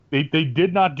They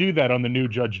did not do that on the new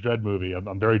Judge Dredd movie.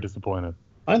 I'm very disappointed.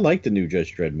 I like the new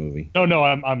Judge Dredd movie. No,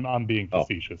 I'm being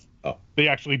facetious. Oh. They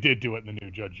actually did do it in the new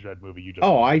Judge Dredd movie. You just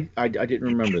I didn't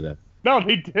remember that. No,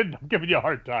 they did. I'm giving you a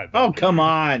hard time. Oh, come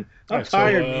on. I'm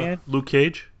tired, man. Luke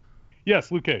Cage?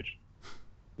 Yes, Luke Cage.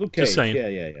 Luke Cage. Just saying.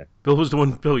 Yeah. Bill was the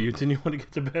one. Bill, didn't you want to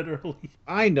get to bed early?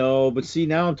 I know, but see,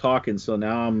 now I'm talking, so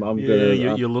now I'm gonna.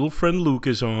 Your little friend Luke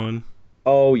is on.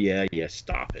 Oh yeah.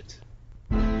 Stop it.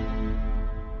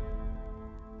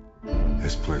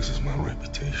 This place is my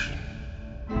reputation,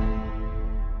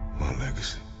 my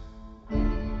legacy,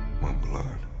 my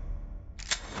blood.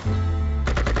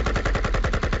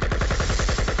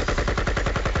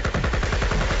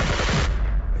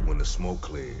 And when the smoke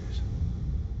clears,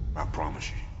 I promise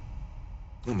you,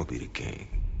 I'm gonna be the king.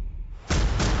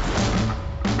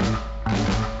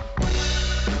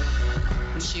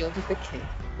 The shield of the king.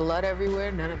 Blood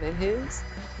everywhere, none of it his.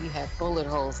 He had bullet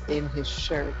holes in his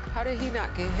shirt. How did he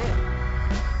not get hit?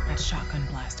 That shotgun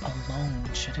blast alone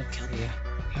should have killed you.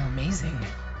 You're amazing.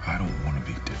 I don't want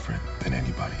to be different than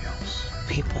anybody else.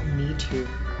 People need you.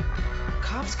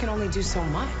 Cops can only do so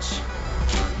much.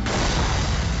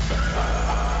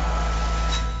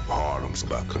 Harlem's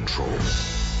about control,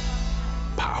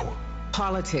 power.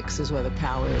 Politics is where the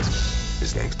power is.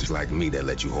 It's gangsters like me that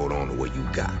let you hold on to what you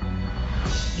got.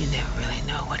 You never really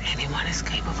know what anyone is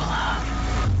capable of.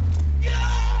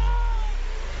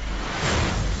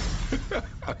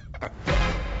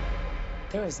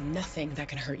 There is nothing that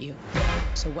can hurt you.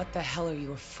 So what the hell are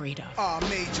you afraid of? I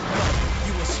made you up.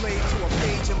 You a slave to a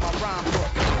page in my rhyme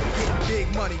book. Getting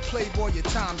big money, playboy, your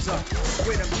time's up.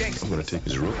 With them gangsters. I'm gonna take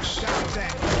his rooks,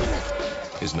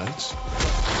 his knights,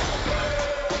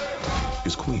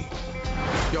 his queen.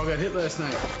 Y'all got hit last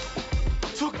night.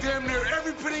 Took damn near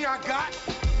every penny I got.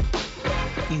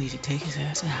 You need to take his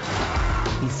ass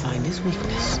out. You find his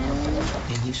weakness,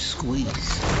 and you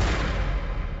squeeze.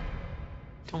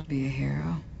 Don't be a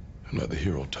hero. I'm not the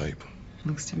hero type.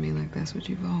 Looks to me like that's what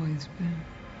you've always been.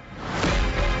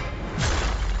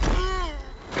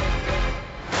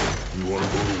 You wanna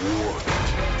go to war?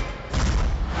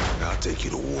 I'll take you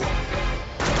to war.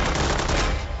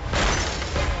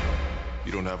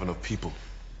 You don't have enough people.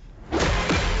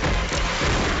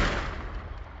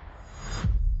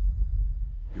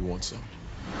 You want some?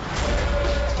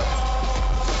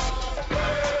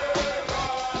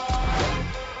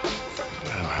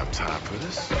 I don't have time for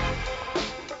this.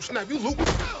 Snap, you Luke.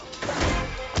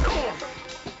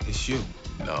 It's you.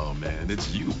 No, man,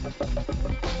 it's you.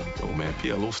 Yo, man,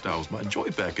 PLO style was my joy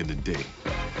back in the day.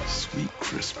 Sweet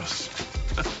Christmas.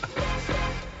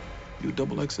 You a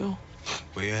double XL?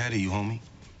 Way ahead of you, homie.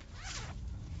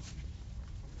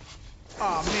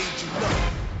 I made you look.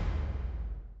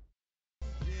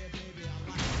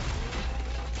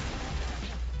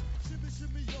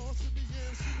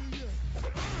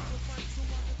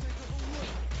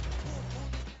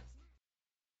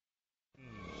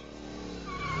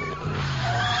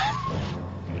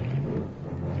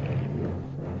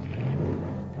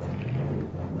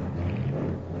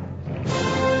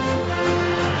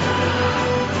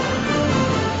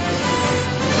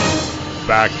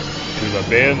 Back to the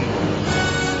bin.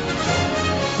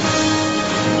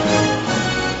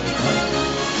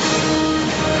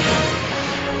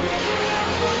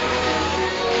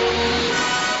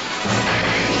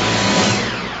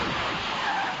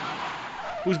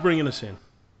 Who's bringing us in?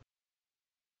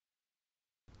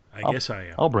 I guess I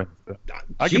am. I'll bring it.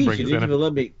 I Jeez, can bring you it didn't in.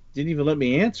 even let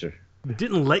me answer.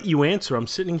 Didn't let you answer. I'm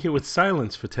sitting here with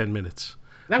silence for 10 minutes.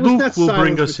 That was Luke not will silence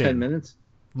bring for us 10 in. minutes.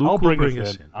 Luke I'll will bring bring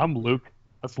us in. I'm Luke.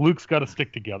 Luke's got to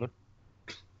stick together.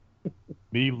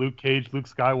 Me, Luke Cage, Luke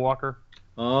Skywalker.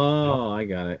 Oh, I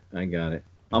got it.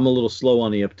 I'm a little slow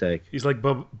on the uptake. He's like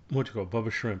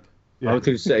Bubba Shrimp. I was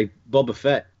going to say Boba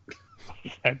Fett.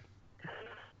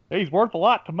 He's worth a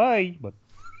lot to me, but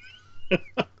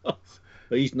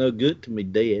He's no good to me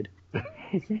dead.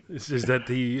 Is that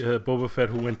the Boba Fett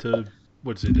who went to,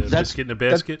 what's it, Biscuit in a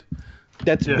Basket?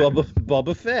 That's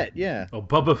Boba Fett, yeah. Oh,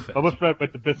 Bubba Fett. Boba Fett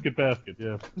with the biscuit basket,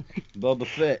 yeah. Boba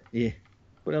Fett, yeah.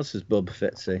 What else does Boba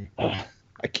Fett say?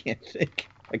 I can't think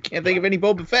of any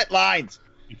Boba Fett lines.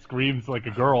 He screams like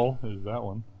a girl, is that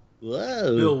one.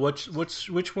 Whoa. Bill,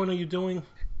 which one are you doing?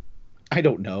 I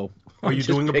don't know. Are you Just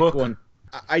doing a pick book? One.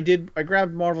 I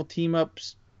grabbed Marvel Team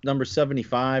Ups number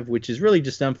 75, which is really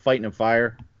just them fighting a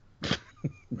fire.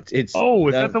 Is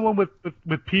that the one with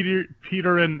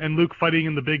Peter and Luke fighting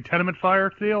in the big tenement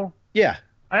fire deal? Yeah.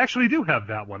 I actually do have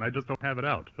that one. I just don't have it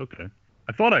out. Okay.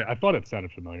 I thought it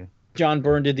sounded familiar. John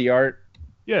Byrne did the art.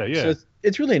 Yeah. So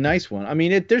it's really a nice one. I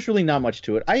mean, there's really not much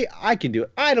to it. I can do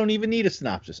it. I don't even need a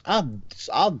synopsis.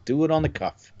 I'll do it on the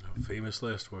cuff. Famous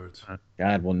last words.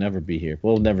 God, we'll never be here.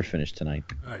 We'll never finish tonight.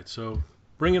 All right, so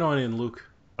bring it on in, Luke.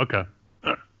 Okay.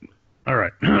 All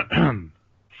right.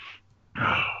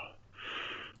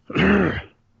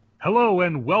 Hello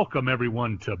and welcome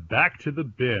everyone to Back to the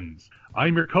Bins.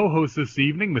 I'm your co-host this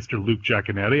evening, Mr. Luke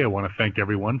Giaconetti. I want to thank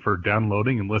everyone for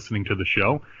downloading and listening to the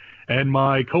show. And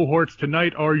my cohorts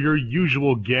tonight are your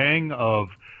usual gang of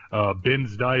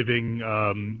bins diving,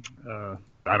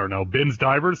 bins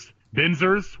divers,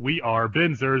 binzers. We are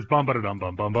binzers. Bum ba dum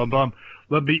bum bum bum bum.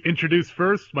 Let me introduce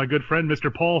first my good friend,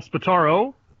 Mr. Paul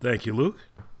Spataro. Thank you, Luke.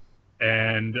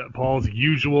 And Paul's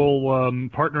usual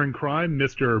partner in crime,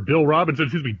 Mr. Bill Robinson.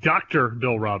 Excuse me, Dr.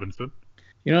 Bill Robinson.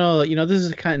 You know,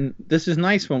 this is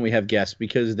nice when we have guests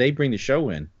because they bring the show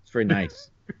in. It's very nice.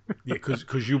 Yeah,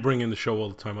 because you bring in the show all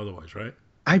the time otherwise, right?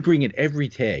 I bring it every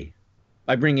day.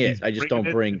 I bring it. I just don't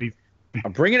bring.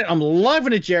 I'm bringing it. I'm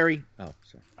loving it, Jerry. Oh,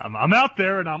 sorry. I'm out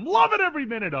there and I'm loving every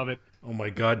minute of it. Oh my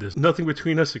God, there's nothing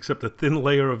between us except a thin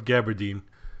layer of gabardine.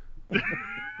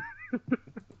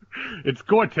 It's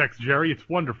Gore-Tex, Jerry. It's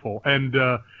wonderful. And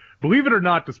believe it or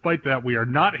not, despite that, we are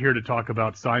not here to talk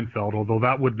about Seinfeld, although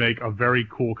that would make a very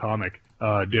cool comic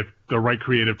if the right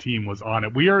creative team was on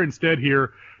it. We are instead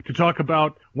here to talk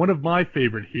about one of my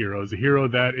favorite heroes, a hero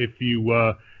that if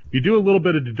you do a little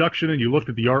bit of deduction and you looked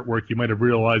at the artwork, you might have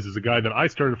realized is a guy that I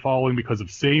started following because of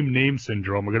same name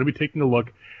syndrome. We're going to be taking a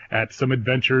look at some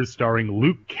adventures starring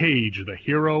Luke Cage, the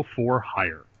hero for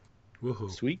hire.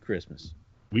 Woohoo. Sweet Christmas.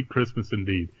 Sweet Christmas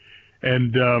indeed.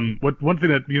 And one thing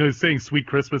that, saying Sweet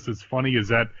Christmas is funny is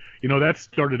that, that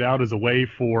started out as a way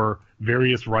for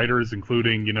various writers,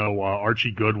 including,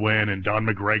 Archie Goodwin and Don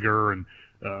McGregor and,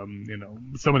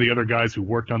 some of the other guys who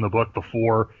worked on the book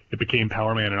before it became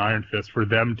Power Man and Iron Fist, for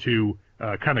them to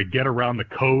kind of get around the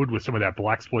code with some of that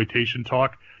blaxploitation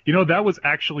talk. That was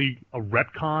actually a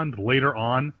retconned later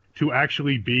on to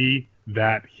actually be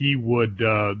that he would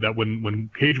that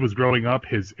when Cage was growing up,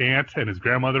 his aunt and his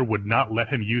grandmother would not let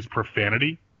him use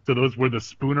profanity. So those were the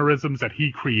spoonerisms that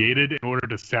he created in order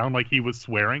to sound like he was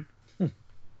swearing.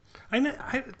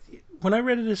 When I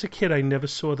read it as a kid, I never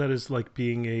saw that as like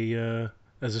being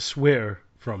as a swear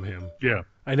from him. Yeah.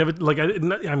 I never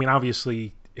I mean,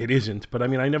 obviously it isn't, but I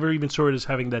mean, I never even saw it as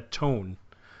having that tone.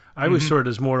 I always saw it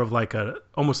as more of like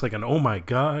almost like an oh my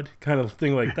God kind of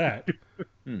thing like that.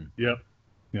 Yep.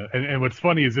 Yeah, and what's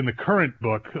funny is in the current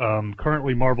book,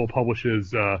 currently Marvel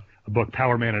publishes a book,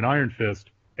 Power Man and Iron Fist,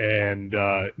 and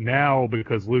now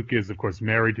because Luke is, of course,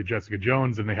 married to Jessica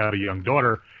Jones and they have a young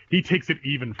daughter, he takes it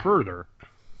even further.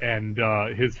 And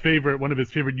one of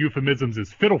his favorite euphemisms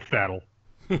is fiddle-faddle.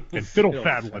 And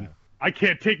fiddle-faddling. I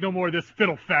can't take no more of this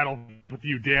fiddle-faddle with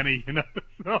you, Danny.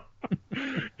 So,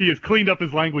 he has cleaned up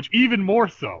his language even more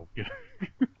so.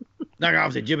 Knock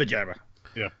off the jibber-jabber.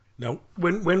 Yeah. Now,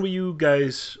 when were you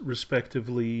guys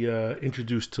respectively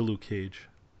introduced to Luke Cage?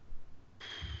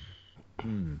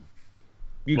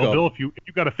 Bill, if you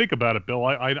got to think about it, Bill,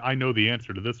 I know the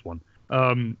answer to this one.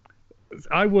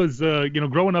 I was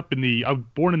growing up I was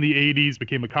born in the 80s,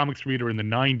 became a comics reader in the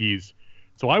 90s,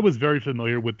 so I was very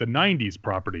familiar with the 90s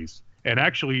properties. And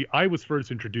actually, I was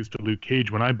first introduced to Luke Cage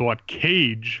when I bought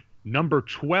Cage number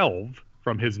 12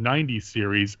 from his 90s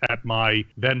series at my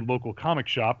then local comic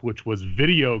shop, which was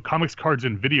Comics Cards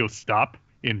and Video Stop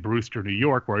in Brewster, New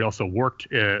York, where I also worked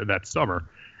that summer.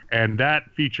 And that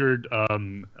featured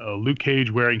Luke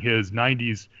Cage wearing his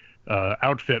 90s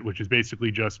outfit, which is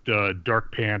basically just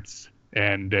dark pants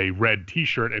and a red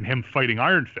T-shirt, and him fighting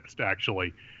Iron Fist,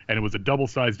 actually. And it was a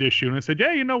double-sized issue. And I said,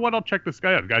 yeah, you know what? I'll check this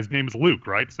guy out. The guy's name is Luke,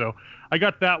 right? So I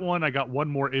got that one. I got one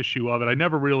more issue of it. I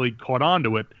never really caught on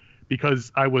to it,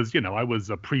 because I was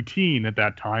a preteen at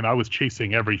that time. I was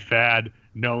chasing every fad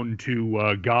known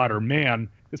to God or man,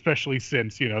 especially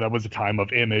since, that was a time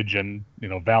of Image and,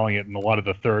 Valiant and a lot of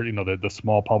the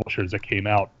small publishers that came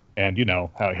out. And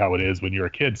how it is when you're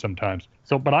a kid sometimes.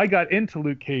 So, but I got into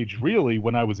Luke Cage really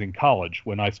when I was in college,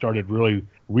 when I started really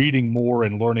reading more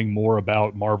and learning more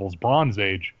about Marvel's Bronze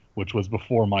Age, which was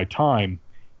before my time.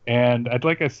 And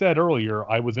like I said earlier,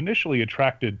 I was initially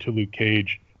attracted to Luke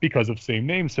Cage because of same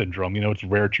name syndrome. It's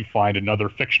rare to find another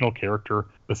fictional character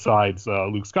besides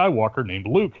Luke Skywalker named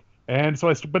Luke. And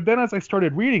so but then as I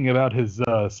started reading about his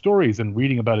stories and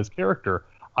reading about his character,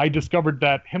 I discovered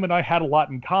that him and I had a lot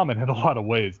in common in a lot of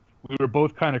ways. We were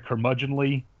both kind of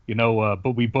curmudgeonly,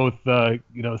 but we both,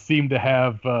 seemed to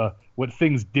have what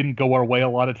things didn't go our way a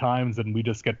lot of times, and we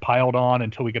just get piled on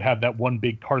until we could have that one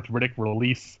big Karth Riddick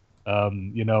release. So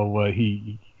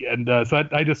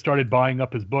I just started buying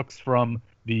up his books from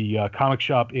the comic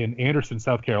shop in Anderson,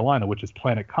 South Carolina, which is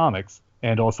Planet Comics,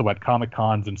 and also at Comic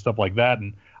Cons and stuff like that.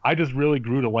 And I just really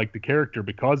grew to like the character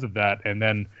because of that. And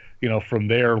then, from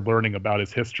there, learning about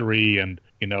his history and,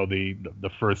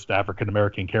 the first African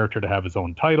American character to have his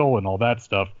own title and all that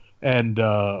stuff. And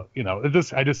I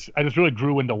just really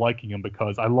grew into liking him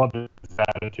because I love his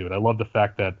attitude. I love the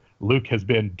fact that Luke has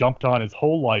been dumped on his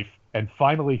whole life and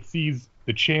finally sees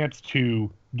the chance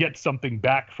to get something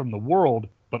back from the world.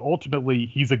 But ultimately,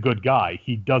 he's a good guy.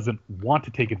 He doesn't want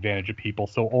to take advantage of people,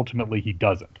 so ultimately he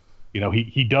doesn't.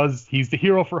 He does. He's the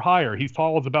hero for hire. He's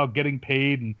always about getting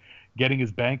paid and getting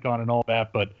his bank on and all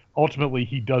that, but ultimately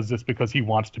he does this because he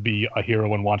wants to be a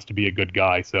hero and wants to be a good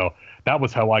guy. So that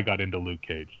was how I got into Luke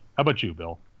Cage. How about you,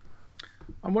 Bill?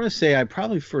 I want to say I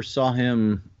probably first saw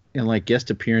him in like guest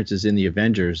appearances in the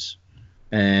Avengers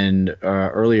and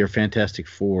earlier Fantastic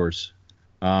Fours,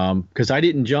 because I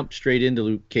didn't jump straight into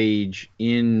Luke Cage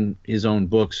in his own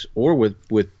books or with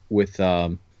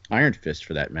Iron Fist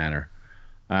for that matter.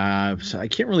 So I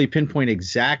can't really pinpoint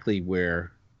exactly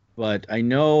where, but I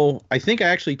think I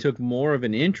actually took more of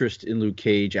an interest in Luke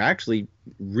Cage actually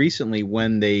recently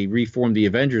when they reformed the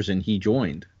Avengers and he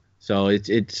joined. So I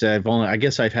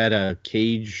guess I've had a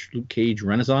Luke Cage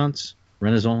renaissance. Are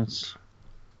you saying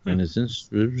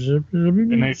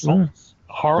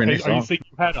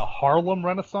you had a Harlem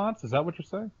Renaissance? Is that what you're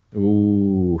saying?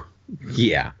 Ooh,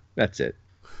 yeah, that's it.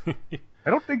 I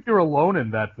don't think you're alone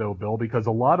in that, though, Bill, because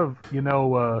a lot of,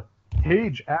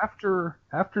 Cage, after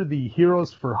the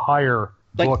Heroes for Hire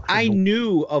book... I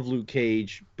knew of Luke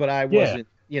Cage, but I wasn't,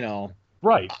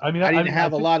 Right. I mean, I didn't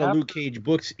have a lot of Luke Cage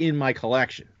books in my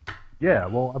collection. Yeah,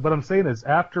 well, what I'm saying is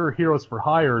after Heroes for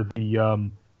Hire,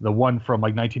 the one from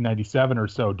like 1997 or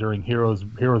so during Heroes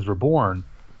Reborn,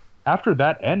 after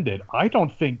that ended, I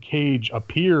don't think Cage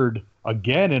appeared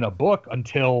again in a book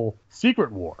until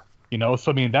Secret War.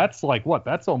 So I mean, that's like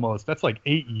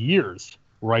 8 years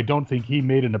where I don't think he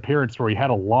made an appearance where he had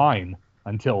a line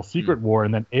until Secret War,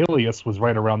 and then Alias was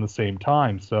right around the same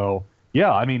time. So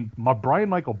yeah, I mean, Brian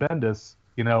Michael Bendis,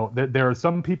 there are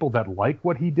some people that like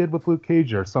what he did with Luke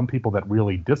Cage. There are some people that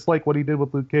really dislike what he did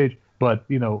with Luke Cage. But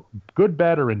good,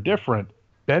 bad, or indifferent,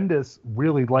 Bendis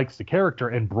really likes the character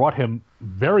and brought him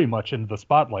very much into the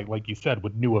spotlight, like you said,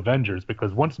 with New Avengers,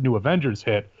 because once New Avengers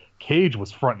hit, Cage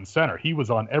was front and center. He was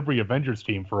on every Avengers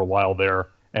team for a while there,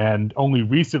 and only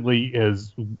recently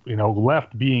is,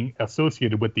 left being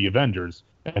associated with the Avengers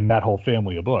and that whole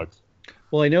family of books.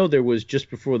 Well, I know there was, just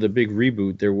before the big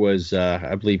reboot, there was,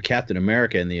 I believe, Captain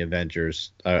America and the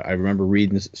Avengers. I remember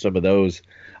reading some of those.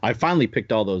 I finally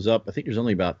picked all those up. I think there's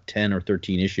only about 10 or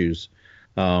 13 issues.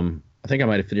 I think I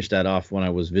might have finished that off when I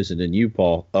was visiting you,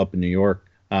 Paul, up in New York.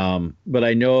 But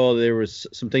I know there was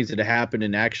some things that happened,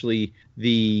 and actually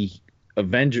the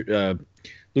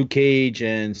Luke Cage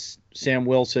and Sam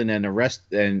Wilson and the rest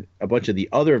and a bunch of the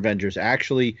other Avengers,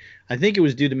 actually, I think it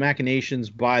was due to machinations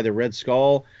by the Red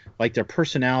Skull, like their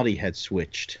personality had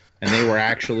switched, and they were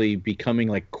actually becoming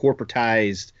like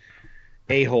corporatized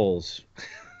a-holes,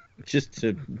 just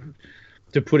to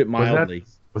put it mildly.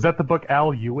 Was that the book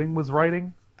Al Ewing was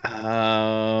writing?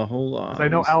 Hold on. I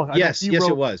know Al. Yes,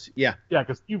 it was. Yeah. Yeah,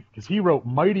 because he wrote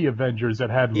Mighty Avengers that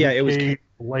had Luke Cage,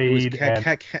 Blade,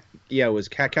 it was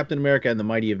Captain America and the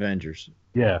Mighty Avengers.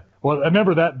 Yeah. Well, I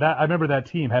remember that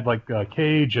team had like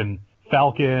Cage and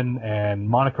Falcon and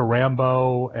Monica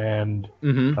Rambeau and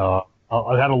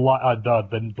I had a lot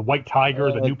the White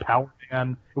Tiger, the new Power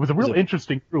Man. It was a real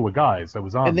interesting crew of guys that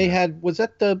was on. And they had, was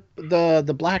that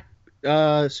the black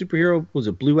superhero? Was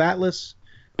it Blue Atlas?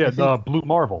 Yeah, the Blue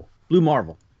Marvel. Blue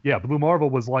Marvel. Yeah, Blue Marvel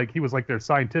was like their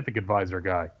scientific advisor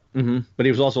guy. Mm-hmm. But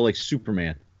he was also like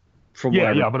Superman. But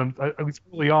I was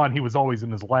early on. He was always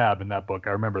in his lab in that book.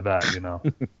 I remember that,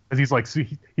 because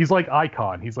he's like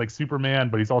Icon. He's like Superman,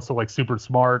 but he's also like super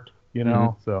smart,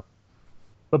 So,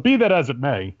 but be that as it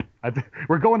may,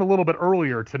 we're going a little bit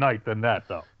earlier tonight than that,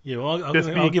 though. Yeah, well, I'm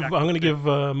going to give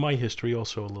my history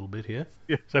also a little bit here.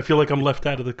 Yeah. So I feel like I'm left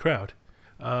out of the crowd.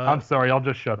 I'm sorry. I'll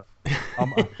just shut up.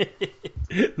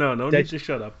 No need to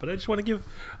shut up. But I just want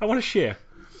to share.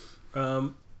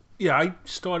 I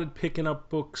started picking up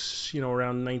books,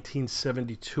 around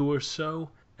 1972 or so.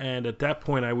 And at that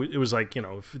point, it was like,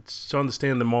 if it's on the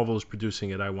stand that Marvel is producing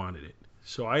it, I wanted it.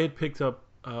 So I had picked up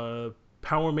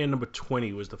Power Man number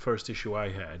 20 was the first issue I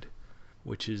had,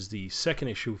 which is the second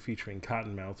issue featuring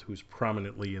Cottonmouth, who's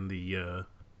prominently in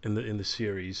the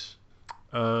series.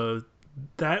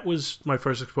 That was my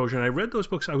first exposure, and I read those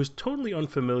books. I was totally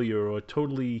unfamiliar, or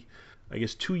totally, I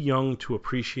guess, too young to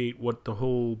appreciate what the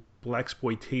whole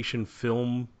blaxploitation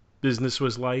film business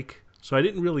was like. So I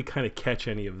didn't really kind of catch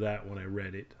any of that when I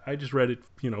read it. I just read it,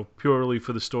 purely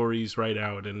for the stories right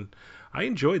out, and I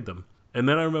enjoyed them. And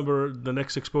then I remember the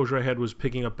next exposure I had was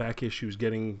picking up back issues,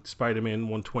 getting Spider-Man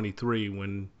 123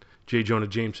 when J. Jonah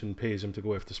Jameson pays him to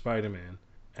go after Spider-Man.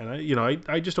 And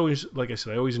I just always, like I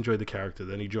said, I always enjoyed the character.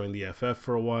 Then he joined the FF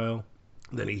for a while.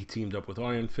 Then he teamed up with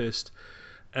Iron Fist.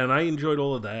 And I enjoyed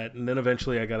all of that. And then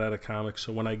eventually I got out of comics.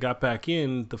 So when I got back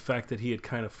in, the fact that he had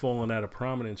kind of fallen out of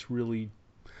prominence really,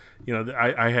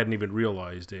 I hadn't even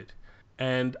realized it.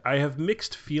 And I have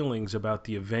mixed feelings about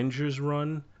the Avengers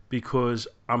run because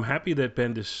I'm happy that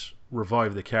Bendis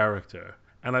revived the character.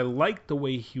 And I liked the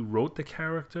way he wrote the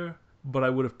character, but I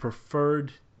would have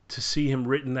preferred to see him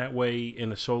written that way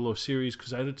in a solo series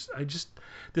because I just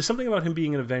there's something about him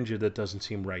being an Avenger that doesn't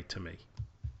seem right to me.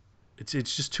 It's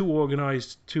just too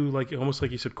organized, too almost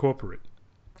like you said, corporate.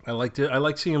 I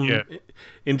like seeing him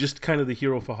in just kind of the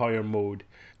hero for hire mode.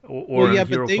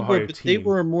 They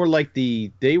were more like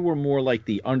the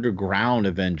underground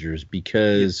Avengers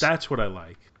because that's what I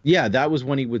like. Yeah, that was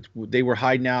when they were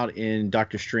hiding out in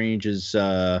Doctor Strange's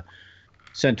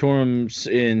Sanctorum,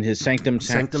 in his Sanctum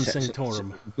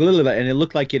Sanctorum. And it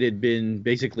looked like it had been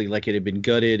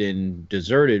gutted and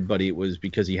deserted, but it was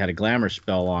because he had a glamour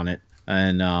spell on it,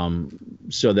 and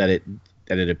so that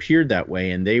it appeared that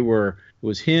way. And it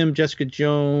was him, Jessica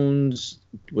Jones,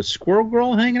 was Squirrel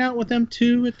Girl hanging out with them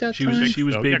too at that time? She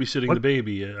was babysitting the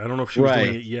baby. I don't know if she was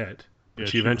doing it yet. Yeah,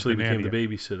 she eventually became the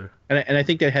babysitter. And I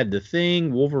think they had the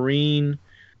Thing, Wolverine.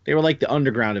 They were like the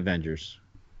underground Avengers.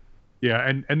 Yeah,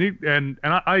 and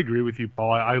I agree with you,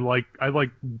 Paul. I like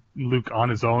Luke on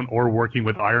his own, or working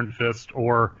with Iron Fist,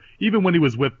 or even when he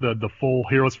was with the full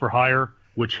Heroes for Hire,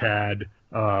 which had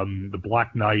the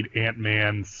Black Knight,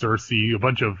 Ant-Man, Cersei, a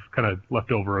bunch of kind of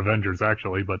leftover Avengers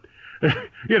actually, but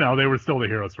they were still the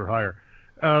Heroes for Hire.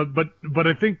 But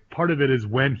I think part of it is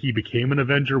when he became an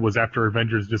Avenger was after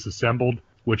Avengers Disassembled,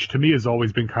 which to me has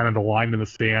always been kind of the line in the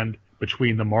sand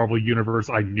between the Marvel Universe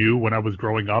I knew when I was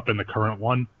growing up and the current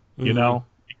one,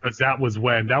 because that was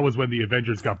when the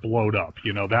Avengers got blowed up.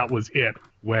 That was it.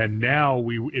 When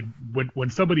when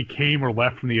somebody came or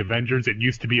left from the Avengers, it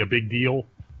used to be a big deal.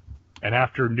 And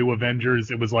after New Avengers,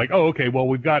 it was like, oh, okay, well,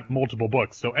 we've got multiple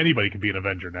books, so anybody can be an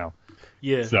Avenger now.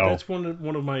 Yeah, that's one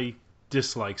of my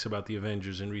dislikes about the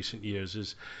Avengers in recent years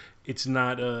is it's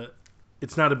not a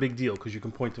big deal because you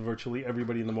can point to virtually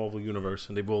everybody in the Marvel universe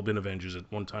and they've all been Avengers at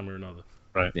one time or another.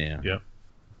 Right. Yeah.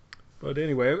 But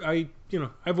anyway,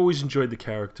 I've always enjoyed the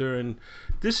character, and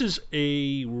this is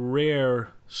a rare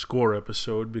score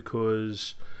episode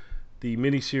because the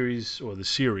miniseries, or the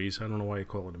series, I don't know why you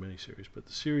call it a miniseries, but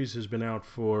the series has been out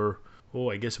for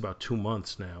I guess about 2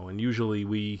 months now, and usually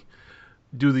we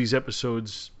do these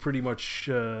episodes pretty much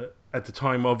at the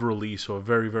time of release or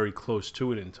very, very close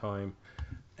to it in time.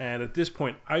 And at this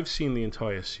point, I've seen the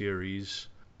entire series.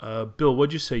 Bill,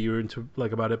 what'd you say? You're into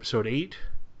about episode 8?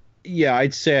 Yeah,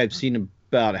 I'd say I've seen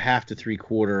about half to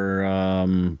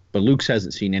 3/4. But Luke's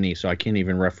hasn't seen any, so I can't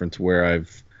even reference where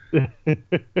I've...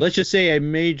 Let's just say a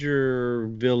major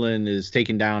villain is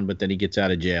taken down, but then he gets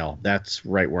out of jail. That's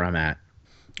right where I'm at.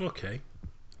 Okay.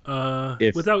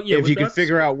 If you can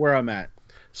figure out where I'm at.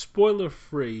 Spoiler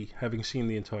free, having seen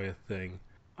the entire thing,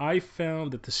 I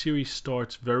found that the series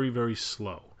starts very, very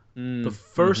slow. The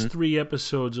first 3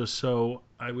 episodes or so,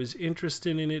 I was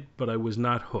interested in it, but I was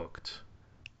not hooked.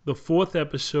 The 4th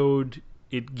episode,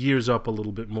 it gears up a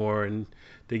little bit more, and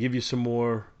they give you some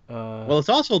more... Well, it's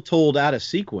also told out of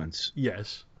sequence.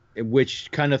 Yes.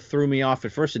 Which kind of threw me off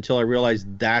at first until I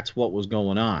realized that's what was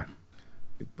going on.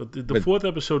 But the 4th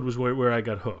episode was where I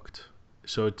got hooked.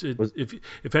 So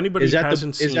if anybody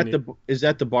hasn't seen it... Is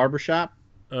that the barbershop?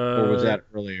 Or was that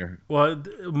earlier? Well,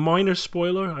 minor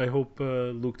spoiler. I hope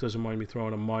Luke doesn't mind me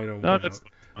throwing a minor one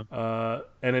out.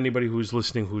 And anybody who's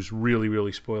listening who's really,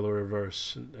 really spoiler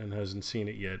averse and hasn't seen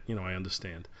it yet, I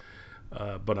understand.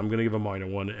 But I'm going to give a minor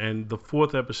one. And the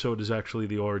 4th episode is actually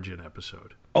the origin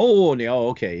episode. Oh,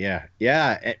 okay.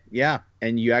 Yeah.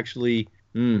 And you actually...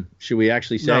 should we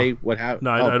actually say what happened?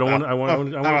 No, I don't want. I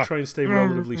want to try and stay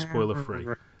relatively spoiler free.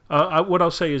 What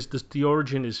I'll say is the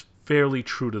origin is fairly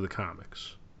true to the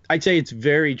comics. I'd say it's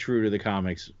very true to the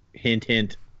comics. Hint,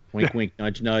 hint. Wink, wink.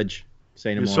 Nudge, nudge.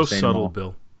 Say no more. You're so subtle,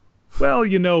 Bill. Well,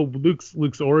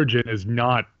 Luke's origin is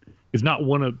not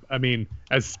one of. I mean,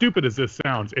 as stupid as this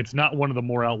sounds, it's not one of the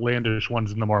more outlandish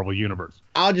ones in the Marvel universe.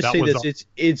 I'll just say this: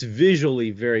 it's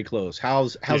visually very close.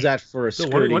 How's that for a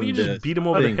skirting? Why don't you just beat him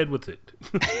over the head with it?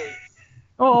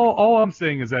 all I'm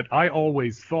saying is that I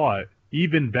always thought,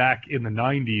 even back in the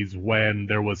 90s when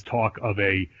there was talk of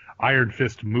a Iron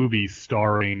Fist movie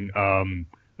starring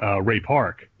Ray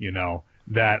Park,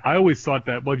 that I always thought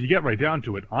that, well, if you get right down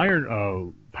to it,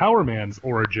 Power Man's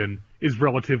origin is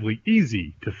relatively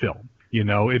easy to film.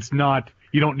 It's not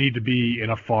You don't need to be in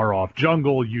a far off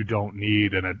jungle. You don't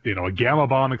need a gamma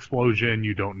bomb explosion.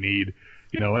 You don't need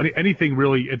anything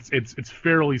really. It's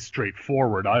fairly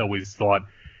straightforward. I always thought,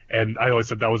 and I always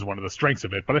said that was one of the strengths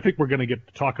of it. But I think we're going to get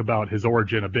to talk about his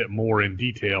origin a bit more in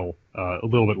detail a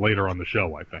little bit later on the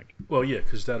show, I think. Well, yeah,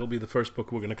 because that'll be the first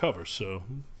book we're going to cover. So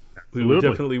we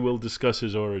definitely will discuss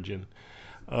his origin.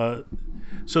 So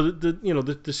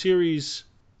the series,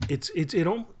 it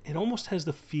almost has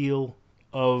the feel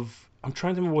of, I'm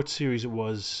trying to remember what series it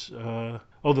was.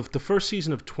 The first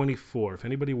season of 24. If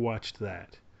anybody watched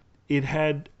that, it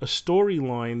had a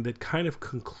storyline that kind of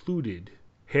concluded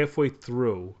halfway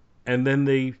through, and then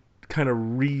they kind of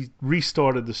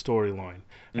restarted the storyline.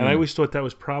 And I always thought that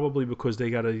was probably because they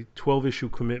got a 12-issue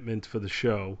commitment for the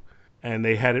show, and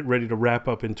they had it ready to wrap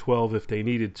up in 12 if they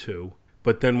needed to.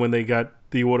 But then when they got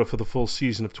the order for the full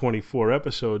season of 24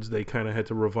 episodes, they kind of had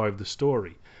to revive the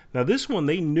story. Now this one,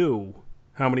 they knew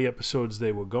how many episodes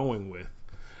they were going with,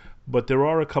 but there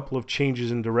are a couple of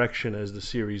changes in direction as the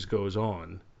series goes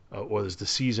on, or as the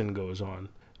season goes on.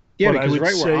 Yeah, but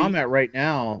because where I'm at right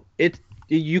now,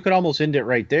 you could almost end it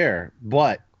right there,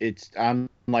 but I'm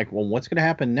like, well, what's going to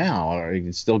happen now? Or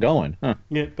it's still going? Huh.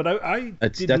 Yeah, but I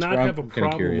did not have a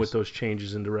problem with those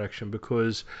changes in direction,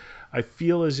 because I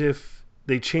feel as if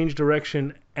they change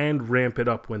direction and ramp it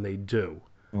up when they do.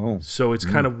 Oh. So it's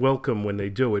kind of welcome when they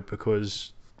do it,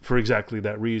 because for exactly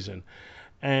that reason.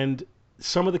 And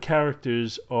some of the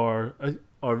characters are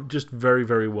just very,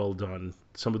 very well done.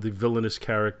 Some of the villainous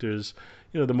characters,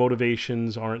 the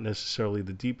motivations aren't necessarily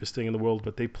the deepest thing in the world,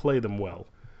 but they play them well.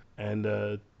 And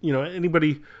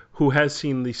anybody who has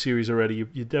seen the series already,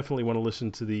 you definitely want to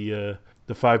listen to the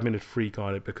 5-Minute Freak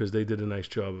on it, because they did a nice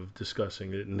job of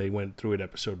discussing it, and they went through it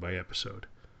episode by episode.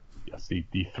 Yes, the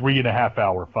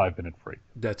 3.5-hour 5-Minute Freak.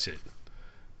 That's it.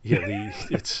 Yeah,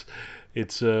 it's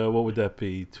what would that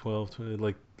be? 12,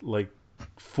 20, like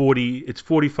 40. It's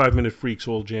 45-minute freaks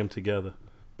all jammed together.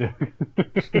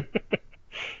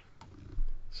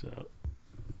 So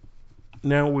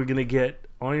now we're gonna get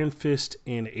Iron Fist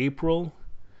in April,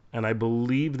 and I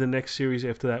believe the next series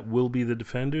after that will be the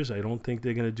Defenders. I don't think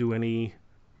they're gonna do any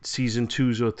season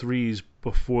 2s or 3s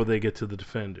before they get to the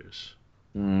Defenders.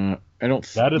 I don't.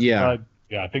 That is, yeah,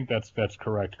 I think that's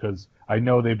correct, because I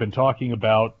know they've been talking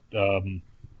about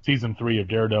season 3 of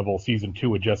Daredevil, season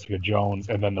 2 of Jessica Jones,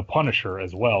 and then the Punisher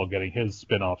as well, getting his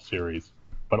spin-off series.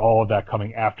 But all of that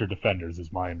coming after Defenders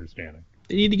is my understanding.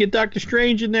 They need to get Doctor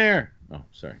Strange in there. Oh,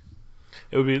 sorry.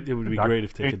 It would be great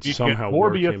if they could somehow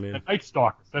work him in. And Night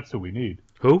Stalkers. That's who we need.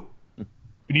 Who? We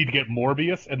need to get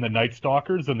Morbius and the Night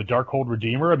Stalkers and the Darkhold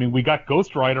Redeemer. I mean, we got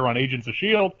Ghost Rider on Agents of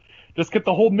S.H.I.E.L.D. Just get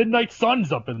the whole Midnight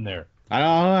Suns up in there.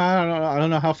 I don't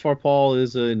know how far Paul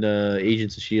is in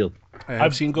Agents of S.H.I.E.L.D.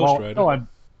 I've seen Ghost Rider.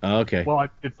 No, okay. Well,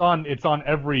 it's on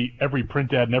every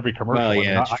print ad and every commercial. Well,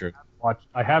 yeah, that's true.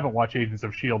 I haven't watched Agents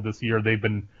of S.H.I.E.L.D. this year. They've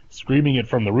been screaming it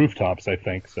from the rooftops, I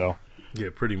think. So. Yeah,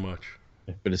 pretty much.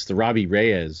 But it's the Robbie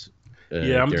Reyes. I'm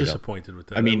Daredevil. disappointed with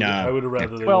that. I mean, I would have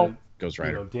rather went Ghost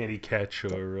Rider. Danny Ketch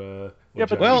or.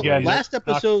 Last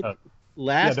episode,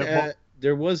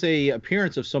 there was a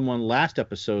appearance of someone last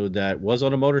episode that was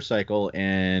on a motorcycle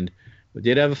and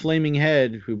did have a flaming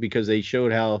head, because they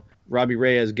showed how Robbie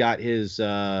Reyes got his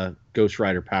Ghost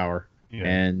Rider power,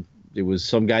 and it was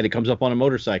some guy that comes up on a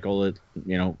motorcycle that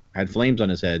had flames on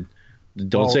his head.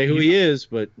 Don't say who he is,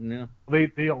 but the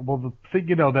thing,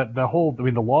 that the whole,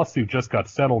 the lawsuit just got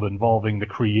settled involving the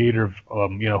creator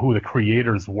of, who the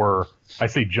creators were. I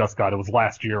say just got, it was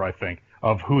last year, I think,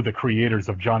 of who the creators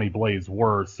of Johnny Blaze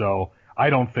were. So I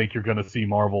don't think you're going to see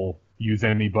Marvel use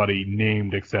anybody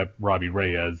named except Robbie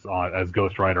Reyes as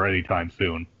Ghost Rider anytime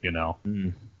soon.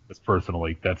 Just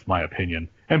personally, that's my opinion.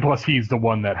 And plus, he's the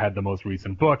one that had the most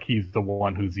recent book. He's the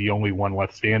one who's the only one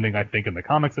left standing, I think, in the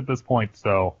comics at this point.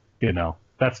 So.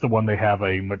 That's the one they have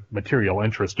a material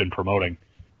interest in promoting,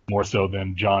 more so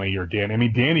than Johnny or Danny. I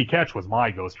mean, Danny Ketch was my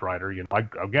Ghost Rider. I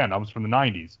was from the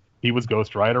 90s. He was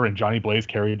Ghost Rider, and Johnny Blaze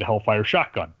carried the Hellfire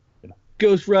shotgun.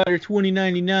 Ghost Rider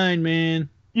 2099, man.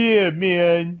 Yeah,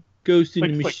 man. Ghost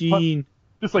in the Machine.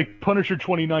 Just like Punisher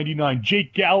 2099.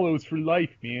 Jake Gallows for life,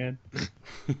 man.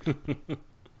 God,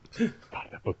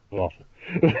 that book was awful.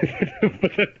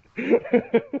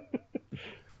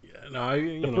 No,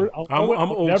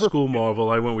 I'm old school Marvel.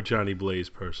 I went with Johnny Blaze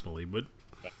personally, but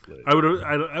I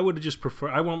would have just preferred.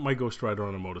 I want my Ghost Rider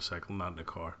on a motorcycle, not in a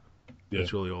car. Yeah.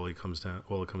 That's really all it comes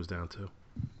down to.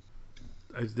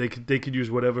 They could use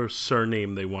whatever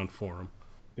surname they want for him.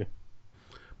 Yeah.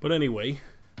 But anyway,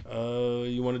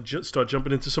 you want to start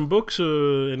jumping into some books,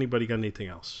 or anybody got anything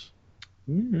else?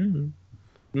 I'm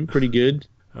pretty good.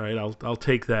 All right, I'll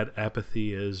take that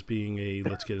apathy as being a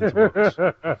let's get into books.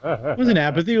 It wasn't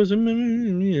apathy. It was a.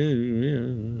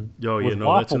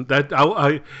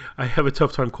 I have a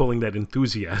tough time calling that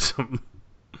enthusiasm.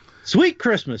 Sweet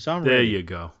Christmas. I'm ready. There you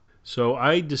go. So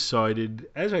I decided,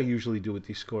 as I usually do with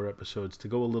these score episodes, to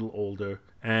go a little older,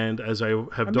 and as I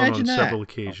have done on several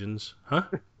occasions. Huh?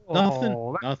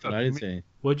 Nothing. I didn't say anything.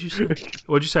 What'd you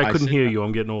say? I couldn't hear you.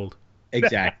 I'm getting old.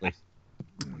 Exactly.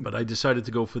 But I decided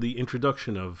to go for the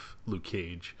introduction of Luke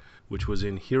Cage, which was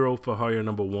in Hero for Hire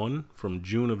 #1 from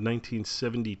June of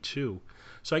 1972.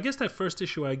 So I guess that first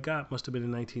issue I got must have been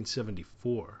in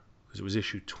 1974, because it was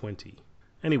issue 20.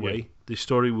 Anyway, the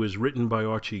story was written by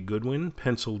Archie Goodwin,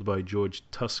 penciled by George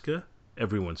Tuska,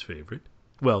 everyone's favorite.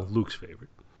 Well, Luke's favorite.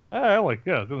 I was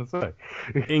going to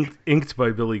say. Inked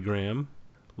by Billy Graham,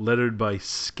 lettered by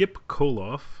Skip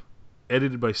Koloff,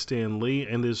 edited by Stan Lee,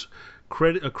 and there's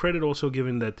a credit also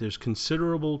given that there's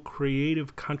considerable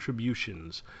creative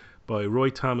contributions by Roy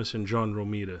Thomas and John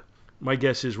Romita. My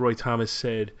guess is Roy Thomas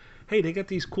said, hey, they got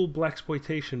these cool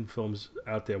blaxploitation films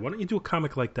out there. Why don't you do a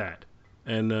comic like that?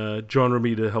 And John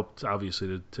Romita helped,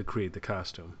 obviously, to create the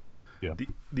costume. Yeah.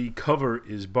 The cover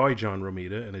is by John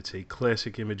Romita, and it's a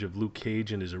classic image of Luke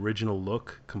Cage in his original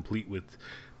look, complete with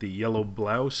the yellow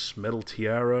blouse, metal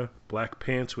tiara, black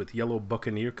pants with yellow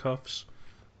buccaneer cuffs,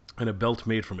 and a belt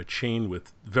made from a chain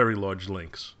with very large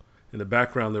links. In the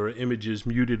background, there are images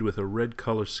muted with a red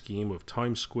color scheme of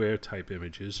Times Square type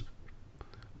images,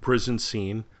 prison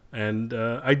scene, and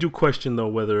I do question, though,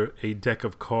 whether a deck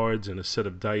of cards and a set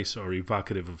of dice are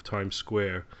evocative of Times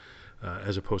Square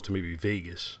as opposed to maybe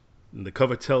Vegas. And the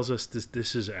cover tells us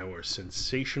this is our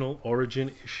sensational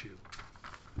origin issue.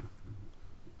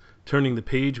 Turning the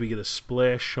page, we get a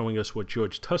splash showing us what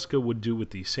George Tuska would do with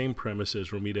the same premise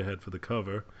as Romita had for the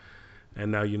cover. And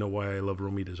now you know why I love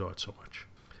Romita's art so much.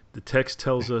 The text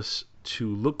tells us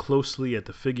to look closely at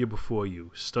the figure before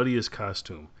you, study his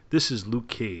costume. This is Luke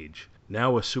Cage,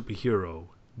 now a superhero,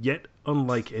 yet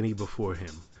unlike any before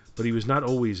him. But he was not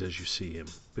always as you see him.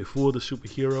 Before the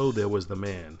superhero, there was the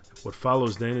man. What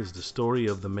follows then is the story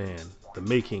of the man, the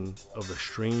making of the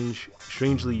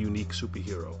strangely unique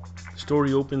superhero. The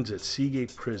story opens at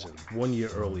Seagate Prison 1 year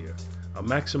earlier, a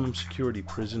maximum security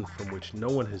prison from which no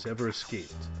one has ever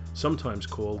escaped, sometimes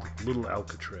called Little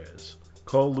Alcatraz.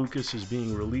 Carl Lucas is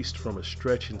being released from a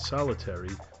stretch in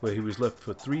solitary where he was left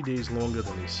for 3 days longer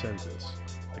than his sentence.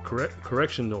 The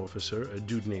correction officer, a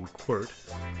dude named Quirt,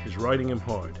 is riding him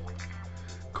hard.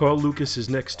 Carl Lucas is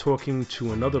next talking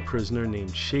to another prisoner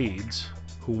named Shades,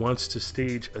 who wants to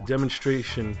stage a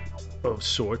demonstration of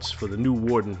sorts for the new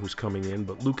warden who's coming in,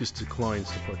 but Lucas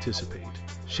declines to participate.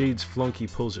 Shades' flunky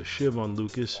pulls a shiv on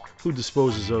Lucas, who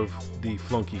disposes of the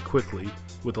flunky quickly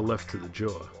with a left to the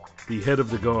jaw. The head of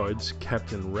the guards,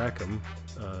 Captain Rackham,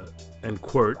 and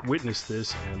Quirt witness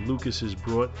this, and Lucas is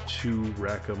brought to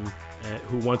Rackham,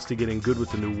 who wants to get in good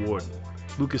with the new warden.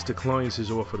 Lucas declines his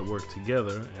offer to work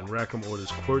together, and Rackham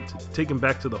orders Quirt to take him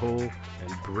back to the hole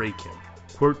and break him.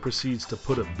 Quirt proceeds to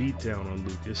put a beat down on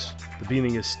Lucas. The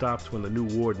beating is stopped when the new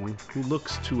warden, who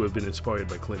looks to have been inspired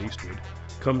by Clint Eastwood,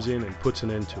 comes in and puts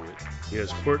an end to it. He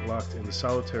has Quirt locked in the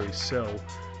solitary cell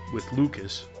with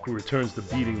Lucas, who returns the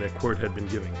beating that Quirt had been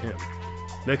giving him.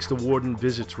 Next, the warden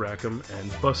visits Rackham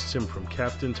and busts him from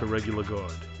captain to regular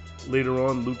guard. Later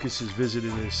on, Lucas is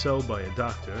visited in his cell by a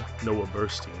doctor, Noah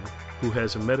Burstein, who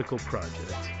has a medical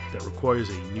project that requires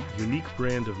a unique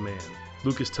brand of man.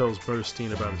 Lucas tells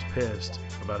Burstein about his past,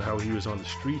 about how he was on the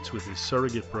streets with his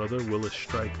surrogate brother, Willis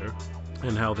Stryker,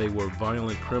 and how they were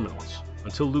violent criminals,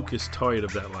 until Lucas tired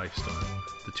of that lifestyle.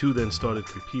 The two then started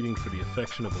competing for the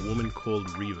affection of a woman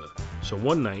called Reva. So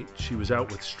one night, she was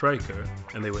out with Stryker,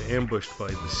 and they were ambushed by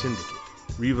the Syndicate.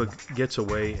 Reva gets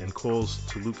away and calls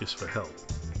to Lucas for help.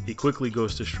 He quickly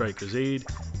goes to Stryker's aid,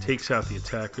 takes out the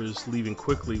attackers, leaving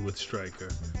quickly with Stryker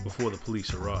before the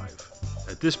police arrive.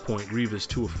 At this point, Reva's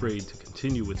too afraid to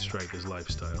continue with Stryker's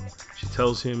lifestyle. She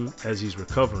tells him as he's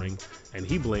recovering, and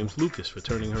he blames Lucas for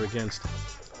turning her against him.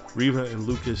 Reva and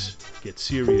Lucas get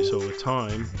serious over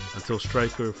time until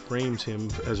Stryker frames him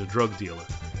as a drug dealer.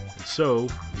 And so,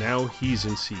 now he's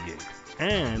in Seagate.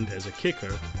 And, as a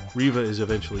kicker, Reva is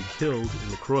eventually killed in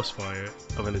the crossfire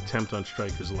of an attempt on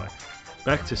Stryker's life.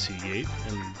 Back to Seagate,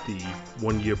 and the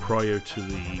 1 year prior to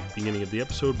the beginning of the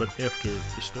episode, but after the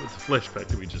flashback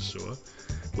that we just saw,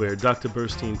 where Dr.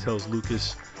 Burstein tells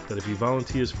Lucas that if he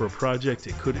volunteers for a project,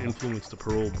 it could influence the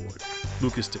parole board.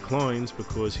 Lucas declines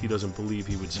because he doesn't believe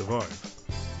he would survive.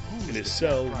 In his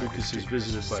cell, Lucas is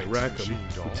visited by Rackham,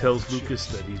 who tells Lucas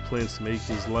that he plans to make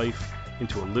his life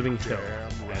into a living hell,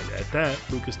 and at that,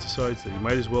 Lucas decides that he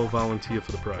might as well volunteer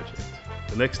for the project.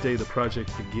 The next day, the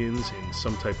project begins in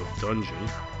some type of dungeon.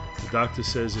 The doctor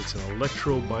says it's an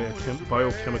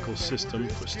biochemical system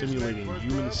for stimulating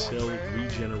human cell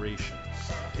regeneration.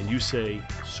 Can you say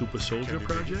Super Soldier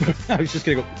Project? I was just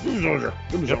gonna go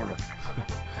Super Soldier.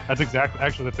 That's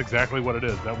exactly what it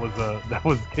is. That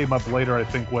was came up later, I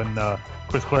think, when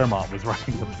Chris Claremont was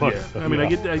writing the book. Yeah, So, I mean,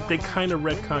 they kind of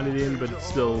retconned it in, but it's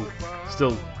still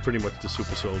pretty much the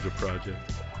Super Soldier Project.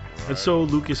 And so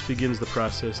Lucas begins the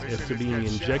process after being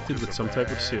injected with some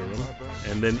type of serum,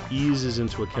 and then eases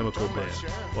into a chemical bath.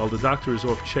 While the doctor is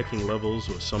off checking levels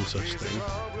or some such thing,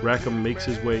 Rackham makes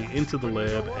his way into the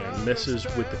lab and messes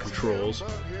with the controls,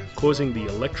 causing the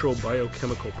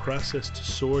electro-biochemical process to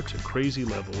soar to crazy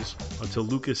levels until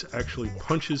Lucas actually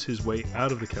punches his way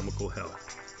out of the chemical hell.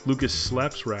 Lucas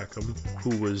slaps Rackham,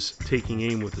 who was taking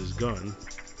aim with his gun,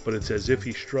 but it's as if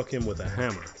he struck him with a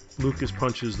hammer. Lucas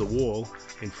punches the wall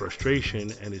in frustration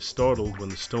and is startled when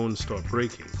the stones start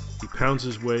breaking. He pounds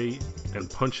his way and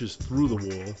punches through the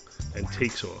wall and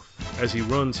takes off. As he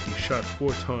runs, he's shot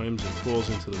 4 times and falls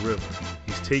into the river.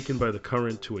 He's taken by the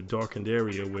current to a darkened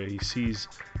area where he sees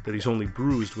that he's only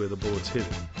bruised where the bullets hit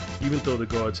him, even though the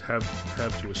guards have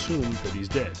to assume that he's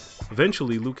dead.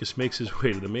 Eventually, Lucas makes his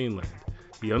way to the mainland.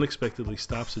 He unexpectedly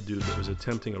stops a dude that was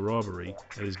attempting a robbery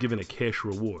and is given a cash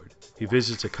reward. He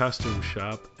visits a costume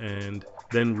shop and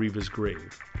then Reva's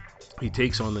grave. He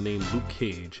takes on the name Luke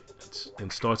Cage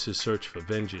and starts his search for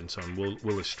vengeance on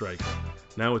Willis Stryker.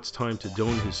 Now it's time to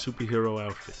don his superhero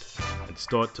outfit and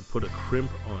start to put a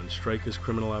crimp on Stryker's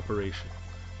criminal operation.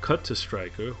 Cut to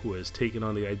Stryker, who has taken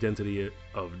on the identity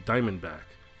of Diamondback,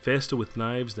 faster with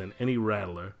knives than any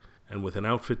Rattler and with an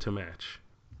outfit to match.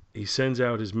 He sends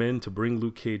out his men to bring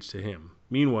Luke Cage to him.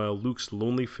 Meanwhile, Luke's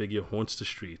lonely figure haunts the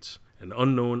streets, an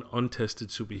unknown, untested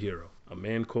superhero, a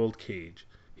man called Cage.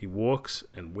 He walks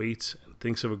and waits and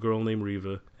thinks of a girl named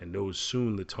Reva and knows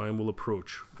soon the time will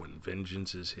approach when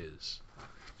vengeance is his.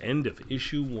 End of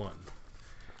issue 1.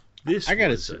 This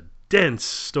was a dense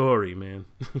story, man.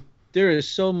 There is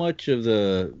so much of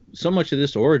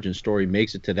this origin story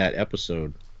makes it to that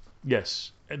episode.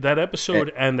 Yes. That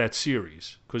episode and that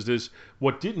series, because there's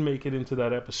what didn't make it into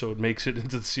that episode makes it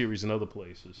into the series in other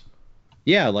places.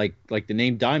 Yeah, like the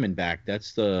name Diamondback.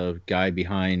 That's the guy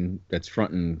that's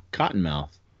fronting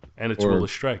Cottonmouth, and it's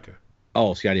Willis Stryker.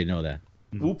 Oh, see, I didn't know that.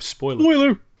 Oops,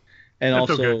 spoiler. And that's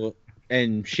also, okay.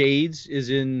 And Shades is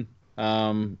in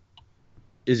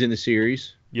the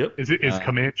series. Yep. Is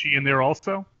Comanche in there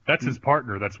also? That's his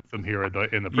partner. That's with him here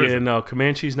in the prison. Yeah, no,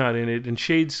 Comanche's not in it, and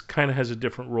Shades kind of has a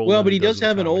different role. Well, but he does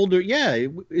have an older. Yeah,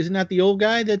 isn't that the old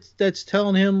guy that's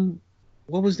telling him?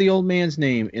 What was the old man's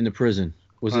name in the prison?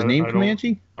 Was his name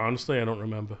Comanche? Honestly, I don't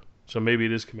remember. So maybe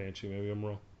it is Comanche. Maybe I'm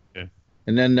wrong. Yeah.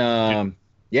 And then,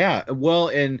 yeah. Well,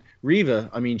 and Reva.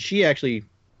 I mean, she actually.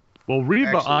 Well,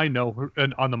 Reva, I know her,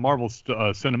 and on the Marvel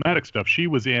cinematic stuff, she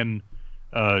was in.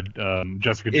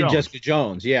 Jessica Jones. In Jessica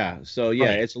Jones, yeah. So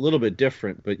yeah, It's a little bit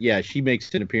different, but yeah, she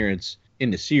makes an appearance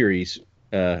in the series.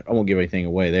 I won't give anything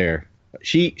away there.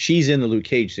 She's in the Luke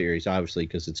Cage series, obviously,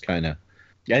 because it's kind of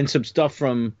and some stuff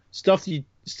from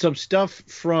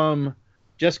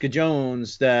Jessica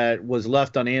Jones that was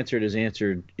left unanswered is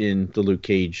answered in the Luke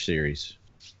Cage series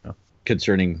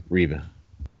concerning Reva.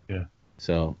 Yeah.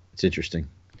 So it's interesting.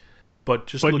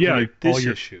 But looking at this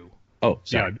issue. Oh,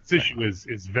 sorry. Yeah, this issue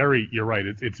is very. You're right.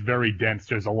 It's very dense.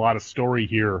 There's a lot of story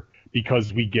here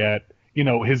because we get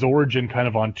his origin kind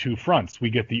of on 2 fronts.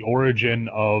 We get the origin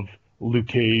of Luke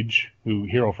Cage, who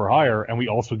Hero for Hire, and we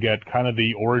also get kind of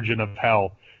the origin of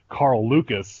how Carl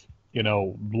Lucas,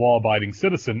 law-abiding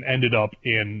citizen, ended up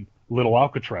in Little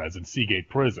Alcatraz in Seagate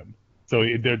Prison. So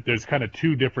there's kind of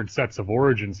 2 different sets of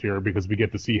origins here because we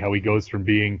get to see how he goes from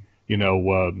being,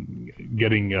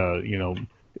 getting,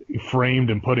 framed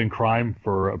and put in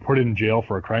jail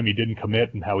for a crime he didn't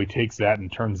commit, and how he takes that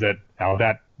and turns it, how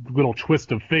that little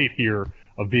twist of fate here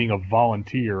of being a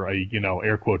volunteer,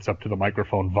 air quotes up to the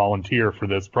microphone, volunteer for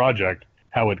this project,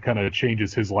 how it kind of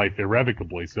changes his life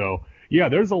irrevocably. So yeah,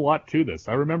 there's a lot to this.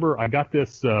 I remember I got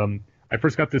this, I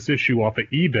first got this issue off of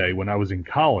eBay when I was in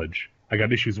college. I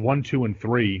got issues 1, 2, and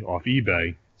 3 off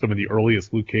eBay, some of the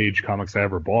earliest Luke Cage comics I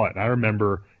ever bought. And I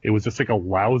remember it was just like a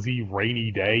lousy,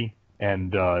 rainy day,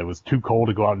 and it was too cold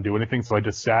to go out and do anything. So I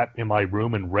just sat in my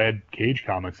room and read Cage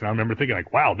comics. And I remember thinking,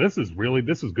 like, wow, this is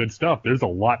good stuff. There's a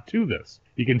lot to this.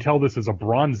 You can tell this is a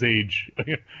Bronze Age,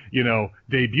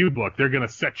 debut book. They're going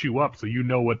to set you up so you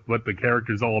know what the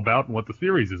character's all about and what the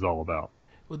series is all about.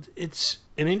 Well, it's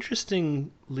an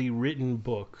interestingly written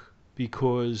book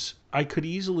because I could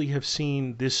easily have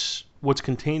seen what's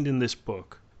contained in this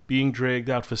book, being dragged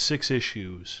out for 6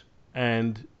 issues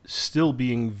and still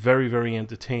being very, very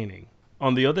entertaining.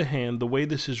 On the other hand, the way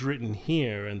this is written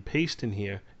here and paced in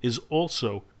here is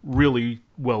also really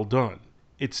well done.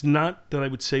 It's not that I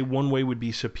would say one way would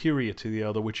be superior to the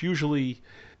other, which usually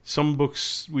some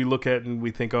books we look at and we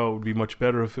think, oh, it would be much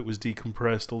better if it was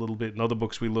decompressed a little bit, and other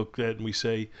books we look at and we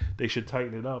say they should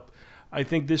tighten it up. I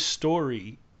think this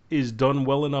story is done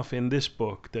well enough in this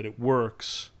book that it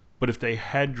works, but if they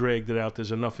had dragged it out,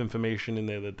 there's enough information in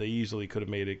there that they easily could have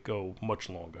made it go much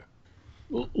longer.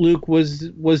 Luke,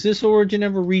 was this origin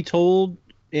ever retold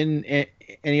in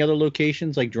any other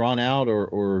locations, like drawn out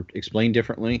or explained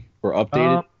differently or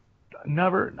updated?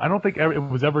 Never. I don't think it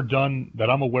was ever done that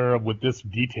I'm aware of with this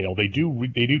detail. They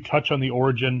do touch on the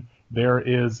origin. There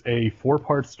is a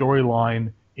 4-part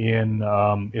storyline in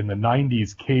the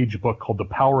 90s Cage book called The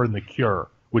Power and the Cure,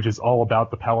 which is all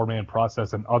about the Power Man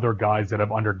process and other guys that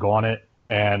have undergone it.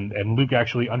 And Luke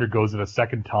actually undergoes it a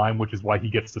second time, which is why he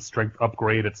gets the strength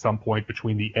upgrade at some point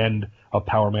between the end of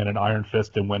Power Man and Iron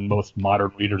Fist and when most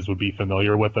modern readers would be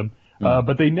familiar with them.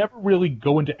 But they never really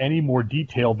go into any more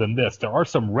detail than this. There are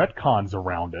some retcons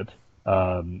around it,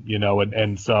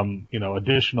 and some,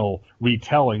 additional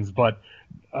retellings, but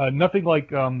nothing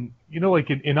like, like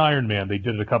in Iron Man, they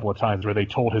did it a couple of times where they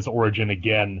told his origin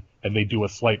again, and they do a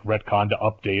slight retcon to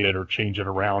update it or change it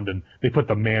around, and they put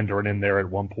the Mandarin in there at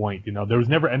one point. There was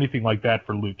never anything like that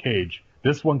for Luke Cage.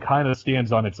 This one kind of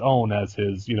stands on its own as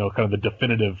his, kind of the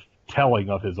definitive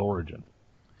telling of his origin.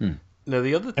 Now,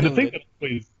 the other thing... And the thing that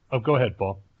always... Oh, go ahead,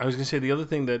 Paul. I was going to say the other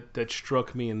thing that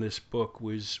struck me in this book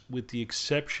was, with the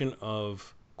exception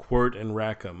of Quirt and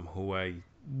Rackham, who I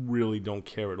really don't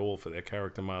care at all for their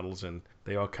character models, and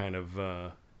they are kind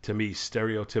of, to me,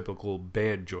 stereotypical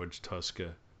bad George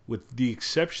Tuska. With the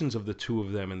exceptions of the two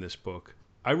of them in this book,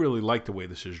 I really like the way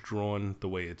this is drawn, the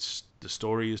way the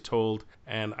story is told,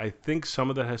 and I think some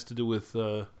of that has to do with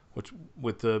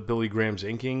Billy Graham's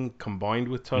inking combined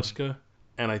with Tuska.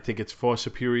 And I think it's far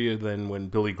superior than when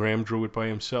Billy Graham drew it by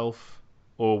himself,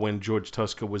 or when George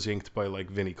Tuska was inked by,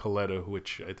 like, Vinnie Colletta,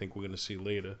 which I think we're going to see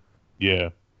later. Yeah.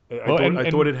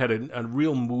 I thought it had a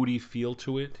real moody feel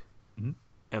to it, mm-hmm.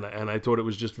 and I thought it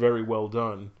was just very well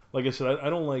done. Like I said,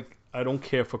 I don't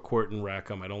care for Quirt and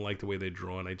Rackham. I don't like the way they're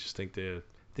drawn. I just think they're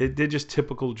just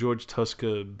typical George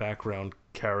Tuska background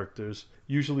characters.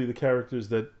 Usually the characters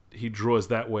that he draws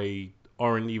that way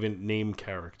aren't even named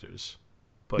characters.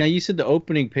 But, now, you said the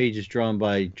opening page is drawn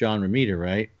by John Romita,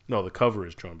 right? No, the cover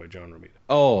is drawn by John Romita.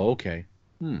 Oh, okay.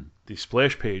 The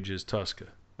splash page is Tuska.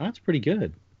 Oh, that's pretty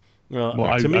good. Well,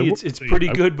 to me, it's pretty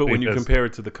good, but when you compare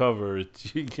it to the cover, it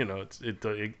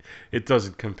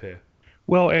doesn't compare.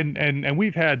 Well, and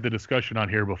we've had the discussion on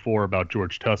here before about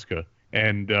George Tuska,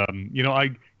 and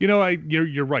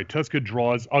you're right. Tuska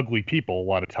draws ugly people a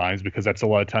lot of times because that's a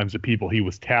lot of times the people he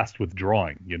was tasked with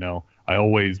drawing. I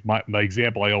always my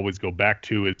example I always go back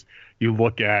to is you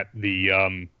look at the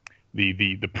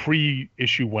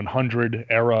pre-issue 100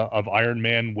 era of Iron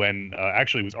Man when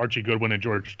actually it was Archie Goodwin and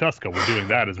George Tuska were doing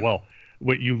that as well.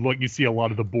 You see a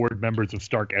lot of the board members of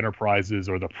Stark Enterprises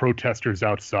or the protesters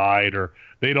outside, or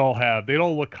they'd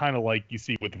all look kind of like you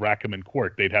see with Rackham and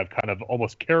Quirt. They'd have kind of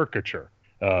almost caricature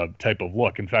type of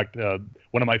look. In fact,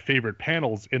 one of my favorite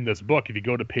panels in this book, if you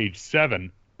go to page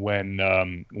 7, when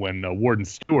Warden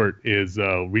Stewart is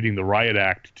reading the Riot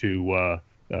Act to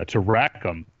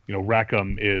Rackham.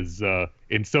 Rackham is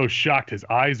in so shocked, his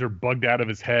eyes are bugged out of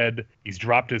his head. He's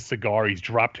dropped his cigar. He's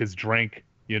dropped his drink.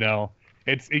 I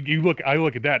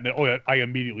look at that and I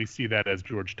immediately see that as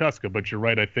George Tuska. But you're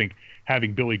right. I think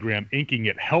having Billy Graham inking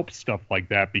it helps stuff like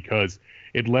that because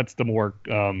it lets the more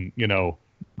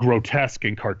grotesque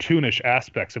and cartoonish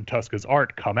aspects of Tuska's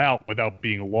art come out without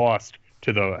being lost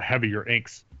to the heavier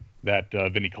inks that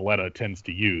Vinnie Colletta tends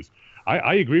to use.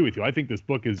 I agree with you. I think this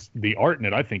book the art in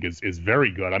it, I think, is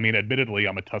very good. I mean, admittedly,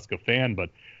 I'm a Tuska fan, but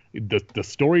the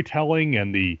storytelling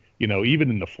and even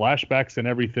in the flashbacks and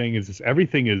everything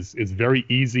is very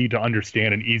easy to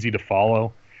understand and easy to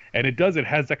follow. And it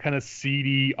has that kind of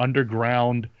seedy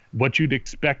underground, what you'd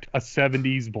expect a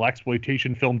 70s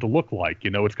blaxploitation film to look like.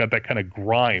 It's got that kind of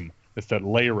grime. It's that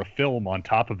layer of film on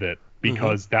top of it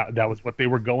because that was what they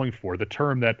were going for. The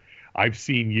term that I've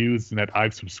seen used and that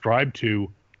I've subscribed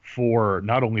to for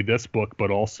not only this book,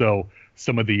 but also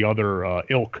some of the other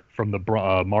ilk from the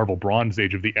Marvel Bronze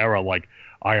Age of the era, like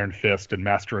Iron Fist and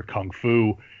Master of Kung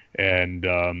Fu, and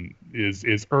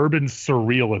is urban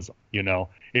surrealism.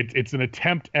 It's an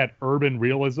attempt at urban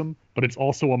realism, but it's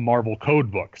also a Marvel code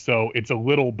book. So it's a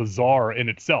little bizarre in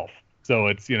itself. So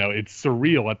it's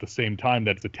surreal at the same time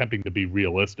that it's attempting to be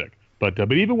realistic. But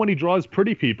even when he draws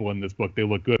pretty people in this book, they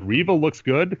look good. Reva looks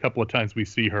good. A couple of times we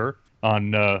see her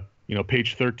on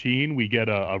page 13, we get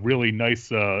a really nice,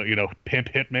 pimp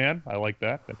hitman. I like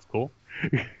that. That's cool.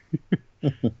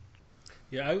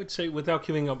 Yeah, I would say, without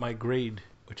giving up my grade,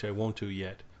 which I won't do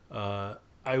yet,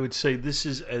 I would say this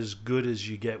is as good as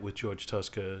you get with George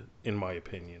Tuska, in my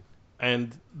opinion.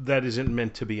 And that isn't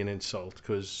meant to be an insult,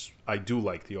 because I do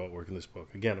like the artwork in this book.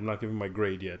 Again, I'm not giving my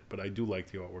grade yet, but I do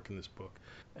like the artwork in this book.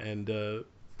 And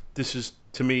this is,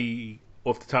 to me,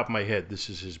 off the top of my head, this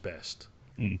is his best.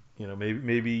 Mm.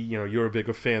 Maybe you're a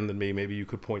bigger fan than me. Maybe you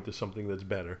could point to something that's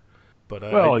better. But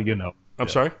I'm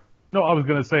sorry? No, I was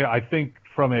going to say, I think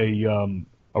from a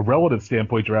relative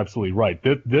standpoint, you're absolutely right.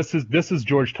 This is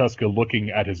George Tuska looking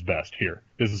at his best here.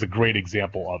 This is a great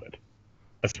example of it.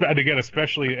 And again,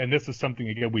 especially, and this is something,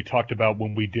 again, we talked about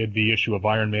when we did the issue of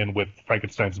Iron Man with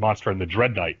Frankenstein's monster and the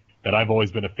Dread Knight, that I've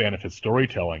always been a fan of his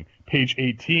storytelling. Page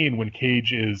 18, when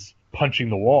Cage is punching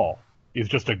the wall, is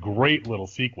just a great little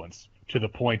sequence, to the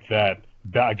point that,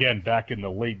 again, back in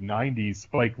the late 90s,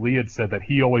 Spike Lee had said that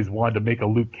he always wanted to make a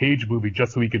Luke Cage movie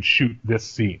just so he could shoot this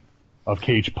scene of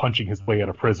Cage punching his way out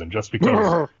of prison, just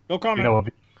because, no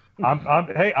comment.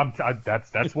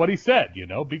 That's what he said,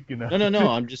 No.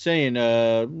 I'm just saying,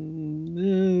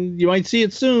 you might see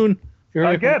it soon.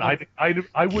 Again,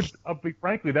 I would,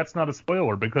 frankly, that's not a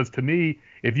spoiler, because to me,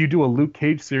 if you do a Luke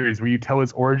Cage series where you tell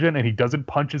his origin and he doesn't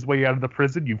punch his way out of the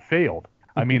prison, you failed.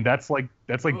 I mean, that's like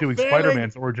doing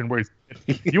Spider-Man's origin where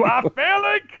you are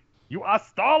failing, you are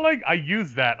stalling. I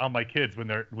use that on my kids when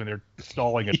they're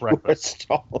stalling at breakfast.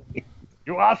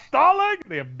 You are stalling.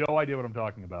 They have no idea what I'm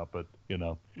talking about, but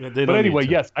But anyway,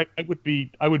 yes, I would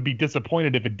be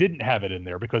disappointed if it didn't have it in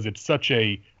there, because it's such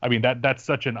that's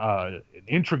such an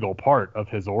integral part of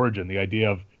his origin. The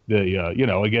idea of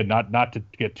the again, not to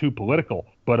get too political,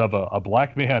 but of a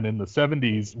black man in the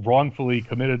 70s wrongfully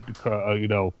committed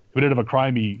of a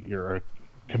crime or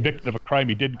convicted of a crime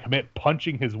he didn't commit,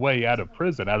 punching his way out of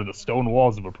prison, out of the stone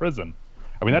walls of a prison.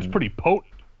 I mean, that's pretty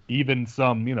potent, even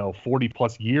some 40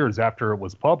 plus years after it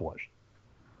was published.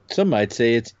 Some might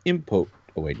say it's impotent.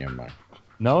 Oh wait, never mind.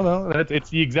 No, it's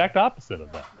the exact opposite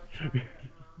of that.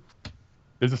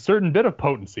 There's a certain bit of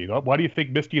potency. Why do you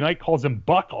think Misty Knight calls him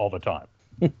Buck all the time?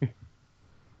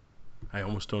 I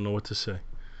almost don't know what to say.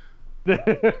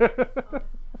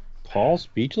 Paul,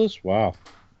 speechless? Wow.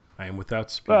 I am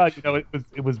without speech.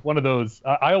 It was one of those.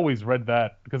 I always read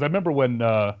that because I remember when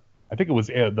I think it was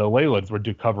the Leylands were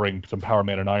covering some Power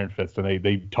Man and Iron Fist, and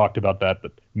they talked about that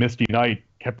Misty Knight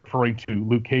kept referring to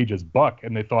Luke Cage as Buck,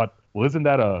 and they thought, well, isn't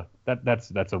that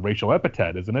that's a racial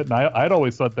epithet, isn't it? And I'd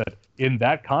always thought that in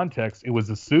that context, it was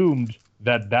assumed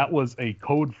that was a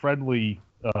code-friendly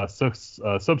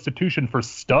substitution for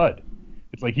stud.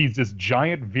 It's like he's this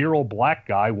giant virile black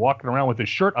guy walking around with his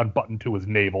shirt unbuttoned to his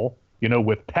navel,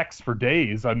 with pecs for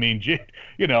days. I mean,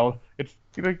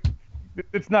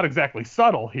 it's not exactly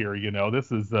subtle here.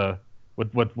 This is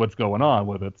what's going on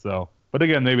with it. So, but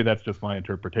again, maybe that's just my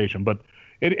interpretation. But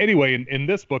anyway, in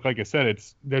this book, like I said,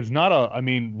 there's not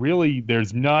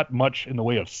much in the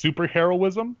way of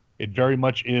superheroism. It very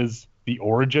much is the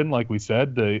origin, like we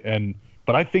said,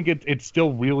 but I think it's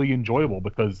still really enjoyable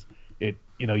because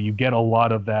you get a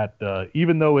lot of that,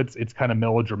 even though it's kind of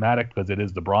melodramatic because it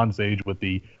is the Bronze Age with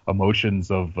the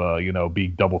emotions of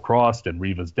being double crossed and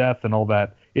Reva's death and all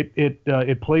that.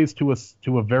 It plays to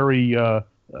a very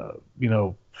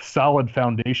solid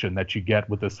foundation that you get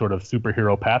with this sort of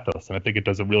superhero pathos, and I think it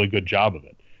does a really good job of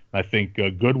it. And I think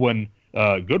Goodwin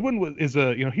is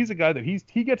he's a guy that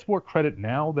he gets more credit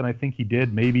now than I think he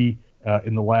did maybe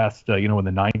in the last in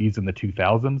the 90s and the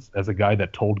 2000s as a guy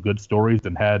that told good stories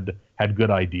and had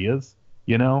good ideas,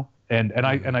 and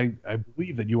I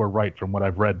believe that you are right from what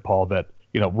I've read, Paul, that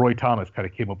Roy Thomas kind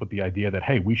of came up with the idea that,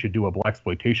 hey, we should do a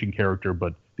blaxploitation character,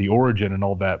 but the origin and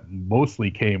all that mostly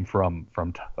came from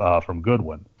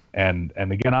Goodwin. And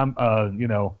again, I'm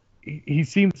he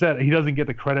seems that he doesn't get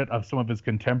the credit of some of his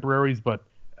contemporaries, but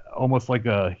almost like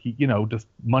just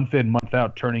month in, month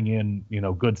out, turning in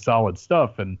good solid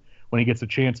stuff. And when he gets a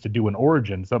chance to do an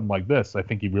origin, something like this, I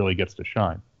think he really gets to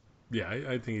shine. Yeah,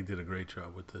 I think he did a great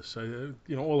job with this.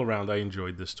 All around, I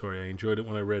enjoyed this story. I enjoyed it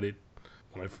when I read it.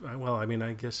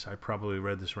 I guess I probably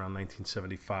read this around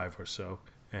 1975 or so,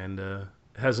 and it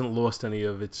hasn't lost any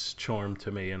of its charm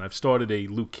to me. And I've started a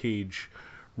Luke Cage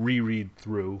reread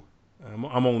through.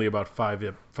 I'm only about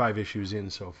five issues in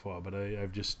so far, but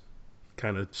I've just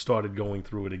kind of started going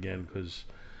through it again because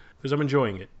I'm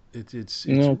enjoying it. It's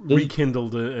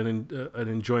rekindled an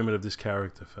enjoyment of this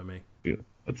character for me. Yeah.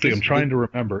 Let's see. I'm trying to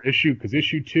remember issue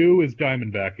 2 is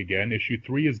Diamondback again. Issue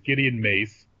 3 is Gideon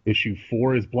Mace. Issue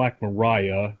 4 is Black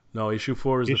Mariah. No, issue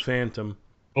 4 is the Phantom.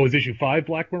 Oh, is issue 5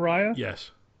 Black Mariah? Yes.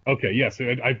 Okay, yes,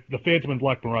 the Phantom and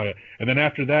Black Mariah, and then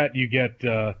after that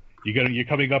you're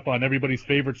coming up on everybody's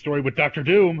favorite story with Doctor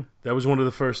Doom. That was one of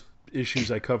the first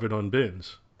issues I covered on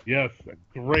Bins. Yes,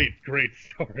 great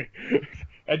story.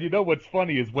 And you know what's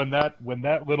funny is when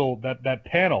that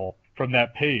panel from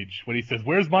that page when he says,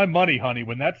 "Where's my money, honey?"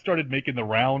 When that started making the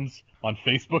rounds on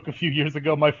Facebook a few years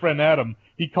ago, my friend Adam,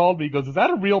 he called me. He goes, "Is that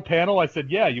a real panel?" I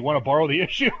said, "Yeah. You want to borrow the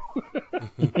issue?"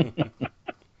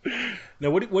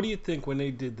 Now, what do you think when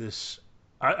they did this?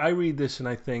 I read this and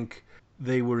I think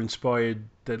they were inspired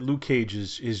that Luke Cage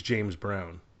is James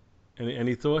Brown.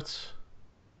 Any thoughts?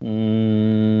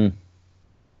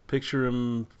 Picture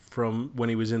him from when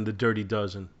he was in The Dirty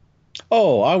Dozen.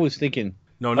 Oh, I was thinking.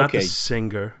 No, not the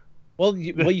singer. Well,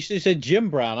 you should have said Jim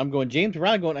Brown. I'm going James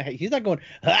Brown. He's not going.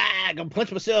 I'm gonna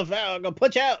punch myself out. I'm gonna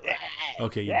punch out.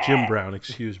 Okay, yeah, Jim Brown.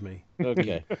 Excuse me.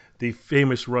 Okay. The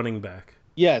famous running back.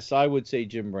 Yes, I would say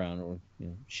Jim Brown or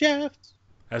Shaft.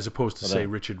 As opposed to say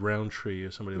Richard Roundtree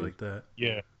or somebody like that.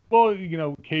 Yeah. Well,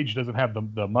 Cage doesn't have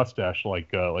the mustache like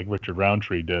Richard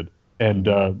Roundtree did. And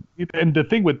the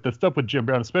thing with the stuff with Jim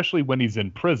Brown, especially when he's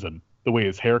in prison, the way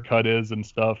his haircut is and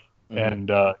stuff, and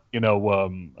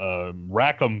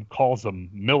Rackham calls them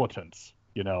militants.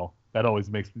 That always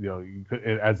makes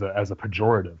as a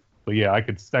pejorative. But yeah, I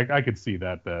could see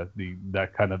that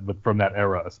that kind of from that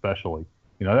era especially.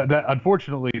 That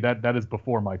unfortunately that is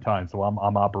before my time, so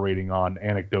I'm operating on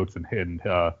anecdotes and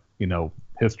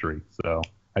history. So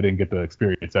I didn't get to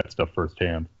experience that stuff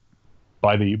firsthand.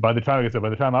 By the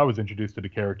time I was introduced to the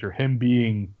character, him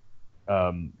being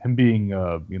a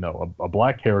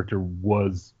black character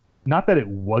was not that it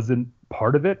wasn't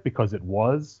part of it, because it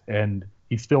was, and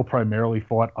he still primarily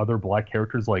fought other black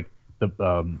characters, like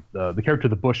the character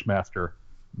the Bushmaster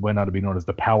went on to be known as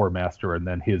the Power Master, and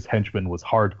then his henchman was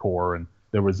Hardcore, and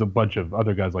there was a bunch of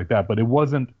other guys like that, but it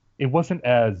wasn't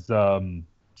as how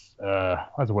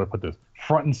do I put this,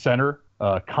 front and center,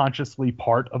 consciously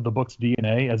part of the book's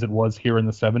DNA as it was here in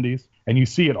the 70s. And you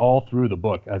see it all through the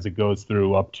book as it goes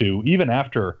through up to even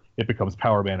after it becomes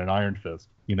Power Man and Iron Fist.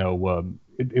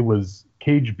 It was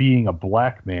Cage being a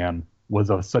black man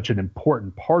was such an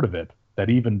important part of it that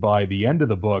even by the end of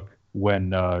the book,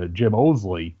 when Jim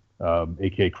Owsley,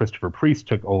 aka Christopher Priest,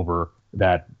 took over,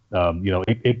 that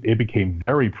it became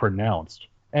very pronounced.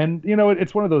 And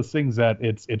it's one of those things that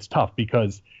it's tough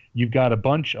because you've got a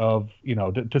bunch of,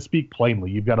 to speak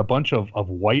plainly, you've got a bunch of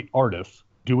white artists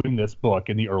doing this book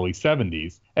in the early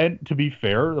 70s. And to be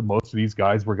fair, most of these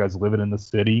guys were guys living in the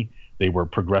city. They were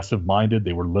progressive minded.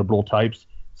 They were liberal types.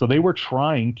 So they were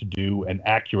trying to do an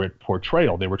accurate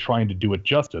portrayal. They were trying to do it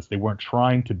justice. They weren't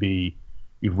trying to be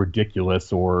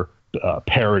ridiculous or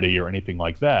parody or anything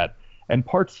like that. And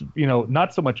parts,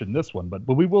 not so much in this one, but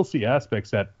we will see aspects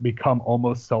that become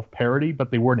almost self-parody, but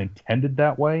they weren't intended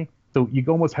that way. So you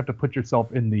almost have to put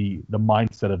yourself in the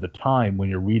mindset of the time when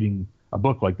you're reading a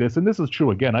book like this. And this is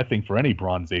true, again, I think, for any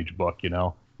Bronze Age book,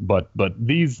 But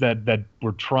these that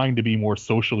were trying to be more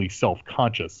socially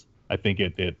self-conscious, I think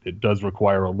it does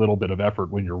require a little bit of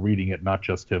effort when you're reading it, not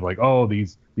just to like, oh,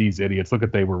 these idiots, look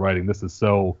at they were writing. This is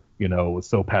so,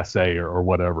 so passé or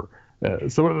whatever.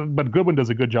 But Goodwin does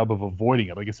a good job of avoiding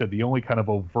it. Like I said, the only kind of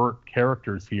overt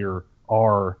characters here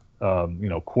are,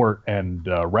 Quirt and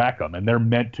Rackham, and they're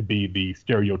meant to be the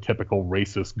stereotypical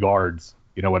racist guards,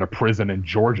 at a prison in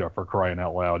Georgia, for crying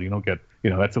out loud. You don't get,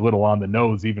 that's a little on the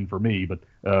nose even for me, but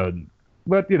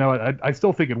I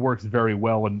still think it works very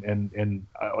well. And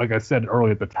like I said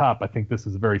earlier at the top, I think this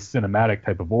is a very cinematic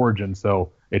type of origin,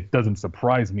 so it doesn't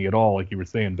surprise me at all, like you were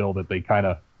saying, Bill, that they kind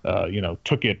of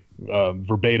took it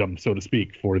verbatim, so to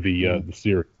speak, for the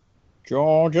series.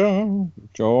 Georgia.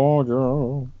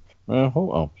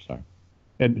 Sorry.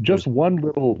 And just one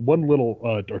little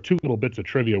or two little bits of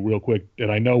trivia, real quick.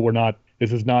 And I know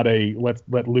this is not a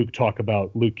let Luke talk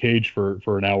about Luke Cage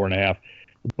for an hour and a half.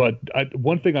 But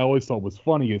one thing I always thought was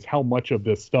funny is how much of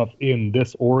this stuff in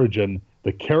this origin,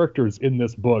 the characters in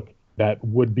this book that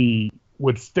would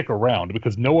stick around,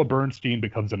 because Noah Bernstein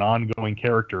becomes an ongoing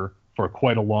character for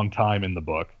quite a long time in the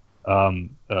book. The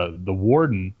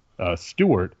warden,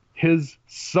 Stewart, his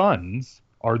sons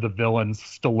are the villains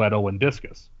Stiletto and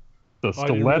Discus. So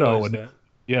Stiletto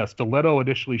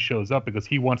initially shows up because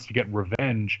he wants to get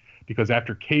revenge, because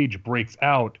after Cage breaks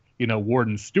out,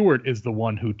 Warden Stewart is the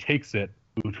one who takes it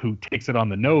on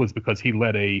the nose because he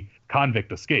let a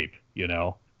convict escape,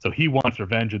 So he wants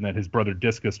revenge, and then his brother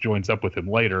Discus joins up with him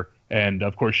later. And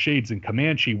of course, Shades and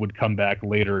Comanche would come back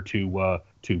later to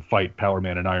to fight Power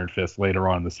Man and Iron Fist later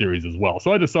on in the series as well.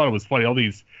 So I just thought it was funny. All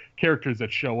these characters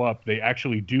that show up, they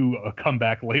actually do a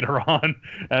comeback later on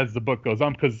as the book goes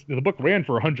on, because the book ran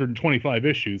for 125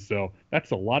 issues, so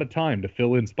that's a lot of time to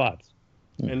fill in spots.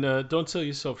 And don't sell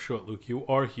yourself short, Luke. You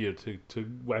are here to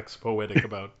wax poetic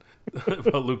about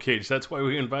Luke Cage. That's why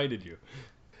we invited you.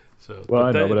 So,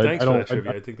 well, thanks for that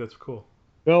trivia. I think that's cool.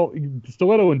 Well,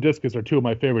 Stiletto and Discus are two of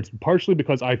my favorites, partially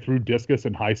because I threw discus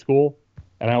in high school,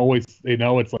 and I always,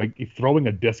 it's like throwing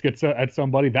a discus at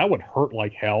somebody, that would hurt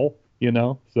like hell,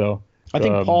 So I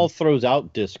think Paul throws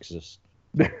out discus.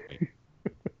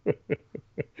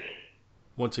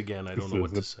 Once again, I don't know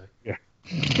what to say. Yeah.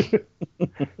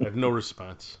 I have no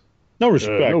response. No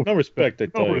respect. No respect, I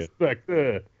tell you. No respect.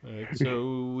 All right,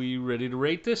 so we ready to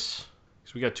rate this?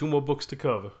 So we got 2 more books to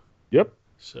cover. Yep.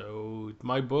 So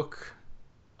my book,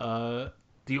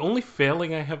 the only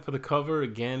failing I have for the cover,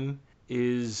 again,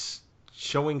 is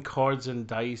showing cards and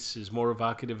dice is more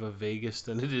evocative of Vegas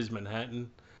than it is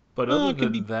Manhattan. But other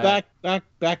than that,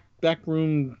 back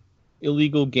room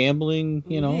illegal gambling,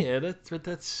 Yeah,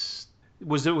 that's.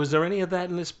 Was there any of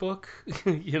that in this book?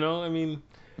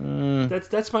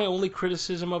 That's my only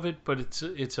criticism of it, but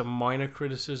it's a minor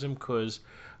criticism because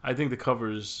I think the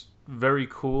cover is very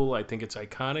cool. I think it's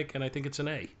iconic, and I think it's an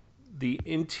A. The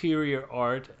interior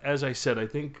art, as I said, I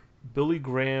think Billy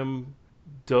Graham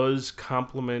does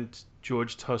complement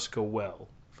George Tuska well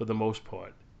for the most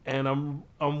part, and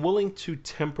I'm willing to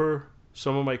temper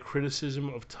some of my criticism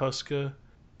of Tuska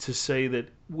to say that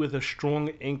with a strong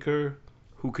inker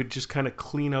who could just kind of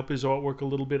clean up his artwork a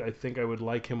little bit, I think I would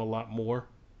like him a lot more.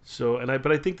 So,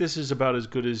 but I think this is about as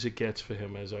good as it gets for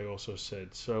him, as I also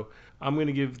said. So I'm going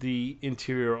to give the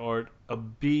interior art a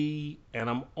B, and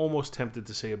I'm almost tempted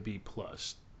to say a B+.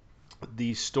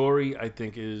 The story, I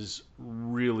think, is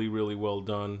really, really well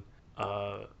done.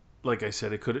 Like I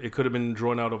said, it could have been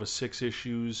drawn out over 6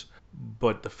 issues,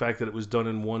 but the fact that it was done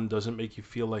in 1 doesn't make you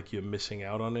feel like you're missing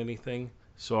out on anything.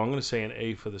 So I'm going to say an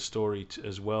A for the story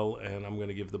as well, and I'm going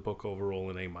to give the book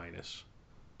overall an A-.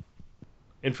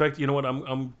 In fact, you know what?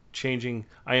 I'm changing.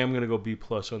 I am going to go B+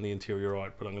 on the interior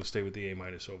art, but I'm going to stay with the A-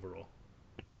 overall.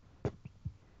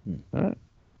 All right.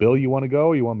 Bill, you want to go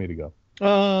or you want me to go?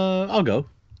 I'll go.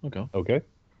 Okay.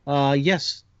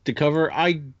 Yes, the cover.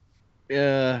 I'm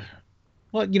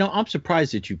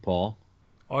surprised at you, Paul.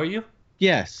 Are you?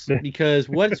 Yes, because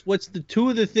what's the 2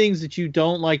 of the things that you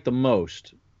don't like the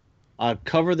most? A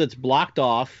cover that's blocked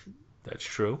off. That's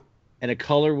true. And a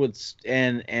cover with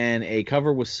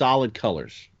solid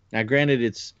colors. Now, granted,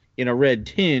 it's in a red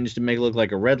tinge to make it look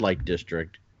like a red light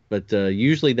district, but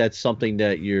usually that's something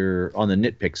that you're on the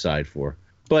nitpick side for.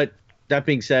 But that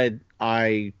being said,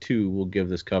 I too will give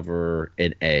this cover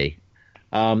an A.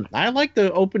 I like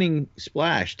the opening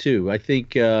splash too. I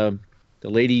think the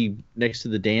lady next to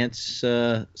the dance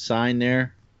sign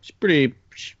there, she's pretty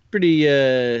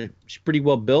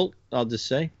well built. I'll just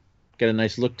say, got a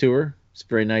nice look to her. It's a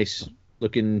very nice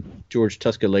looking George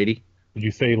Tuska lady. Would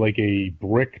you say like a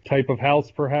brick type of house,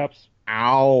 perhaps?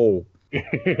 Ow!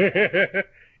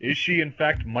 Is she in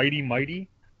fact mighty?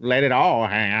 Let it all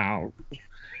hang out.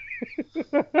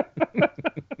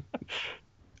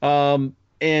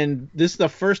 And this is the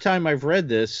first time I've read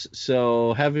this,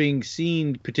 so having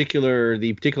seen the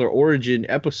particular origin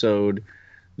episode,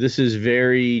 this is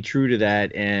very true to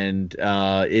that, and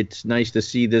it's nice to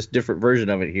see this different version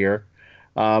of it here.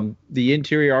 The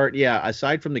interior art,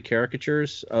 aside from the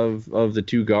caricatures of the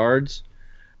 2 guards,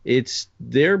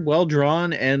 they're well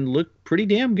drawn and look pretty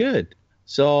damn good.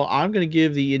 So I'm going to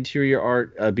give the interior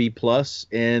art a B+,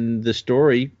 and the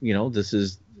story, this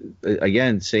is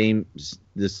again same.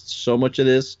 So much of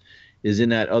this is in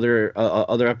that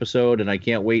other episode, and I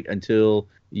can't wait until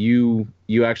you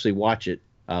actually watch it,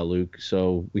 Luke,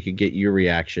 so we can get your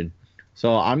reaction.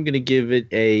 So I'm going to give it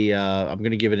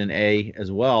an A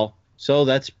as well. So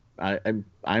that's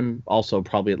I'm also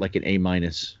probably at like an A-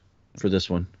 for this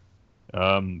one.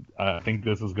 I think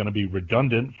this is going to be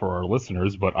redundant for our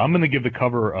listeners, but I'm going to give the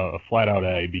cover a flat out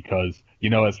A because,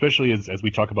 especially as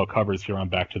we talk about covers here on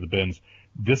Back to the Bins,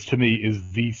 this to me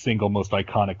is the single most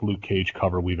iconic Luke Cage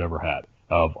cover we've ever had.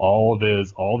 Of all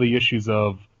the issues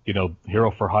of,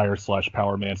 Hero for Hire /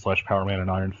 Power Man and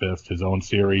Iron Fist, his own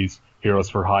series, Heroes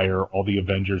for Hire, all the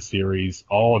Avengers series,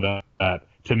 all of that.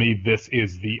 To me, this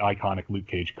is the iconic Luke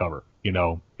Cage cover,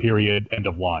 period, end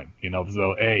of line,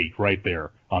 so A right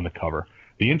there on the cover.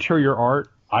 The interior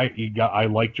art, I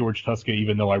like George Tuska,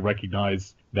 even though I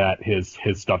recognize that his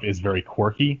stuff is very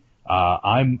quirky.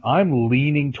 I'm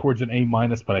leaning towards an A-,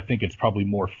 but I think it's probably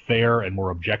more fair and more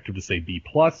objective to say B+.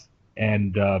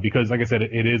 And because, like I said,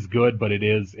 it is good, but it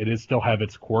is still have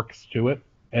its quirks to it.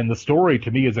 And the story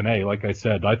to me is an A. Like I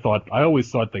said, I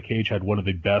always thought that Cage had one of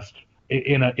the best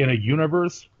in a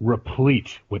universe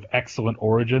replete with excellent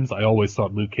origins. I always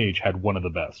thought Luke Cage had one of the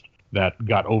best that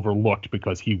got overlooked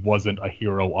because he wasn't a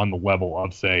hero on the level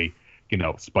of, say,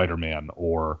 Spider-Man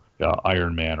or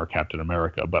Iron Man or Captain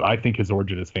America. But I think his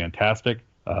origin is fantastic.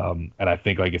 And I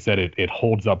think, like I said, it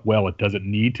holds up well. It doesn't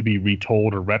need to be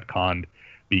retold or retconned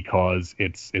because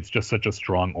it's just such a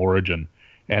strong origin.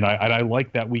 And I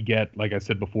like that we get, like I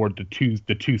said before,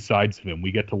 the two sides of him.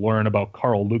 We get to learn about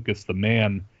Carl Lucas, the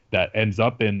man that ends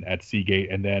up at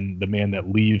Seagate, and then the man that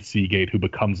leaves Seagate, who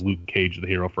becomes Luke Cage, the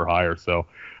hero for hire. So,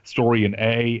 story an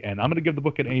A, and I'm going to give the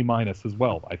book an A- as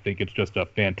well. I think it's just a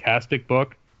fantastic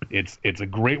book. It's a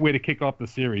great way to kick off the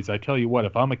series. I tell you what,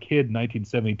 if I'm a kid in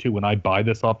 1972 and I buy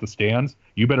this off the stands,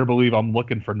 you better believe I'm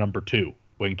looking for number 2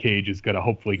 when Cage is going to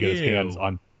hopefully get his hands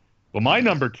on. Well, my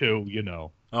number 2,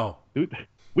 Oh. Dude,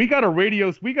 we got a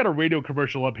radio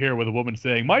commercial up here with a woman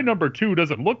saying, my number 2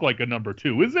 doesn't look like a number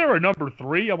 2. Is there a number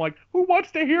 3? I'm like, who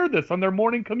wants to hear this on their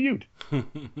morning commute?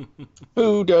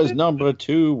 Who does number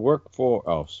 2 work for?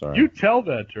 Oh, sorry. You tell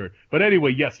that to her. But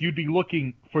anyway, yes, you'd be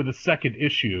looking for the second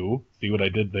issue. See what I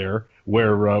did there?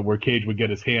 Where Cage would get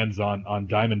his hands on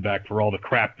Diamondback for all the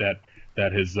crap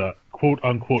that his quote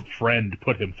unquote friend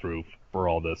put him through for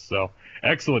all this. So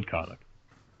excellent comic.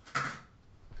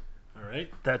 All right.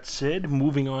 That said,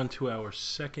 moving on to our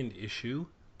second issue.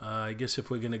 I guess if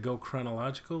we're going to go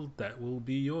chronological, that will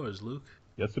be yours, Luke.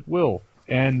 Yes, it will.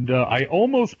 And I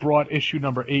almost brought issue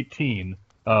number 18,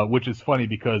 which is funny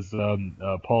because,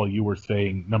 Paul, you were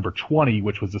saying number 20,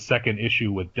 which was the second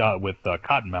issue with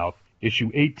Cottonmouth.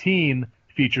 Issue 18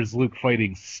 features Luke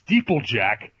fighting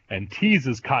Steeplejack and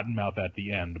teases Cottonmouth at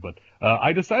the end. But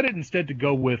I decided instead to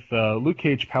go with Luke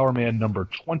Cage Power Man number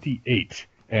 28.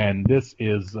 And this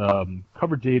is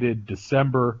cover dated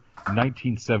December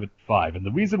 1975. And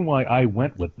the reason why I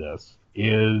went with this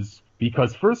is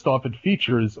because, first off, it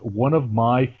features one of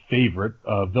my favorite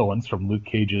villains from Luke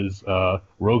Cage's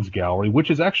Rogues Gallery, which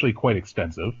is actually quite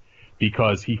extensive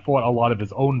because he fought a lot of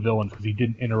his own villains because he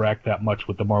didn't interact that much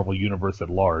with the Marvel Universe at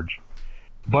large.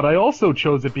 But I also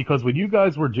chose it because when you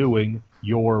guys were doing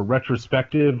your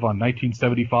retrospective on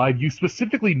 1975, you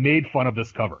specifically made fun of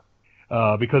this cover.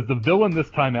 Because the villain this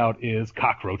time out is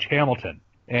Cockroach Hamilton.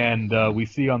 And we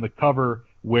see on the cover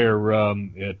where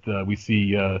we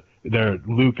see there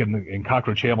Luke and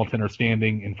Cockroach Hamilton are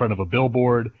standing in front of a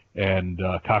billboard, and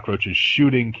Cockroach is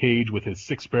shooting Cage with his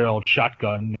 6-barreled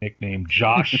shotgun nicknamed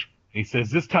Josh. He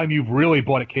says, "This time you've really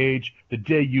bought a Cage. The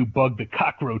day you bug the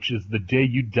cockroaches, the day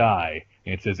you die."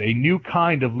 And it says, "A new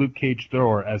kind of Luke Cage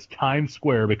thrower as Times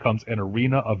Square becomes an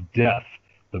arena of death.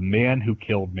 The man who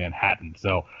killed Manhattan."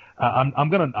 So I'm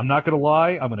not gonna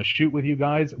lie. I'm gonna shoot with you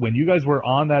guys. When you guys were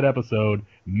on that episode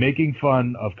making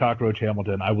fun of Cockroach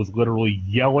Hamilton, I was literally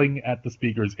yelling at the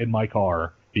speakers in my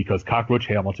car because Cockroach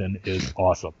Hamilton is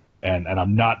awesome. And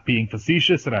I'm not being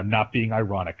facetious and I'm not being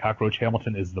ironic. Cockroach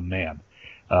Hamilton is the man.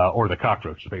 Or the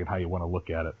cockroach, depending on how you want to look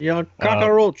at it. Yeah,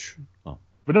 cockroach.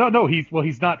 But no,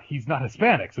 he's not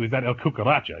Hispanic, so he's not El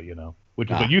Cucaracha, which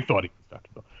is what you thought he was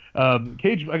talking about.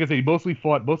 Cage, like I said, he mostly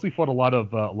fought a lot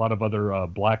of other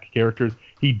black characters.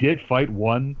 He did fight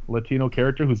one Latino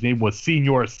character whose name was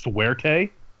Senor Suerte,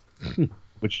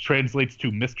 which translates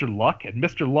to Mr. Luck. And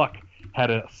Mr. Luck had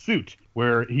a suit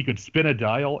where he could spin a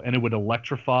dial and it would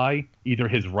electrify either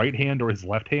his right hand or his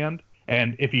left hand.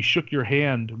 And if he shook your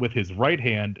hand with his right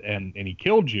hand and he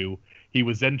killed you, he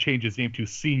would then change his name to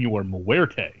Senor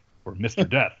Muerte, or Mr.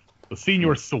 Death. So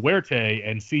Senor Suerte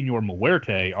and Senor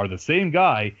Muerte are the same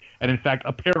guy, and in fact,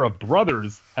 a pair of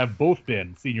brothers have both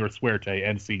been Senor Suerte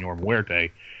and Senor Muerte.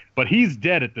 But he's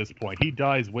dead at this point. He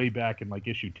dies way back in like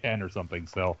issue 10 or something.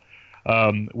 So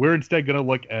we're instead going to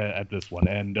look at this one,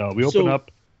 and we open up.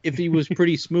 If he was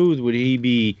pretty smooth, would he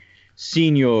be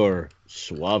Senor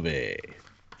Suave?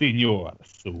 Senor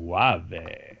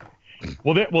Suave.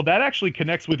 Well, that actually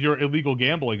connects with your illegal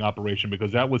gambling operation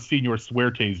because that was Senor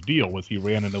Suerte's deal. Was he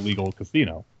ran an illegal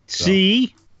casino? So.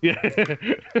 See? Yeah.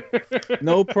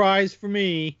 No prize for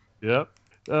me. Yep.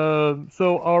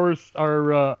 So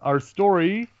our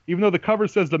story, even though the cover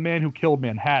says "The Man Who Killed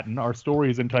Manhattan," our story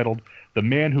is entitled "The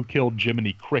Man Who Killed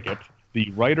Jiminy Cricket."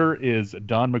 The writer is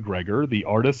Don McGregor. The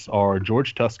artists are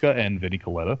George Tuska and Vinnie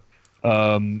Coletta.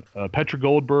 Petra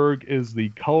Goldberg is the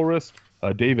colorist.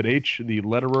 David H., the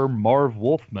letterer. Marv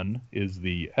Wolfman is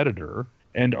the editor.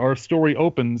 And our story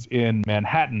opens in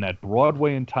Manhattan at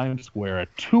Broadway and Times Square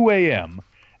at 2 a.m.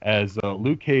 as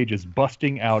Luke Cage is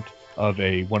busting out of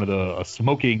a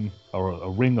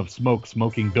ring of smoke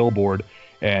smoking billboard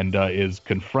and is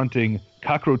confronting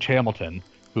Cockroach Hamilton,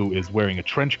 who is wearing a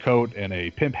trench coat and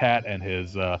a pimp hat and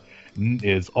his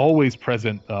is always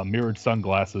present mirrored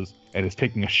sunglasses, and is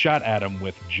taking a shot at him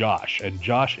with Josh. And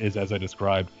Josh is, as I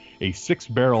described, a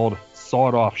 6-barreled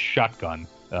sawed-off shotgun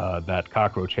that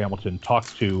Cockroach Hamilton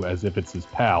talks to as if it's his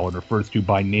pal and refers to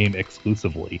by name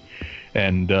exclusively.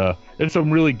 And there's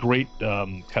some really great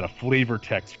kind of flavor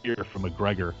text here from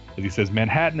McGregor as he says,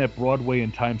 Manhattan at Broadway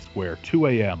and Times Square, 2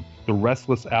 a.m., the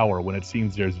restless hour when it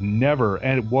seems there's never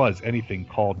and it was anything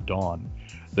called dawn.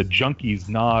 The junkies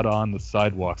nod on the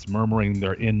sidewalks, murmuring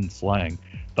their inn slang.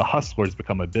 The hustlers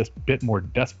become a bit more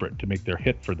desperate to make their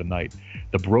hit for the night.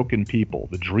 The broken people,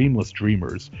 the dreamless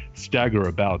dreamers, stagger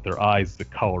about, their eyes the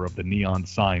color of the neon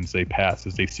signs they pass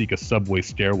as they seek a subway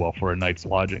stairwell for a night's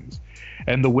lodgings.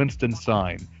 And the Winston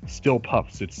sign still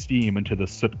puffs its steam into the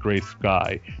soot-gray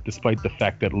sky, despite the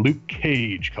fact that Luke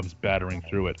Cage comes battering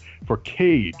through it. For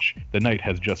Cage, the night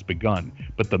has just begun,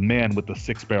 but the man with the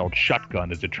 6-barreled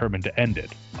shotgun is determined to end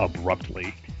it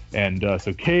abruptly. And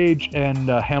so Cage and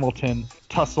Hamilton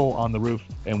tussle on the roof,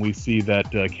 and we see that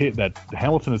that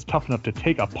Hamilton is tough enough to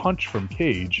take a punch from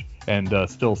Cage and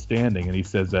still standing. And he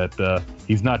says that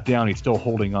he's not down, he's still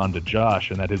holding on to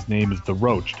Josh, and that his name is the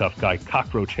Roach, tough guy,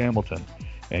 Cockroach Hamilton.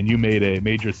 And you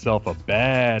made yourself a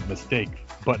bad mistake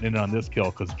buttoning in on this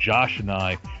kill, because Josh and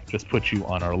I just put you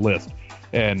on our list.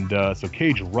 And so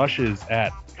Cage rushes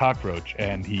at Cockroach,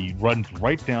 and he runs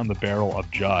right down the barrel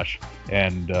of Josh,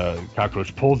 and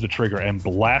Cockroach pulls the trigger and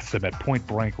blasts him at point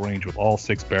blank range with all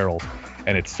 6 barrels,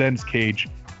 and it sends Cage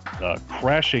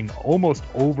crashing almost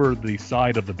over the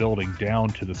side of the building down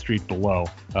to the street below.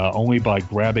 Only by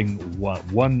grabbing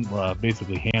one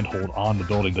basically handhold on the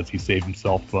building does he save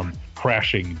himself from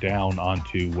crashing down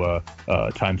onto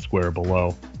Times Square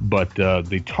below. But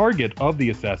the target of the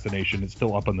assassination is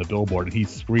still up on the billboard, and he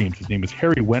screams. His name is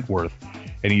Harry Wentworth,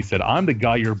 and he said, "I'm the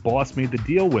guy your boss made the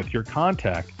deal with, your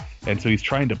contact." And so he's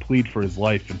trying to plead for his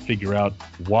life and figure out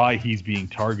why he's being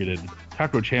targeted.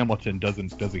 Cockroach Hamilton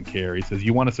doesn't care. He says,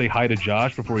 "You want to say hi to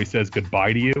Josh?" before he says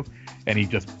goodbye to you, and he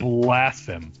just blasts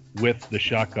him with the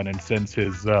shotgun and sends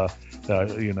his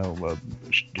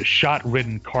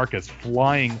shot-ridden carcass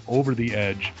flying over the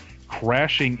edge,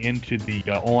 crashing into the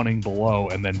awning below,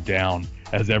 and then down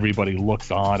as everybody looks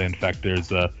on. In fact, there's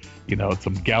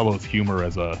some gallows humor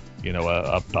as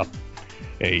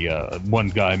one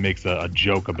guy makes a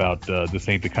joke about this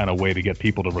ain't the kind of way to get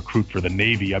people to recruit for the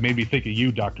Navy. I made me think of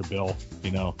you, Dr. Bill.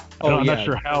 I'm not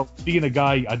sure how seeing a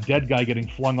dead guy getting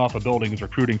flung off a building is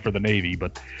recruiting for the Navy,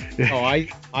 but I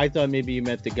thought maybe you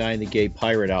meant the guy in the gay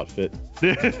pirate outfit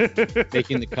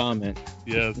making the comment.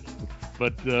 Yes,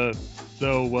 but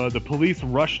so the police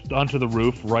rushed onto the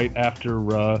roof right after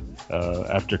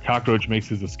Cockroach makes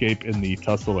his escape in the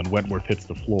tussle and Wentworth hits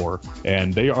the floor,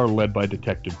 and they are led by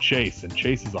Detective Chase. And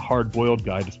Chase is a hard-boiled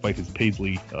guy despite his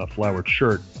paisley flowered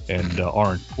shirt and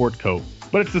orange sport coat.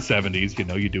 But it's the 70s,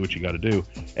 you do what you got to do.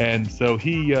 And so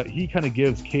he kind of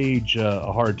gives Cage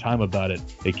a hard time about it.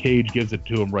 And Cage gives it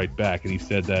to him right back. And he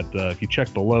said that if you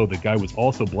check below, the guy was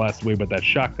also blasted away by that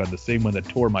shotgun, the same one that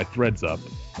tore my threads up.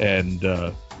 And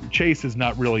Chase is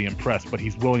not really impressed, but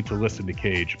he's willing to listen to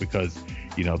Cage because,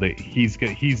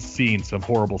 he's seen some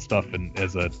horrible stuff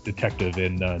as a detective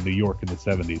in New York in the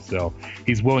 70s. So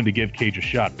he's willing to give Cage a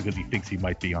shot because he thinks he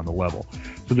might be on the level.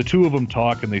 So the two of them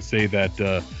talk, and they say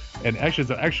that and actually,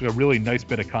 it's actually a really nice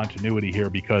bit of continuity here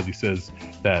because he says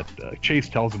that Chase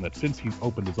tells him that since he's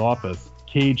opened his office,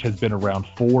 Cage has been around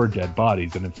 4 dead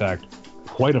bodies. And in fact,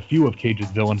 quite a few of Cage's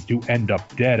villains do end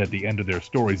up dead at the end of their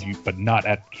stories, but not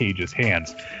at Cage's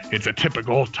hands. It's a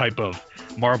typical type of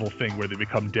Marvel thing where they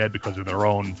become dead because of their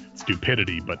own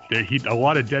stupidity. But a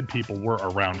lot of dead people were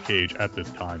around Cage at this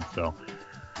time. So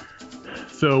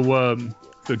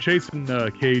Chase and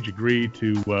Cage agree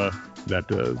to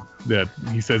that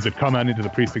he says that come out into the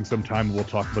precinct sometime and we'll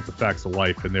talk about the facts of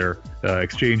life, and their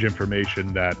exchange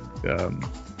information that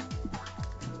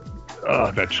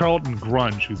Charlton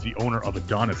Grunge, who's the owner of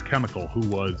Adonis Chemical, who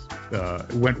was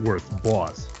Wentworth's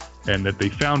boss, and that they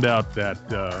found out that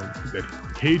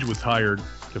Cage was hired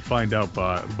to find out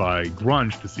by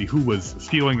Grunge to see who was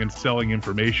stealing and selling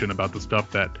information about the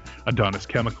stuff that Adonis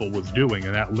Chemical was doing,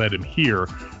 and that led him here,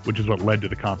 which is what led to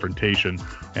the confrontation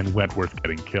and Wentworth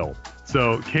getting killed.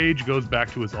 So Cage goes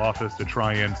back to his office to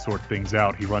try and sort things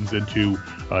out. He runs into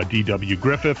D.W.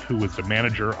 Griffith, who was the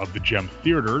manager of the Gem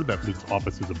Theater that Luke's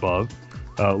office is above.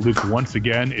 Luke once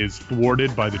again is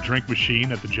thwarted by the drink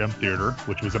machine at the Gem Theater,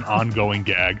 which was an ongoing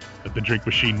gag that the drink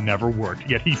machine never worked,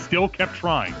 yet he still kept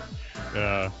trying.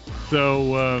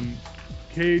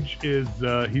 Cage is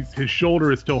his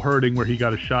shoulder is still hurting where he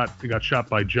got shot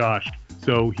by Josh.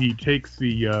 So he takes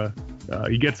the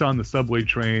he gets on the subway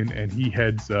train and he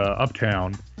heads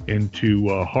uptown into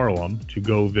Harlem to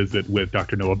go visit with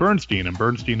Dr. Noah Bernstein. And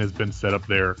Bernstein has been set up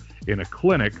there in a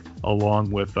clinic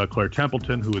along with Claire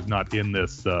Templeton, who is not in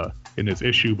this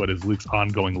issue, but is Luke's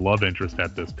ongoing love interest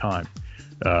at this time.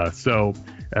 So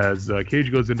as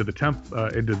Cage goes into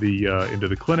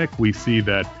the clinic, we see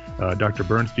that Dr.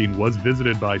 Bernstein was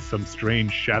visited by some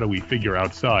strange shadowy figure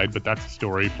outside, but that's a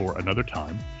story for another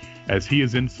time. As he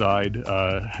is inside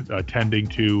attending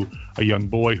to a young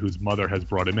boy whose mother has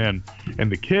brought him in.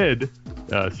 And the kid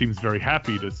seems very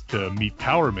happy to meet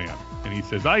Power Man. And he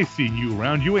says, "I seen you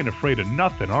around. You ain't afraid of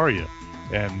nothing, are you?"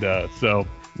 And so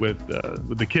with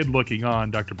the kid looking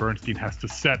on, Dr. Bernstein has to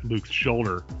set Luke's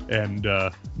shoulder. And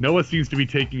Noah seems to be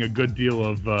taking a good deal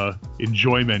of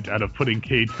enjoyment out of putting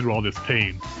Cage through all this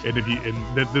pain. And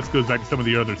this goes back to some of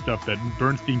the other stuff that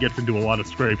Bernstein gets into a lot of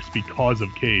scrapes because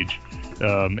of Cage.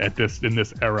 In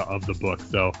this era of the book,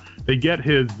 so they get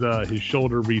his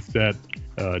shoulder reset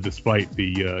despite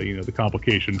the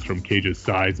complications from Cage's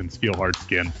size and steel-hard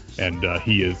skin, and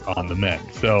he is on the mend.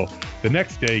 So the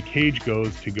next day, Cage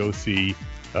goes to go see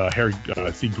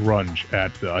Grunge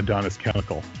at Adonis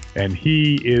Chemical, and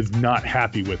he is not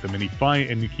happy with him, and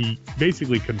he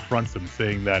basically confronts him,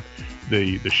 saying that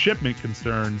the shipment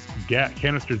concerns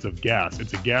canisters of gas.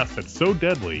 It's a gas that's so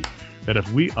deadly that if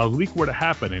a leak were to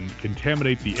happen and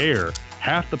contaminate the air,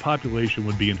 half the population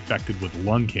would be infected with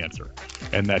lung cancer,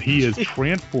 and that he is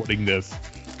transporting this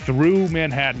through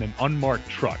Manhattan in unmarked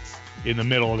trucks in the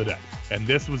middle of the day. And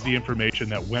this was the information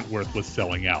that Wentworth was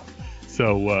selling out.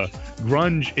 So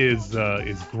Grunge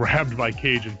is grabbed by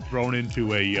Cage and thrown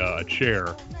into a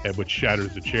chair, which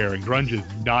shatters the chair. And Grunge is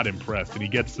not impressed, and he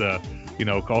gets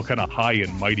all kind of high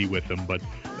and mighty with him. But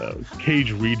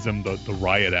Cage reads him the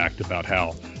riot act about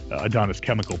how Adonis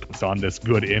Chemical puts on this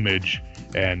good image,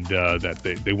 and that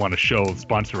they want to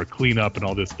sponsor a cleanup and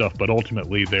all this stuff. But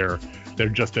ultimately, they're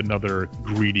just another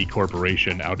greedy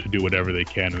corporation out to do whatever they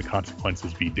can, and the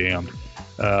consequences be damned.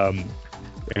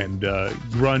 And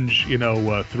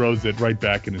Grunge, throws it right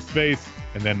back in his face,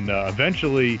 and then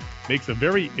eventually makes a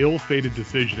very ill-fated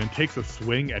decision and takes a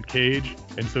swing at Cage.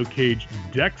 And so Cage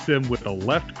decks him with a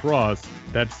left cross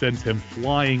that sends him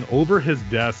flying over his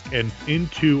desk and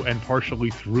into and partially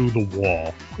through the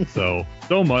wall. So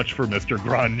much for Mr.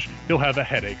 Grunge. He'll have a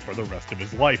headache for the rest of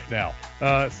his life now.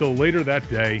 So later that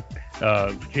day,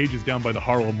 Cage is down by the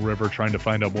Harlem River trying to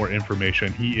find out more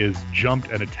information. He is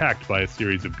jumped and attacked by a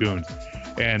series of goons.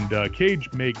 And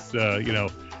Cage makes,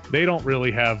 they don't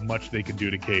really have much they can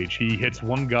do to Cage. He hits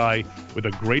one guy with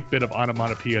a great bit of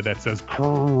onomatopoeia that says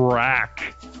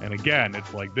crack. And again,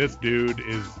 it's like, this dude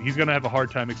he's going to have a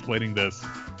hard time explaining this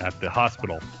at the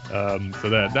hospital. So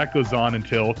that goes on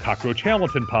until Cockroach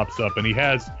Hamilton pops up, and he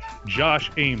has Josh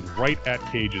aimed right at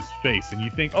Cage's face. And you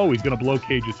think, oh, he's going to blow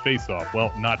Cage's face off.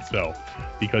 Well, not so,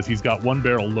 because he's got one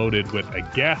barrel loaded with a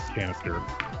gas canister,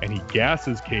 and he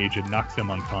gasses Cage and knocks him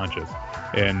unconscious.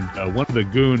 And one of the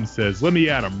goons says, "Let me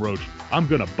at him, Roach. I'm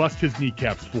gonna bust his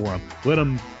kneecaps for him. Let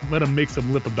him make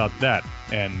some lip about that."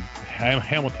 And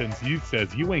Hamilton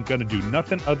says, "You ain't gonna do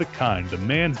nothing of the kind. The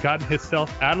man's gotten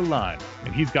himself out of line,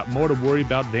 and he's got more to worry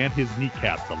about than his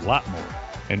kneecaps, a lot more."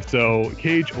 And so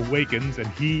Cage awakens, and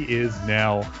he is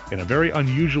now in a very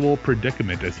unusual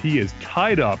predicament, as he is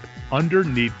tied up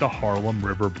underneath the Harlem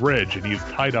River Bridge, and he is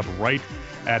tied up right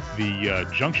at the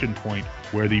junction point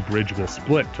where the bridge will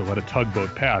split to let a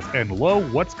tugboat pass. And lo,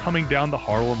 what's coming down the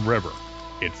Harlem River?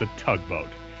 It's a tugboat.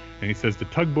 And he says the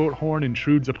tugboat horn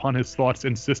intrudes upon his thoughts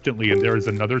insistently, and there is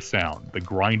another sound, the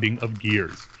grinding of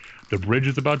gears. The bridge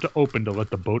is about to open to let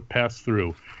the boat pass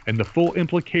through, and the full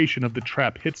implication of the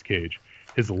trap hits Cage.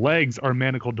 His legs are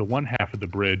manacled to one half of the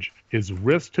bridge, his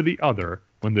wrist to the other.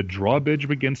 When the drawbridge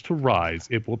begins to rise,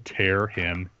 it will tear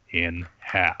him in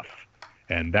half.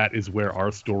 And that is where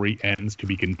our story ends, to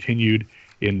be continued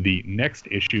in the next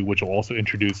issue, which will also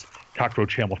introduce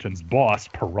Cockroach Hamilton's boss,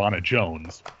 Piranha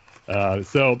Jones.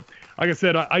 So, like I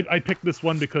said, I picked this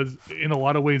one because in a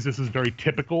lot of ways this is very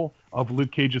typical of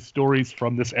Luke Cage's stories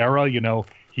from this era.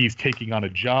 He's taking on a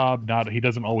job. He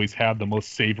doesn't always have the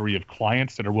most savory of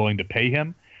clients that are willing to pay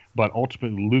him, but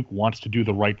ultimately Luke wants to do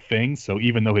the right thing. So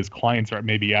even though his clients are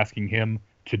maybe asking him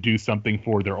to do something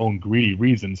for their own greedy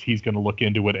reasons, he's going to look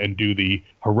into it and do the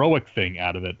heroic thing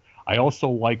out of it. I also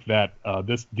like that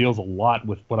this deals a lot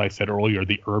with what I said earlier,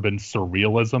 the urban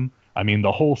surrealism. I mean,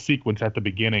 the whole sequence at the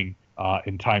beginning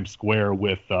in Times Square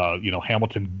with,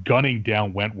 Hamilton gunning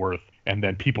down Wentworth, and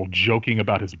then people joking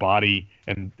about his body,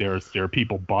 and there are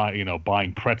people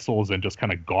buying pretzels and just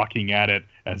kind of gawking at it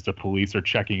as the police are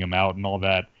checking him out and all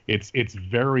that. It's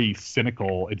very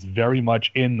cynical. It's very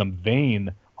much in the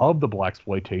vein of the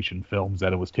blaxploitation films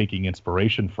that it was taking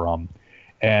inspiration from.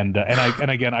 And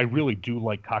again, I really do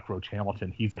like Cockroach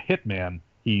Hamilton. He's the hitman.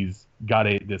 He's got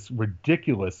this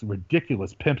ridiculous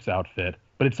pimp's outfit,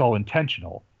 but it's all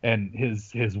intentional. And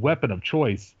his weapon of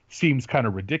choice seems kind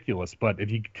of ridiculous, but if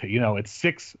it's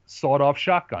 6 sawed-off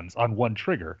shotguns on one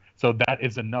trigger, so that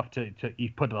is enough to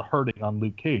put the hurting on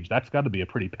Luke Cage. That's got to be a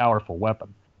pretty powerful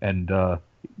weapon. And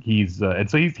he's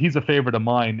a favorite of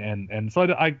mine. And so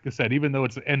like I said, even though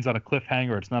it ends on a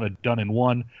cliffhanger, it's not a done in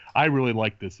one. I really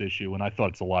like this issue, and I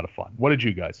thought it's a lot of fun. What did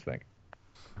you guys think?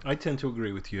 I tend to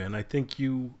agree with you, and I think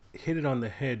you hit it on the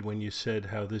head when you said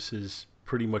how this is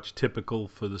pretty much typical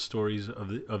for the stories of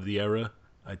the era.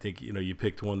 I think you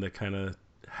picked one that kind of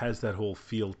has that whole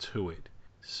feel to it.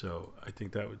 So I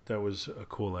think that was a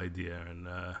cool idea, and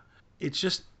it's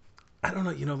just, I don't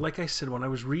know, like I said, when I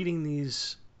was reading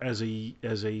these as a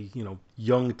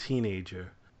young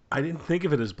teenager, I didn't think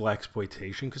of it as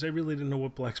blaxploitation because I really didn't know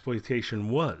what blaxploitation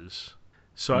was.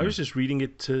 So I was just reading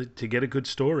it to get a good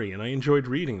story, and I enjoyed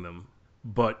reading them.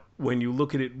 But when you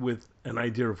look at it with an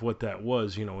idea of what that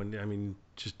was, and I mean,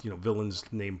 just, villains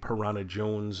named Piranha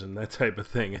Jones and that type of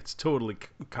thing, it's totally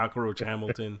Cockroach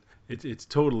Hamilton. It's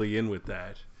totally in with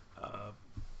that.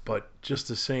 But just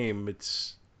the same,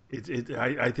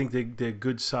 I think they're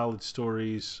good, solid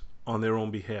stories on their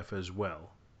own behalf as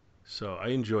well. So I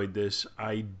enjoyed this.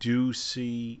 I do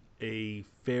see a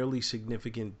fairly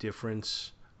significant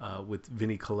difference with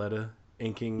Vinnie Colletta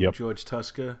inking George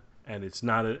Tuska, and it's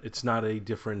not a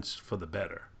difference for the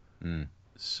better.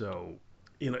 So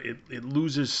it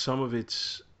loses some of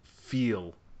its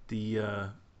feel. The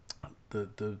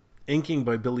inking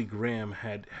by Billy Graham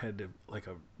had a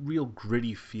real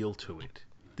gritty feel to it.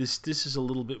 This is a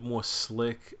little bit more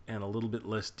slick and a little bit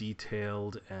less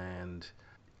detailed, and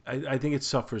I think it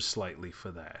suffers slightly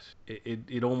for that.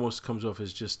 It almost comes off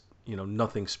as just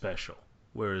nothing special.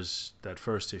 Whereas that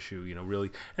first issue,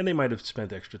 really, and they might have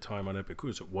spent extra time on it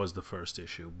because it was the first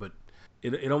issue, but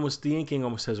the inking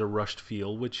almost has a rushed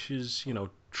feel, which is,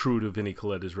 true to Vinnie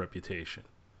Coletta's reputation.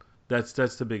 That's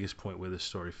the biggest point where this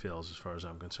story fails as far as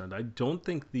I'm concerned. I don't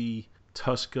think the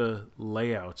Tuska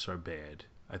layouts are bad.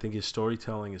 I think his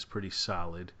storytelling is pretty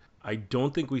solid. I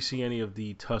don't think we see any of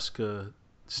the Tuska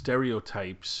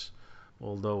stereotypes,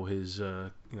 although his,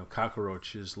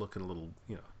 cockroach is looking a little,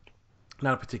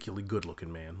 not a particularly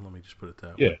good-looking man. Let me just put it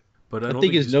that way. But I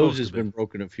think his nose has been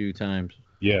broken a few times.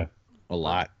 Yeah, a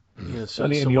lot. Yeah. So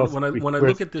when I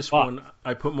look at this one,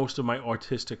 I put most of my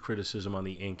artistic criticism on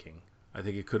the inking. I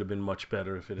think it could have been much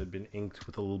better if it had been inked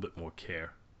with a little bit more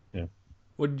care. Yeah.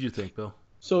 What did you think, Bill?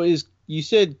 So you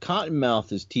said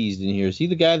Cottonmouth is teased in here. Is he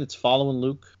the guy that's following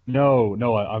Luke? No.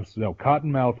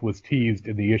 Cottonmouth was teased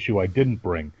in the issue I didn't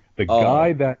bring. The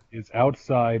guy that is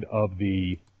outside of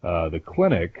the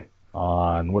clinic.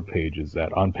 On what page is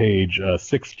that? On page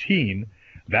 16,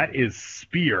 that is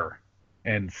Spear.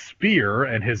 And Spear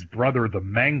and his brother, the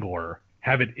Mangler,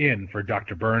 have it in for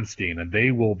Dr. Bernstein, and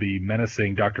they will be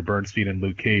menacing Dr. Bernstein and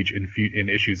Luke Cage in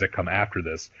issues that come after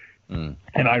this. And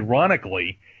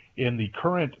ironically, in the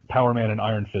current Power Man and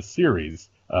Iron Fist series,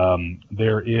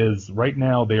 there is, right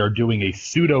now, they are doing a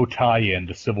pseudo tie-in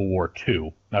to Civil War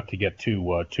II. Not to get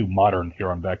too modern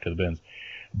here on Back to the Bins,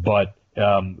 but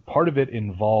part of it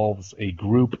involves a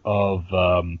group of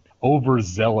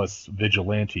overzealous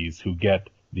vigilantes who get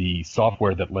the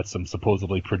software that lets them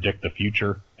supposedly predict the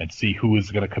future and see who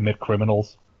is going to commit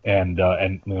criminals, and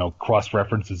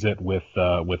cross-references it with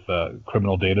a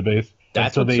criminal database.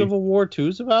 That's what Civil War II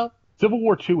is about? Civil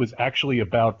War II is actually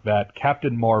about that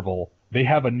Captain Marvel, they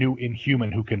have a new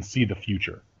Inhuman who can see the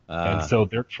future. And so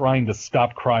they're trying to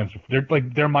stop crimes.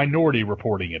 They're minority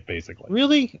reporting it, basically.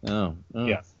 Really? Oh.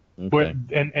 Yes. Okay. But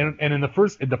in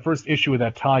the first issue of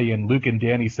that tie-in, Luke and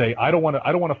Danny say, I don't want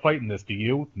to fight in this. Do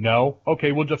you? No.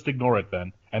 Okay, we'll just ignore it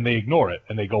then. And they ignore it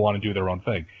and they go on and do their own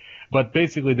thing. But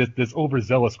basically, this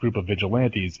overzealous group of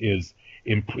vigilantes is,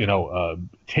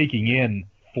 taking in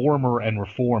former and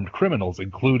reformed criminals,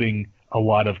 including a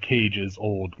lot of Cage's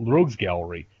old rogues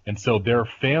gallery. And so their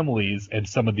families and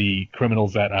some of the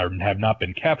criminals that have not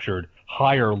been captured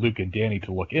hire Luke and Danny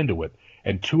to look into it.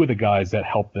 And two of the guys that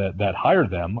hire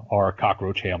them are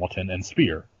Cockroach Hamilton and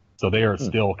Spear. So they are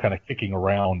still kind of kicking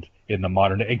around in the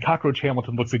modern day. And Cockroach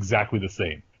Hamilton looks exactly the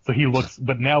same. So he looks,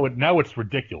 but now it's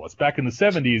ridiculous. Back in the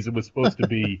 70s, it was supposed to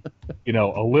be,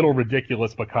 a little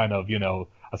ridiculous, but kind of,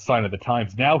 a sign of the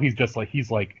times. Now he's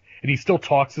like, and he still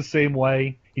talks the same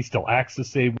way. He still acts the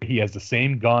same way. He has the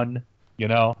same gun,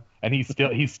 and he's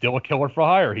still a killer for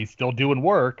hire. He's still doing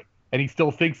work. And he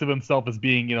still thinks of himself as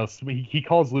being, he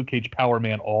calls Luke Cage Power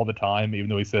Man all the time, even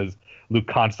though Luke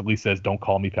constantly says, don't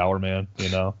call me Power Man,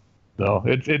 So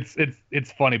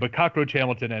it's funny, but Cockroach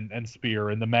Hamilton and Spear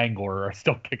and the Mangler are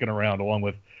still kicking around, along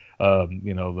with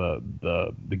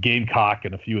the Gamecock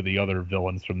and a few of the other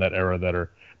villains from that era that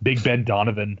are. Big Ben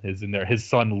Donovan is in there. His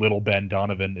son, Little Ben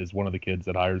Donovan, is one of the kids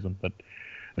that hires him. But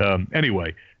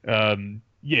anyway,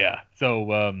 yeah.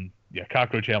 So yeah,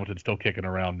 Cockroach Hamilton's still kicking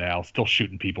around now, still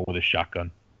shooting people with his shotgun.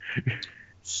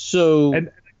 So and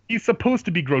he's supposed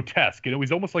to be grotesque.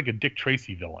 He's almost like a Dick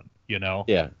Tracy villain.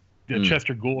 Yeah.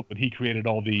 Chester Gould, when he created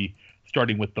all the,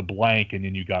 starting with the Blank, and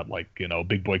then you got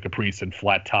Big Boy Caprice and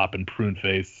Flat Top and Prune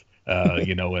Face,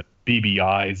 and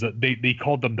BBIs. They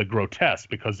called them the grotesque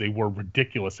because they were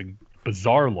ridiculous and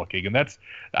bizarre looking, and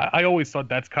I always thought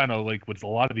that's kind of like what a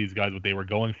lot of these guys, what they were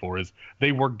going for is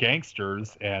they were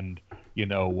gangsters and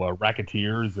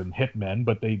racketeers and hitmen,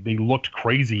 but they looked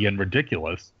crazy and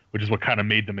ridiculous, which is what kind of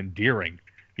made them endearing.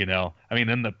 I mean,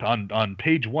 on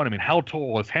page 1, I mean, how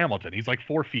tall is Hamilton? He's like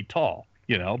 4 feet tall,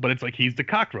 but it's like he's the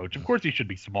cockroach. Of course he should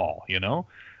be small,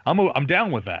 I'm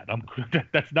down with that.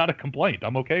 That's not a complaint.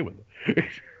 I'm okay with it.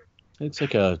 It's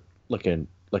like a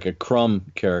Crumb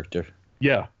character.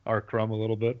 Yeah, our Crumb a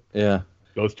little bit. Yeah,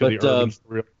 goes to the urban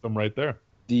story right there.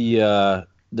 The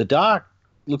Doc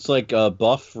looks like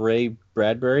buff Ray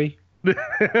Bradbury. He does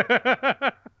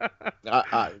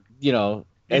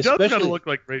kind of look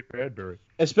like Ray Bradbury.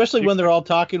 Especially when they're all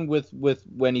talking with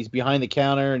when he's behind the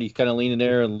counter and he's kind of leaning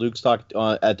there, and Luke's talking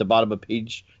at the bottom of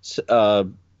page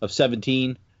of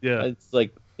 17. Yeah, it's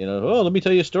like oh, let me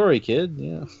tell you a story, kid.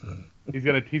 Yeah, he's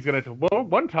gonna. Well,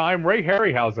 one time Ray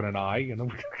Harryhausen and I,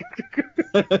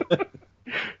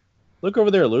 Look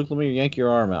over there, Luke. Let me yank your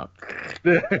arm out.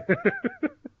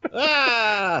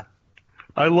 Ah!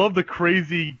 I love the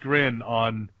crazy grin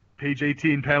on page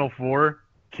 18, panel 4.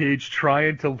 Cage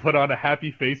trying to put on a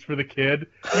happy face for the kid.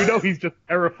 He's just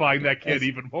terrifying that kid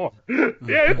even more.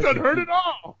 Yeah, it doesn't hurt at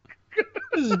all.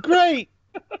 This is great.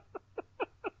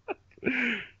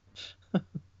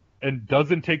 And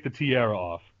doesn't take the tiara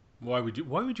off. Why would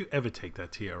you ever take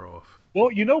that tiara off? Well,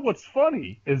 what's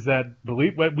funny is that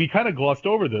we kind of glossed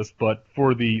over this, but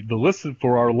for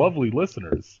for our lovely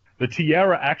listeners, the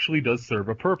tiara actually does serve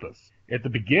a purpose. At the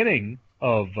beginning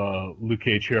of Luke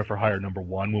Cage Hero for Hire #1,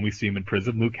 when we see him in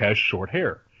prison, Luke has short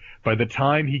hair. By the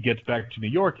time he gets back to New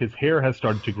York, his hair has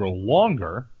started to grow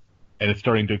longer, and it's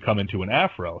starting to come into an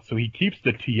afro. So he keeps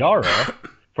the tiara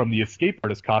from the escape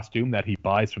artist costume that he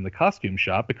buys from the costume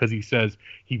shop, because he says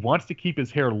he wants to keep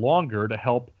his hair longer to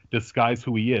help disguise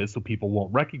who he is so people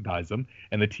won't recognize him,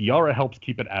 and the tiara helps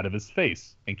keep it out of his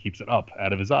face and keeps it up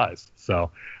out of his eyes.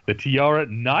 So the tiara,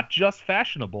 not just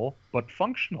fashionable, but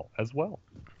functional as well.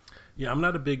 Yeah, I'm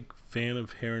not a big fan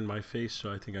of hair in my face,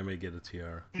 so I think I may get a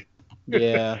tiara.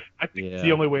 Yeah. I think it's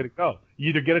the only way to go. You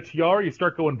either get a tiara or you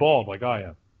start going bald like I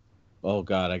am. Oh,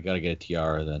 God, I got to get a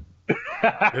tiara then.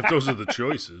 If those are the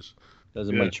choices. Those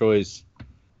are my choice.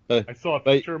 I saw a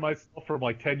picture of myself from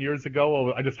like 10 years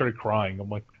ago. I just started crying. I'm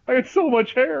like, I had so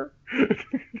much hair.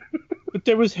 But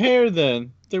there was hair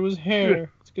then. There was hair. Yeah.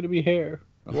 It's going to be hair.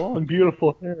 Long,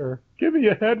 beautiful hair. Give me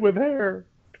a head with hair.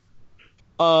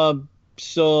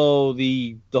 So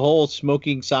the whole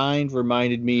smoking sign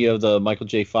reminded me of the Michael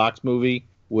J. Fox movie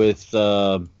with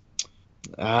what's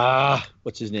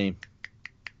his name?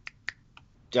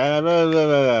 Secret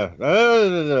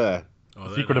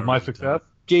of My Success?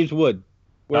 James Wood.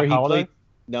 Where he played?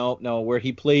 Where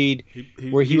he played.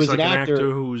 Where he was like an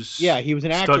actor who's he was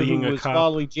an actor who was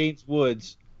following James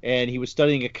Woods, and he was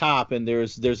studying a cop. And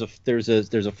there's a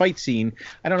fight scene.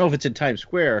 I don't know if it's in Times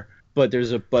Square, but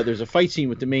there's a fight scene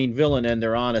with the main villain, and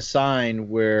they're on a sign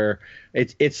where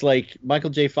it's like Michael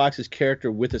J. Fox's character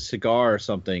with a cigar or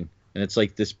something, and it's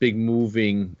like this big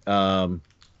moving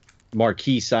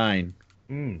marquee sign.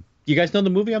 You guys know the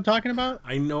movie I'm talking about?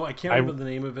 I know. I can't remember the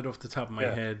name of it off the top of my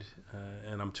head,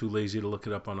 and I'm too lazy to look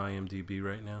it up on IMDb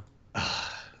right now.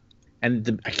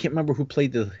 And I can't remember who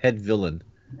played the head villain.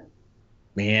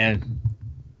 Man,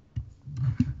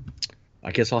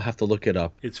 I guess I'll have to look it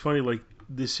up. It's funny, like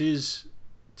this is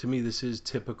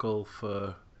typical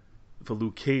for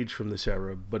Luke Cage from this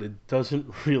era, but it doesn't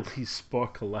really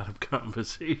spark a lot of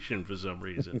conversation for some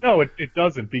reason. No, it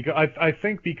doesn't, because I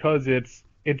think because it's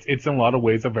in a lot of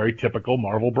ways a very typical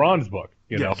Marvel Bronze book,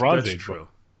 Bronze Age book.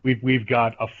 We've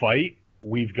got a fight,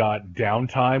 we've got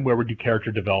downtime where we do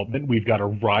character development, we've got a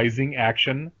rising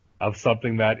action of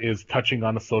something that is touching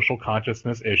on a social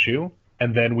consciousness issue,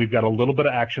 and then we've got a little bit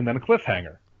of action, then a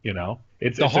cliffhanger.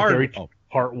 It's a very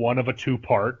part one of a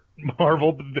 2-part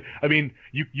Marvel. I mean,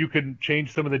 you can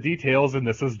change some of the details, and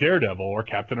this is Daredevil or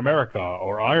Captain America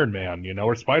or Iron Man,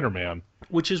 or Spider-Man.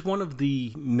 Which is one of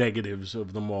the negatives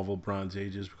of the Marvel Bronze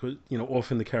Ages, because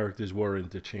often the characters were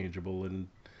interchangeable, and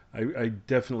I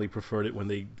definitely preferred it when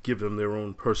they give them their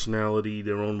own personality,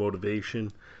 their own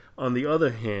motivation. On the other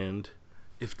hand,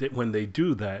 when they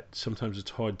do that, sometimes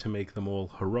it's hard to make them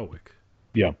all heroic.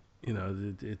 Yeah. You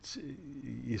know,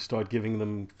 you start giving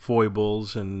them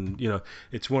foibles, and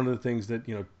it's one of the things that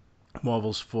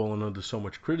Marvel's fallen under so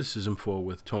much criticism for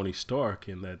with Tony Stark,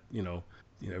 in that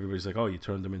everybody's like, oh, you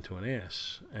turned him into an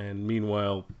ass, and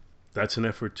meanwhile, that's an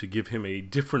effort to give him a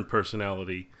different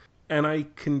personality. And I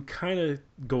can kind of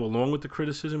go along with the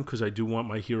criticism because I do want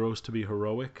my heroes to be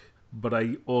heroic, but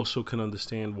I also can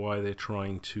understand why they're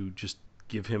trying to just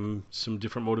give him some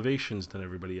different motivations than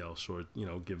everybody else, or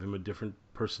give him a different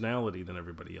personality than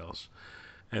everybody else.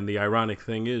 And the ironic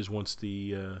thing is, once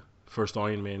the first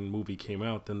Iron Man movie came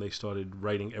out, then they started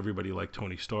writing everybody like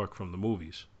Tony Stark from the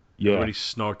movies. Yeah, everybody's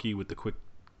snarky with the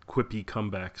quippy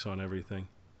comebacks on everything.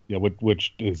 Yeah,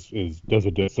 which does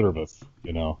a disservice,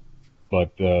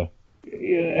 But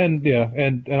and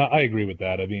I agree with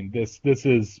that. I mean, this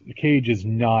is Cage is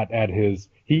not at his.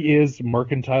 He is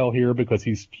mercantile here because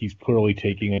he's clearly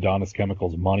taking Adonis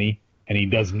Chemicals' money, and he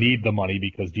does need the money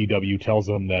because DW tells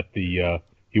him that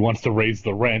he wants to raise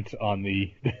the rent on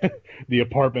the the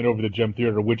apartment over the Gem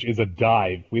Theater, which is a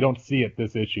dive. We don't see it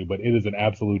this issue, but it is an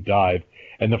absolute dive.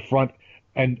 And the front,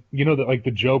 and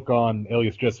the joke on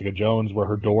Alias Jessica Jones where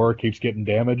her door keeps getting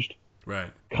damaged. Right.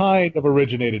 Kind of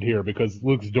originated here because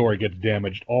Luke's door gets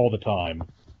damaged all the time.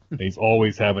 He's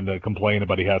always having to complain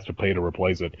about he has to pay to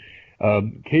replace it.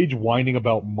 Cage whining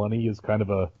about money is kind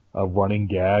of a running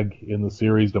gag in the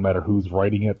series, no matter who's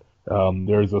writing it.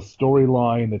 There's a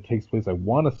storyline that takes place, I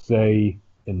want to say,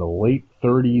 in the late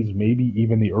 30s, maybe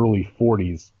even the early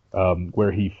 40s,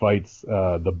 where he fights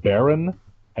the Baron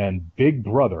and Big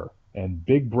Brother. And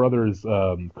Big Brother's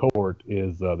cohort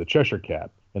is the Cheshire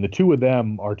Cat. And the two of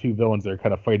them are two villains that are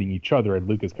kind of fighting each other, and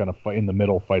Luke is kind of in the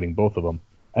middle fighting both of them.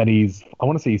 And I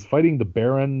want to say he's fighting the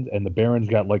Baron, and the Baron's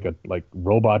got like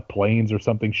robot planes or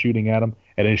something shooting at him,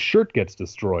 and his shirt gets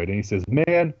destroyed. And he says,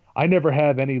 "Man, I never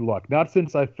have any luck. Not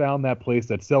since I found that place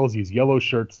that sells these yellow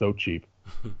shirts so cheap."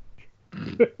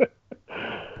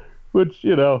 Which,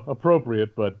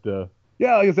 appropriate, but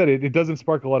yeah, like I said, it doesn't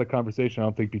spark a lot of conversation, I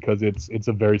don't think, because it's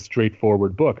a very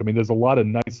straightforward book. I mean, there's a lot of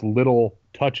nice little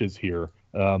touches here.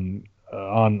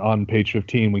 On page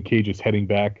 15, when Cage is heading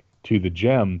back to the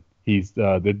Gem,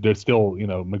 they're still,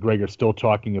 McGregor's still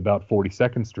talking about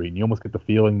 42nd Street, and you almost get the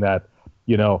feeling that,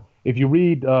 if you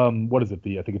read, what is it?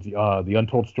 I think it's the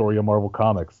Untold Story of Marvel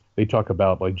Comics. They talk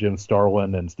about like Jim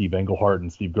Starlin and Steve Englehart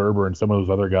and Steve Gerber and some of those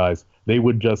other guys. They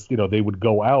would just, they would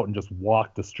go out and just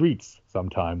walk the streets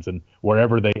sometimes, and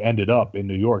wherever they ended up in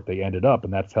New York, they ended up,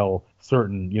 and that's how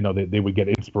certain, they would get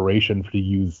inspiration to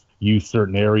use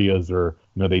certain areas, or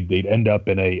they'd end up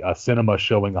in a cinema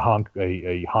showing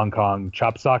a Hong Kong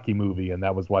chop sake movie, and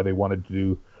that was why they wanted to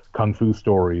do kung fu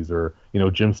stories, or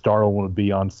Jim Starlin would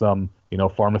be on some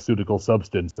pharmaceutical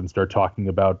substance and start talking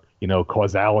about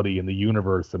causality in the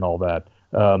universe and all that.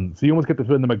 So you almost get the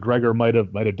feeling that McGregor might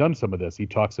have done some of this. He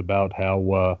talks about how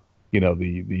where he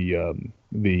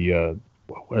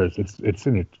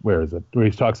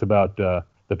talks about the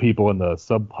people in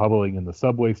the huddling in the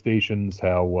subway stations,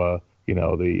 how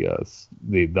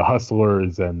the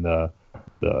hustlers and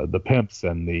the pimps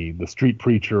and the street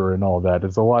preacher and all that.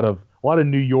 There's a lot of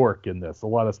New York in this, a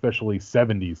lot, especially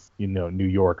 70s, New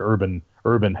York, urban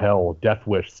hell, Death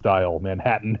Wish style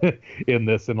Manhattan in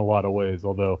this in a lot of ways.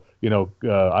 Although,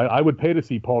 I would pay to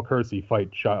see Paul Kersey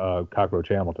fight Cockroach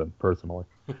Hamilton, personally.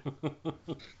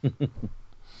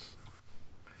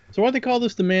 So why do they call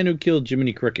this the man who killed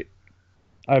Jiminy Cricket?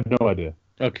 I have no idea.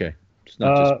 Okay. It's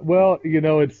not just... Well,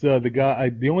 it's the guy.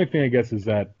 The only thing I guess is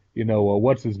that,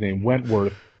 what's his name?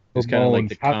 Wentworth. He's kind of like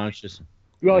the conscious...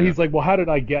 Well, he's like, well, how did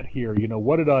I get here?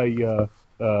 What did I,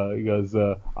 he goes,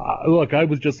 look, I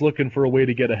was just looking for a way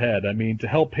to get ahead. I mean, to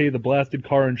help pay the blasted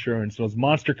car insurance, those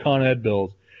monster Con Ed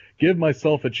bills, give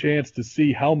myself a chance to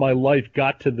see how my life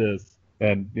got to this.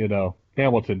 And,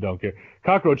 Hamilton don't care.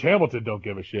 Cockroach Hamilton don't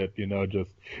give a shit,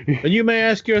 just. And you may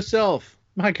ask yourself,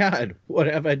 my God, what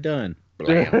have I done?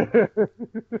 I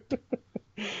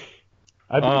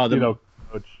think,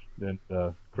 Coach and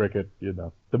Cricket,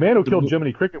 The man who killed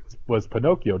Jiminy Cricket was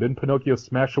Pinocchio. Didn't Pinocchio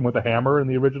smash him with a hammer in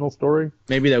the original story?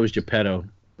 Maybe that was Geppetto.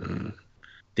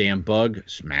 Damn bug.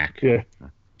 Smack. Yeah.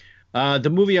 The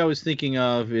movie I was thinking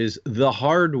of is The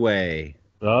Hard Way.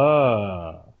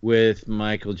 With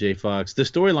Michael J. Fox. The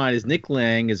storyline is Nick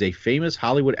Lang is a famous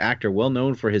Hollywood actor well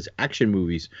known for his action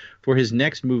movies. For his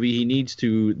next movie, he needs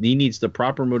the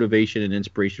proper motivation and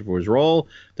inspiration for his role.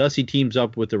 Thus, he teams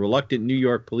up with the reluctant New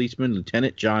York policeman,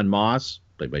 Lieutenant John Moss,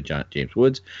 played by James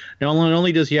Woods. Not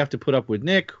only does he have to put up with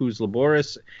Nick, who's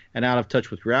laborious and out of touch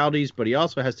with realities, but he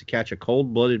also has to catch a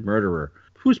cold-blooded murderer,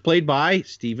 who's played by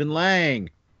Stephen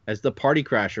Lang as the party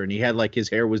crasher, and he had his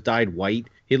hair was dyed white.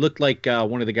 He looked like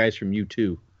one of the guys from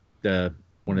U2. It's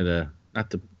not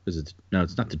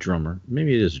the drummer.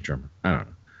 Maybe it is a drummer. I don't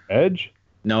know. Edge?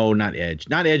 No, not Edge.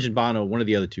 Not Edge and Bono. One of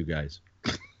the other two guys.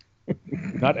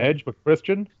 Not Edge, but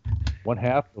Christian? One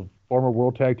half of former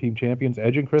World Tag Team Champions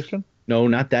Edge and Christian? No,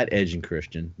 not that Edge and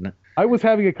Christian. No. I was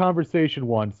having a conversation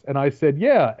once, and I said,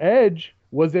 yeah, Edge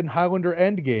was in Highlander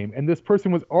Endgame, and this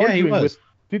person was arguing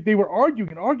they were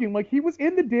arguing like he was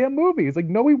in the damn movie. It's like,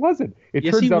 no, he wasn't. It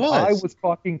turns out I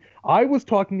was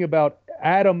talking about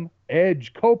Adam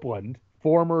Edge Copeland,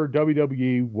 former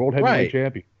WWE World Heavyweight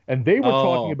Champion, and they were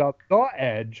talking about the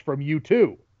Edge from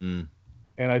U2. Mm.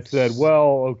 And I said,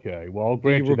 well, okay, I'll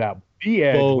grant you that. The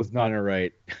Edge was not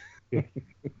right.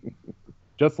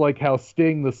 Just like how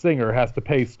Sting the singer has to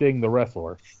pay Sting the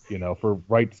wrestler, for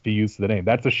rights to use the name.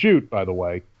 That's a shoot, by the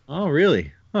way. Oh,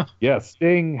 really? Huh. Yeah,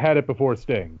 Sting had it before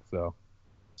Sting. So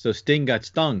Sting got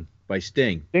stung by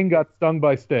Sting. Sting got stung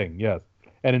by Sting, yes.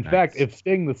 And in fact, if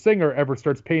Sting the singer ever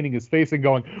starts painting his face and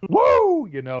going, woo,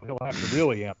 he'll have to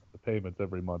really amp the payments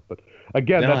every month. But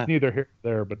again, that's neither here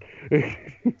nor there. But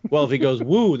well, if he goes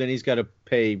woo, then he's got to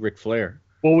pay Ric Flair.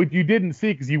 Well, what you didn't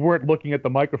see because you weren't looking at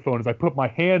the microphone is I put my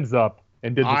hands up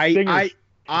and did the Stinger.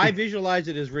 I visualized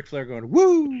it as Ric Flair going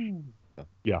woo.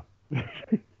 Yeah.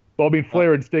 Well, I mean,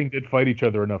 Flair and Sting did fight each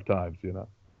other enough times,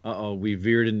 Uh-oh, we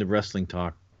veered into wrestling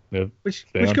talk. Yeah, which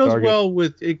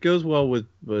goes well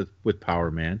with Power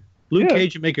Man. Luke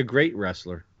Cage would make a great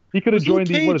wrestler. He could have joined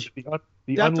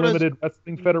the Unlimited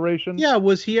Wrestling Federation. Yeah,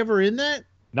 was he ever in that?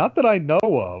 Not that I know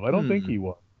of. I don't think he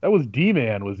was. That was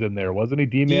D-Man was in there, wasn't he?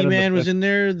 D-Man was in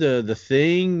there. The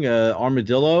Thing,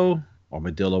 Armadillo. Come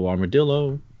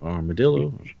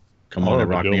on and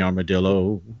rock me,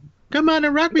 Armadillo. Come on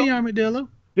and rock me, Armadillo.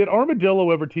 Did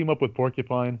Armadillo ever team up with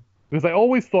Porcupine? Because I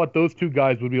always thought those two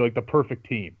guys would be like the perfect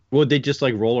team. Would they just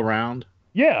roll around?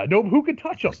 Yeah, no, who could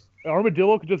touch them?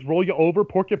 Armadillo could just roll you over.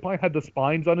 Porcupine had the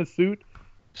spines on his suit.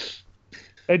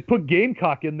 And put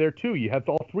Gamecock in there too. You have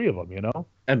all three of them,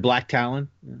 And Black Talon.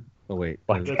 Yeah. Oh wait,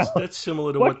 that's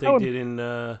similar to what they did in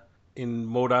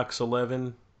MODOK's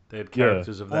 11. They had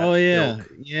characters of that. Oh yeah,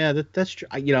 that's true.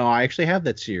 I actually have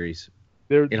that series.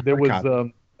 There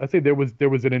was there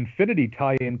was an Infinity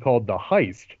tie-in called The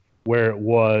Heist, where it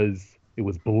was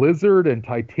Blizzard and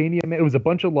Titanium. It was a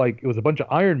bunch of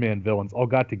Iron Man villains all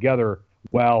got together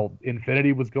while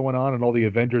Infinity was going on and all the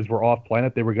Avengers were off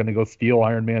planet. They were going to go steal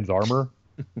Iron Man's armor,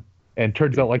 and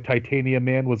turns out Titanium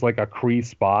Man was a Kree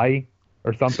spy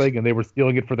or something, and they were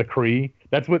stealing it for the Kree.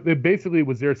 That's what it basically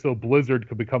was there, so Blizzard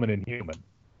could become an Inhuman.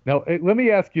 Now let me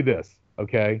ask you this,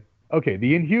 okay? Okay,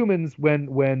 the Inhumans,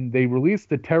 when they released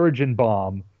the Terrigen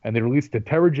bomb and they released the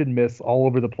Terrigen mist all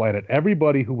over the planet,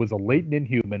 everybody who was a latent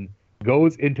Inhuman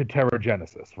goes into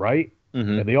Terrigenesis, right?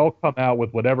 Mm-hmm. And they all come out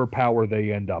with whatever power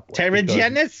they end up with.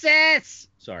 Terrigenesis!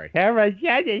 Sorry.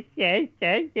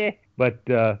 Terrigenesis. But,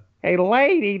 hey,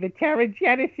 lady, the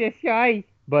Terrigenesis, guy.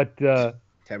 But,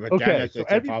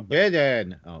 Terrigenesis is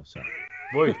forbidden. Oh, sorry.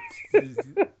 Boy,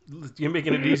 you're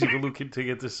making it easy for Luke to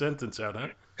get this sentence out, huh?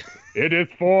 It is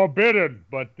forbidden,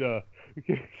 but so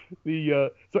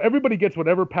everybody gets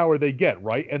whatever power they get,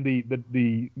 right? And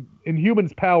the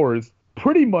Inhumans' powers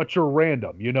pretty much are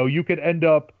random. You could end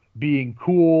up being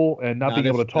cool and not being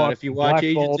able to talk. Not if you watch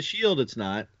Agents of S.H.I.E.L.D., it's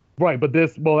not. Right, but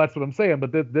that's what I'm saying.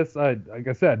 But this, like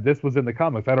I said, this was in the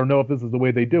comics. I don't know if this is the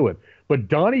way they do it. But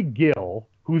Donnie Gill,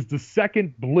 who's the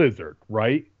second Blizzard,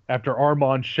 right? After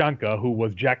Armand Shanka, who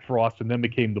was Jack Frost and then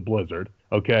became the Blizzard,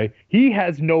 okay? He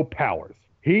has no powers.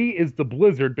 He is the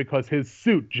Blizzard because his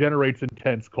suit generates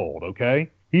intense cold,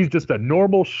 okay? He's just a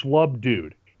normal schlub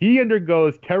dude. He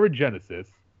undergoes Terrigenesis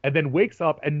and then wakes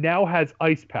up and now has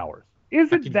ice powers.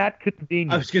 Isn't that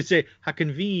convenient? I was going to say, how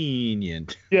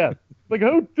convenient. Yeah.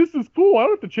 This is cool. I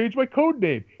don't have to change my code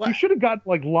name. What? He should have got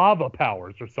lava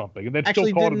powers or something, and then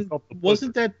still called himself the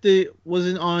Blizzard.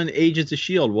 Wasn't on Agents of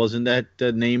S.H.I.E.L.D., wasn't that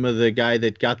the name of the guy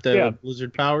that got the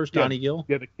Blizzard powers, Donnie Gill?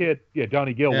 Yeah, the kid. Yeah,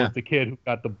 Donnie Gill was the kid who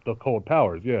got the cold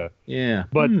powers, yeah. Yeah.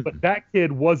 But that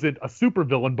kid wasn't a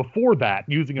supervillain before that,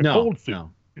 using a cold suit.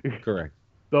 No, correct.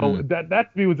 So that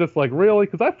to me was just really,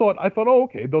 because I thought, oh,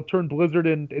 okay, they'll turn Blizzard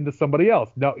into somebody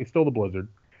else. No, he's still the Blizzard.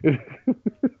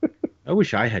 I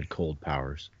wish I had cold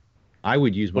powers. I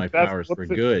would use my powers for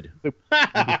good.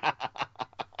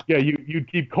 Yeah, you'd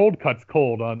keep cold cuts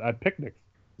cold at picnics.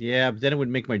 Yeah, but then it would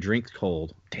make my drinks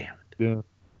cold. Damn it. Yeah.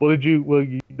 Well,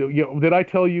 did I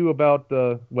tell you about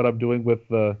what I'm doing with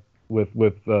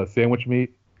sandwich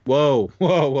meat? Whoa!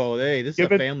 Hey, this is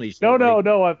a family show.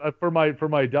 No. For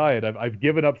my diet, I've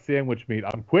given up sandwich meat.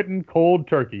 I'm quitting cold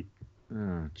turkey.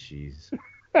 Oh, jeez.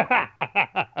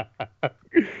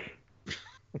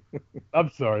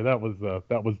 I'm sorry. That was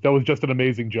just an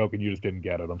amazing joke, and you just didn't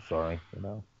get it. I'm sorry.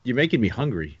 You're making me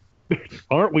hungry.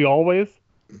 Aren't we always?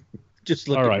 Just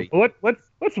look all at right. me. Well,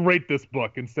 let's rate this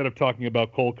book instead of talking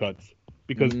about cold cuts,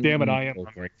 because damn it, I am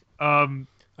hungry.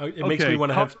 It makes me want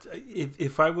to have.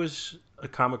 If I was a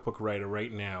comic book writer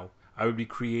right now, I would be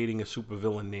creating a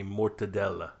supervillain named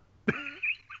Mortadella,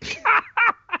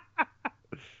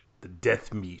 the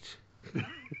death meat.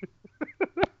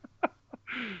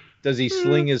 Does he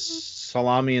sling his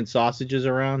salami and sausages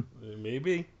around?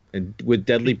 Maybe. And with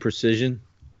deadly precision.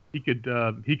 He could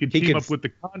team up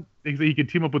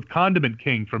with Condiment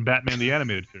King from Batman the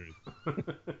Animated Series.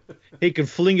 He could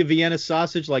fling a Vienna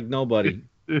sausage like nobody.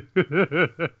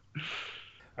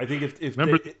 I think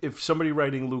if somebody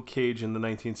writing Luke Cage in the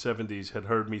 1970s had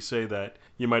heard me say that,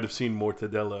 you might have seen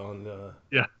Mortadella on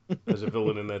as a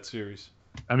villain in that series.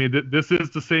 I mean, this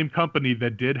is the same company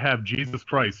that did have Jesus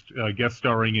Christ guest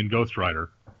starring in Ghost Rider,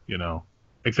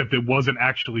 except it wasn't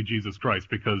actually Jesus Christ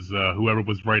because whoever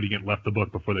was writing it left the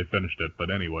book before they finished it.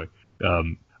 But anyway,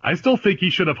 I still think he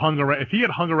should have hung around. If he had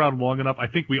hung around long enough, I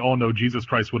think we all know Jesus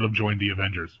Christ would have joined the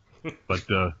Avengers. But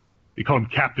you call him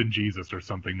Captain Jesus or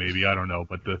something, maybe, I don't know.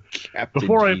 But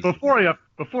before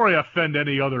I offend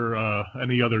any other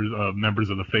members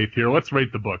of the faith here, let's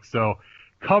rate the book. So,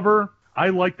 cover. I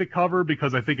like the cover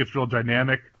because I think it's real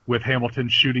dynamic with Hamilton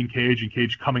shooting Cage and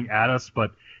Cage coming at us,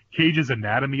 but Cage's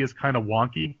anatomy is kind of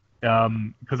wonky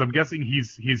because I'm guessing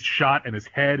he's shot and his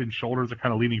head and shoulders are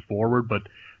kind of leaning forward, but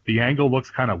the angle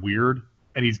looks kind of weird,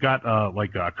 and he's got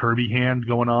like a Kirby hand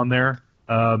going on there.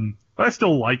 But I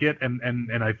still like it,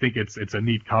 and I think it's a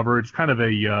neat cover. It's kind of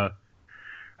a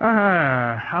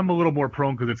I'm a little more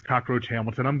prone because it's Cockroach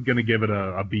Hamilton. I'm gonna give it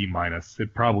a B minus.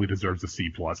 It probably deserves a C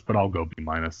plus, but I'll go B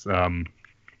minus.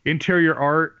 Interior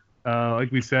art,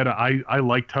 like we said, I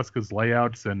like Tuska's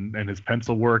layouts and his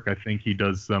pencil work. I think he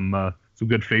does some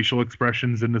good facial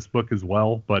expressions in this book as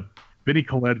well. But Vinnie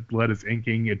Coletta's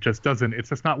inking, it's just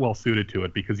not well suited to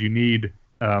it because you need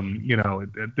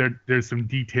there's some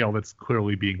detail that's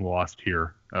clearly being lost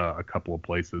here a couple of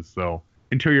places. So.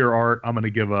 Interior art, I'm going to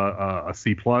give a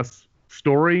C plus.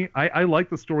 Story, I like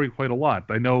the story quite a lot.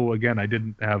 I know, again, we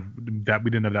didn't have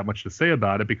that much to say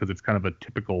about it because it's kind of a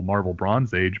typical Marvel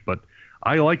Bronze Age, but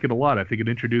I like it a lot. I think it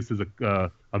introduces a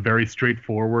very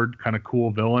straightforward, kind of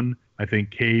cool villain. I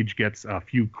think Cage gets a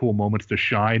few cool moments to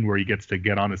shine where he gets to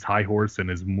get on his high horse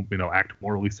and act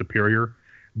morally superior.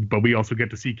 But we also get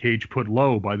to see Cage put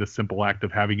low by the simple act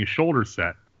of having his shoulders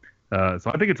set. So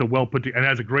I think it's a well put and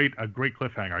has a great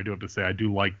cliffhanger. I do have to say I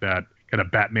do like that kind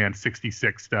of Batman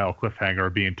 66 style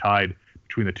cliffhanger being tied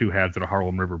between the two halves of the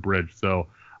Harlem River Bridge. So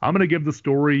I'm going to give the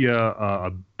story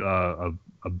a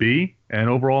B, and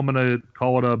overall I'm going to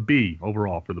call it a B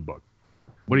overall for the book.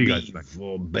 What do you guys think?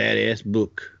 For badass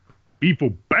book. B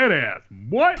for badass.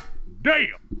 What?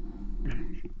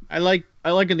 Damn. I like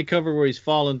in the cover where he's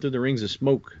falling through the rings of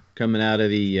smoke coming out of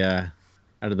the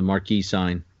marquee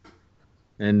sign.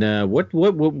 And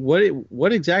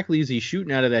what exactly is he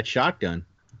shooting out of that shotgun?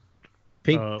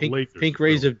 Pink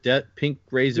rays of death. Pink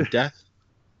rays of death.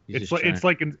 It's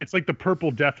like the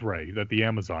purple death ray that the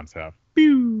Amazons have.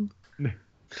 Pew.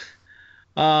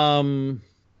 I'd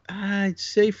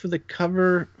say for the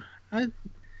cover,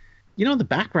 the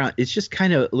background it's just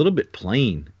kind of a little bit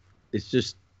plain. It's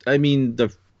just, I mean,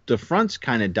 the front's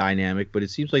kind of dynamic, but it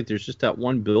seems like there's just that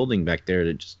one building back there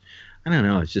that just, I don't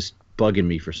know, it's just bugging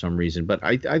me for some reason. But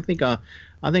I think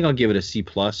I'll give it a C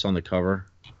plus on the cover.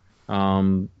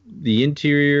 The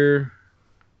interior,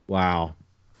 wow,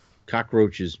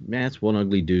 cockroaches, man, that's one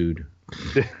ugly dude.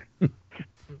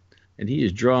 And he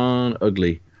is drawn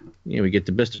ugly. We get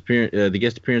the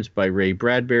guest appearance by Ray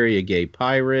Bradbury, a gay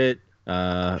pirate,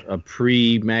 a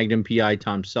pre-Magnum PI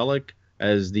Tom Selleck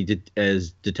as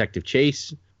Detective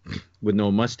Chase with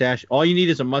no mustache. All you need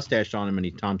is a mustache on him, and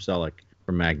he's Tom Selleck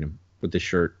from Magnum with the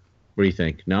shirt. What do you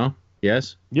think? No?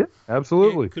 Yes? Yeah,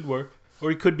 absolutely. Yeah, could work. Or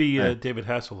he could be David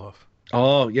Hasselhoff.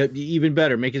 Oh, yeah, even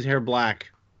better. Make his hair black.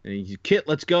 And he's, Kit,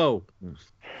 let's go.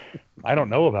 I don't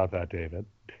know about that, David.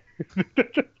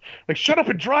 Like, shut up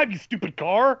and drive, you stupid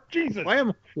car. Jesus.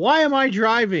 Why am I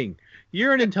driving?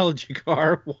 You're an intelligent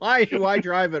car. Why do I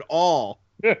drive at all?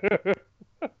 I'm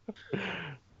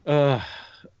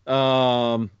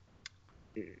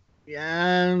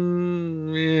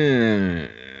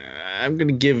going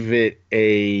to give it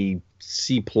a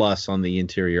C plus on the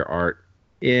interior art.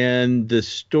 And the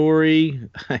story,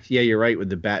 yeah, you're right with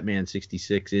the Batman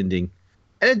 66 ending.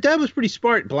 And Dad was pretty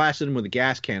smart, blasting him with a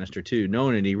gas canister too,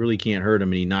 knowing that he really can't hurt him,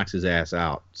 and he knocks his ass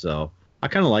out. So I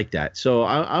kind of like that. So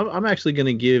I'm actually going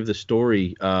to give the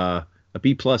story a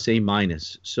B+, A-.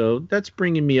 So that's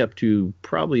bringing me up to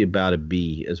probably about a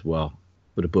B as well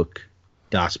for the book.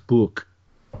 Das Buch.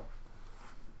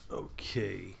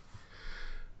 Okay.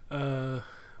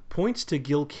 Points to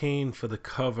Gil Kane for the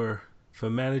cover for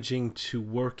managing to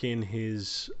work in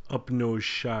his up-nose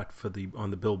shot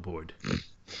on the billboard.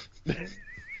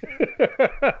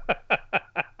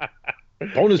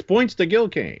 Bonus points to Gil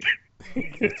Kane.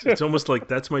 It's almost like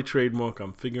that's my trademark.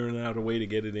 I'm figuring out a way to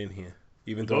get it in here,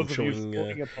 even though I'm showing.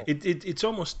 It's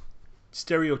almost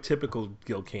stereotypical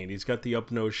Gil Kane. He's got the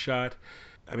up-nose shot.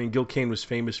 I mean, Gil Kane was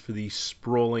famous for the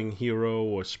sprawling hero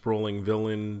or sprawling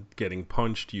villain getting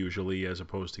punched usually, as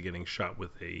opposed to getting shot with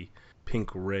a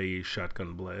pink ray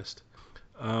shotgun blast.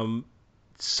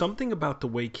 Something about the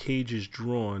way Cage is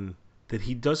drawn, that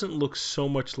he doesn't look so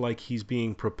much like he's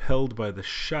being propelled by the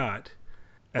shot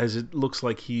as it looks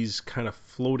like he's kind of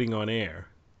floating on air.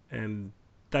 And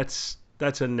that's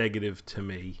a negative to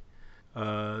me.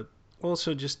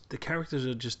 Also, just the characters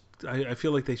are just... I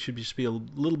feel like they should just be a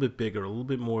little bit bigger, a little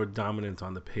bit more dominant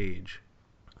on the page.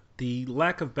 The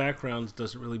lack of backgrounds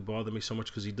doesn't really bother me so much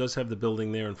because he does have the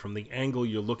building there, and from the angle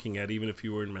you're looking at, even if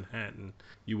you were in Manhattan,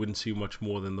 you wouldn't see much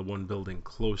more than the one building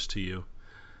close to you.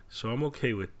 So I'm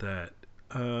okay with that.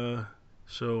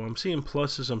 So I'm seeing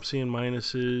pluses, I'm seeing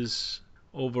minuses.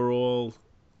 Overall,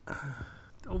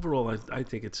 I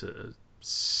think it's a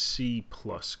C+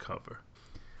 cover.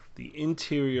 The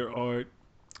interior art,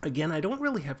 again, I don't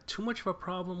really have too much of a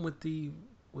problem with the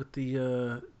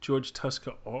George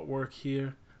Tuska artwork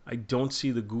here. I don't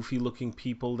see the goofy looking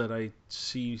people that I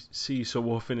see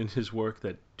so often in his work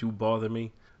that do bother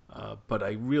me. But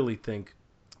I really think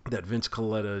that Vince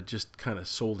Colletta just kind of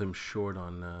sold him short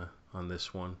on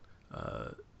this one.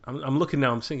 I'm looking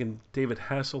now. I'm thinking David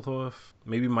Hasselhoff,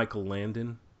 maybe Michael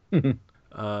Landon.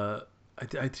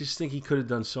 I just think he could have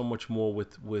done so much more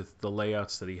with the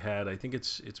layouts that he had. I think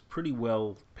it's pretty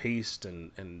well paced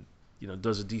and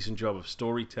does a decent job of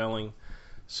storytelling.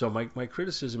 So my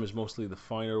criticism is mostly the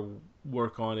finer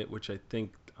work on it, which I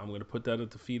think I'm going to put that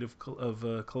at the feet of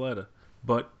Colletta.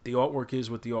 But the artwork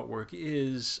is what the artwork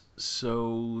is,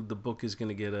 so the book is going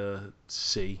to get a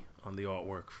C on the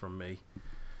artwork from me.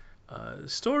 The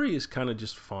story is kind of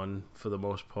just fun for the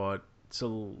most part. It's a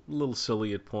little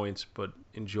silly at points, but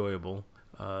enjoyable.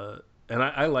 And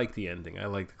I like the ending. I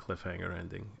like the cliffhanger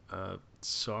ending.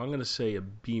 So I'm going to say a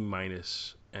B-,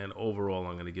 and overall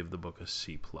I'm going to give the book a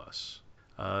C+.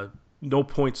 No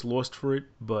points lost for it,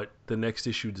 but the next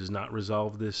issue does not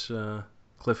resolve this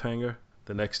cliffhanger.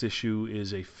 The next issue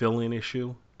is a fill-in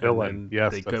issue. Fill-in,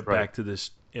 yes, they got back to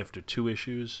this after 2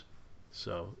 issues.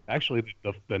 So actually,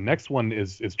 the next one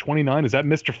is 29. Is that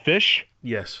Mr. Fish?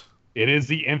 Yes. It is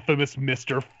the infamous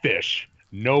Mr. Fish.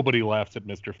 Nobody laughs at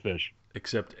Mr. Fish.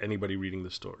 Except anybody reading the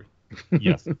story.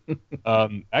 Yes.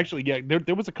 Actually, yeah,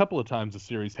 there was a couple of times the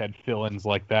series had fill-ins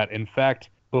like that. In fact,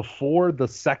 before the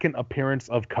second appearance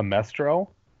of Camestro,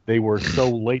 they were so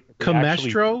late.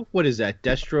 Camestro? What is that?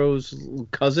 Destro's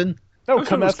cousin? No,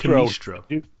 Camestro.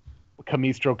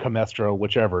 Camestro,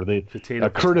 whichever.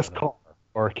 Curtis Carr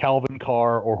or Calvin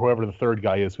Carr or whoever the third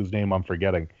guy is whose name I'm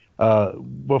forgetting.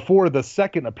 Before the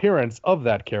second appearance of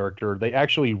that character, they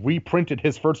actually reprinted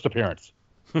his first appearance,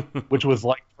 which was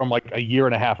from a year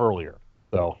and a half earlier.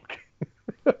 So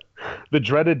the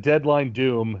dreaded Deadline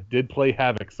Doom did play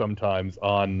havoc sometimes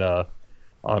on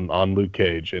Luke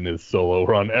Cage in his solo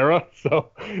run era.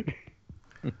 So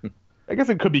I guess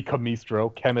it could be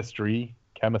Camestro.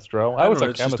 I was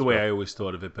it's just the way I always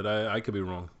thought of it, but I could be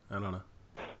wrong. I don't know.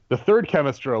 The third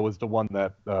Camestro was the one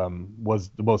that was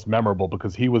the most memorable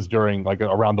because he was during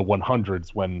around the 100s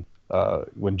when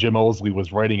Jim Owsley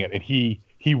was writing it, and he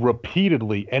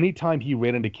repeatedly, anytime he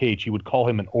ran into Cage, he would call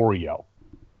him an Oreo.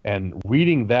 And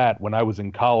reading that when I was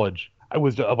in college, I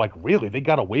was like, really? They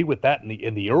got away with that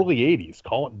in the early 80s,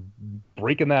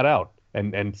 breaking that out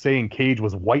and saying Cage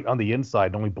was white on the inside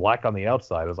and only black on the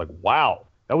outside. I was like, wow,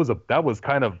 that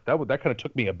kind of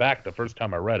took me aback the first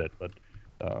time I read it, but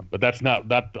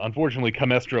unfortunately,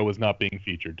 Camestro is not being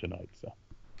featured tonight. So,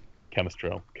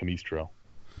 Camestro,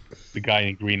 the guy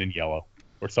in green and yellow,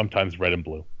 or sometimes red and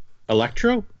blue.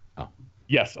 Electro? Oh,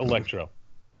 yes, Electro.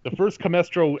 The first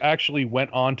Camestro actually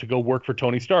went on to go work for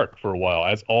Tony Stark for a while,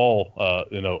 as all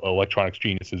electronics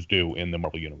geniuses do in the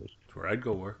Marvel universe. That's where I'd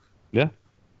go work. Yeah,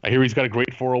 I hear he's got a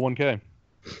great 401k.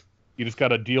 You just got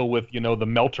to deal with the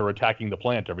melter attacking the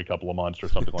plant every couple of months or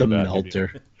something like that. The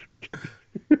melter.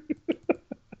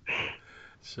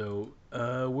 So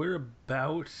we're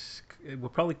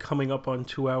probably coming up on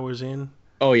 2 hours in.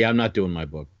 Oh yeah, I'm not doing my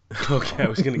book. Okay, I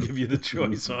was going to give you the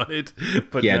choice on it,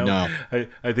 but yeah, no. I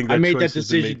think that I made choice that decision.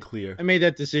 Has been made clear. I made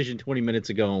that decision 20 minutes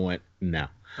ago and went no.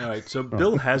 All right, so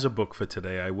Bill has a book for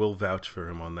today. I will vouch for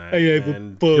him on that.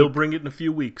 And he'll bring it in a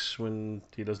few weeks when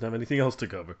he doesn't have anything else to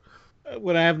cover.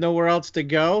 When I have nowhere else to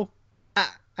go?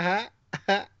 Oh. I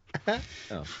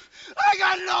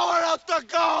got nowhere else to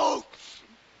go!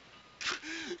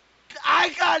 I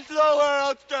got nowhere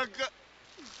else to go!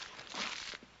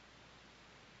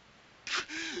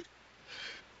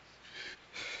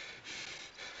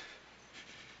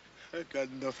 I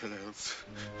got nothing else.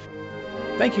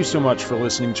 Thank you so much for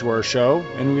listening to our show,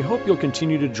 and we hope you'll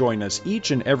continue to join us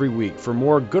each and every week for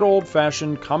more good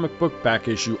old-fashioned comic book back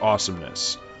issue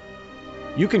awesomeness.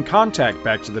 You can contact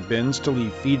Back to the Bins to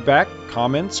leave feedback,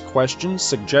 comments, questions,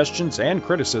 suggestions, and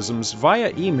criticisms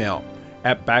via email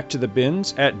at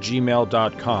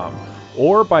backtothebins@gmail.com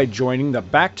or by joining the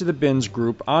Back to the Bins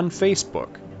group on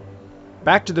Facebook.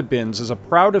 Back to the Bins is a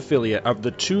proud affiliate of the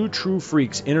Two True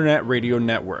Freaks Internet Radio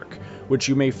Network, which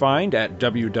you may find at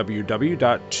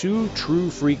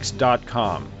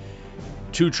www.twotruefreaks.com.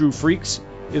 Two True Freaks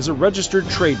is a registered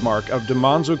trademark of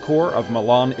DiManzo Corps of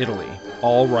Milan, Italy.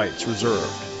 All rights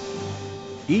reserved.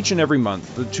 Each and every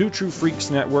month, the Two True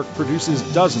Freaks Network produces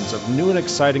dozens of new and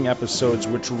exciting episodes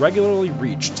which regularly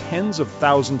reach tens of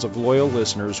thousands of loyal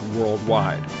listeners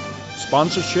worldwide.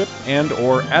 Sponsorship and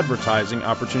or advertising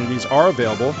opportunities are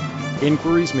available.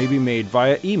 Inquiries may be made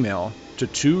via email to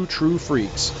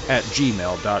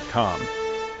twotruefreaks@gmail.com.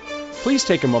 Please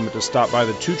take a moment to stop by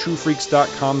the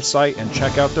twotruefreaks.com site and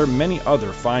check out their many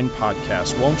other fine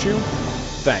podcasts, won't you?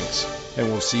 Thanks, and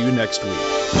we'll see you next week.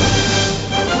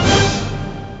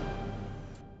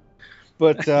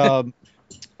 But what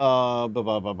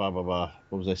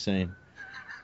was I saying?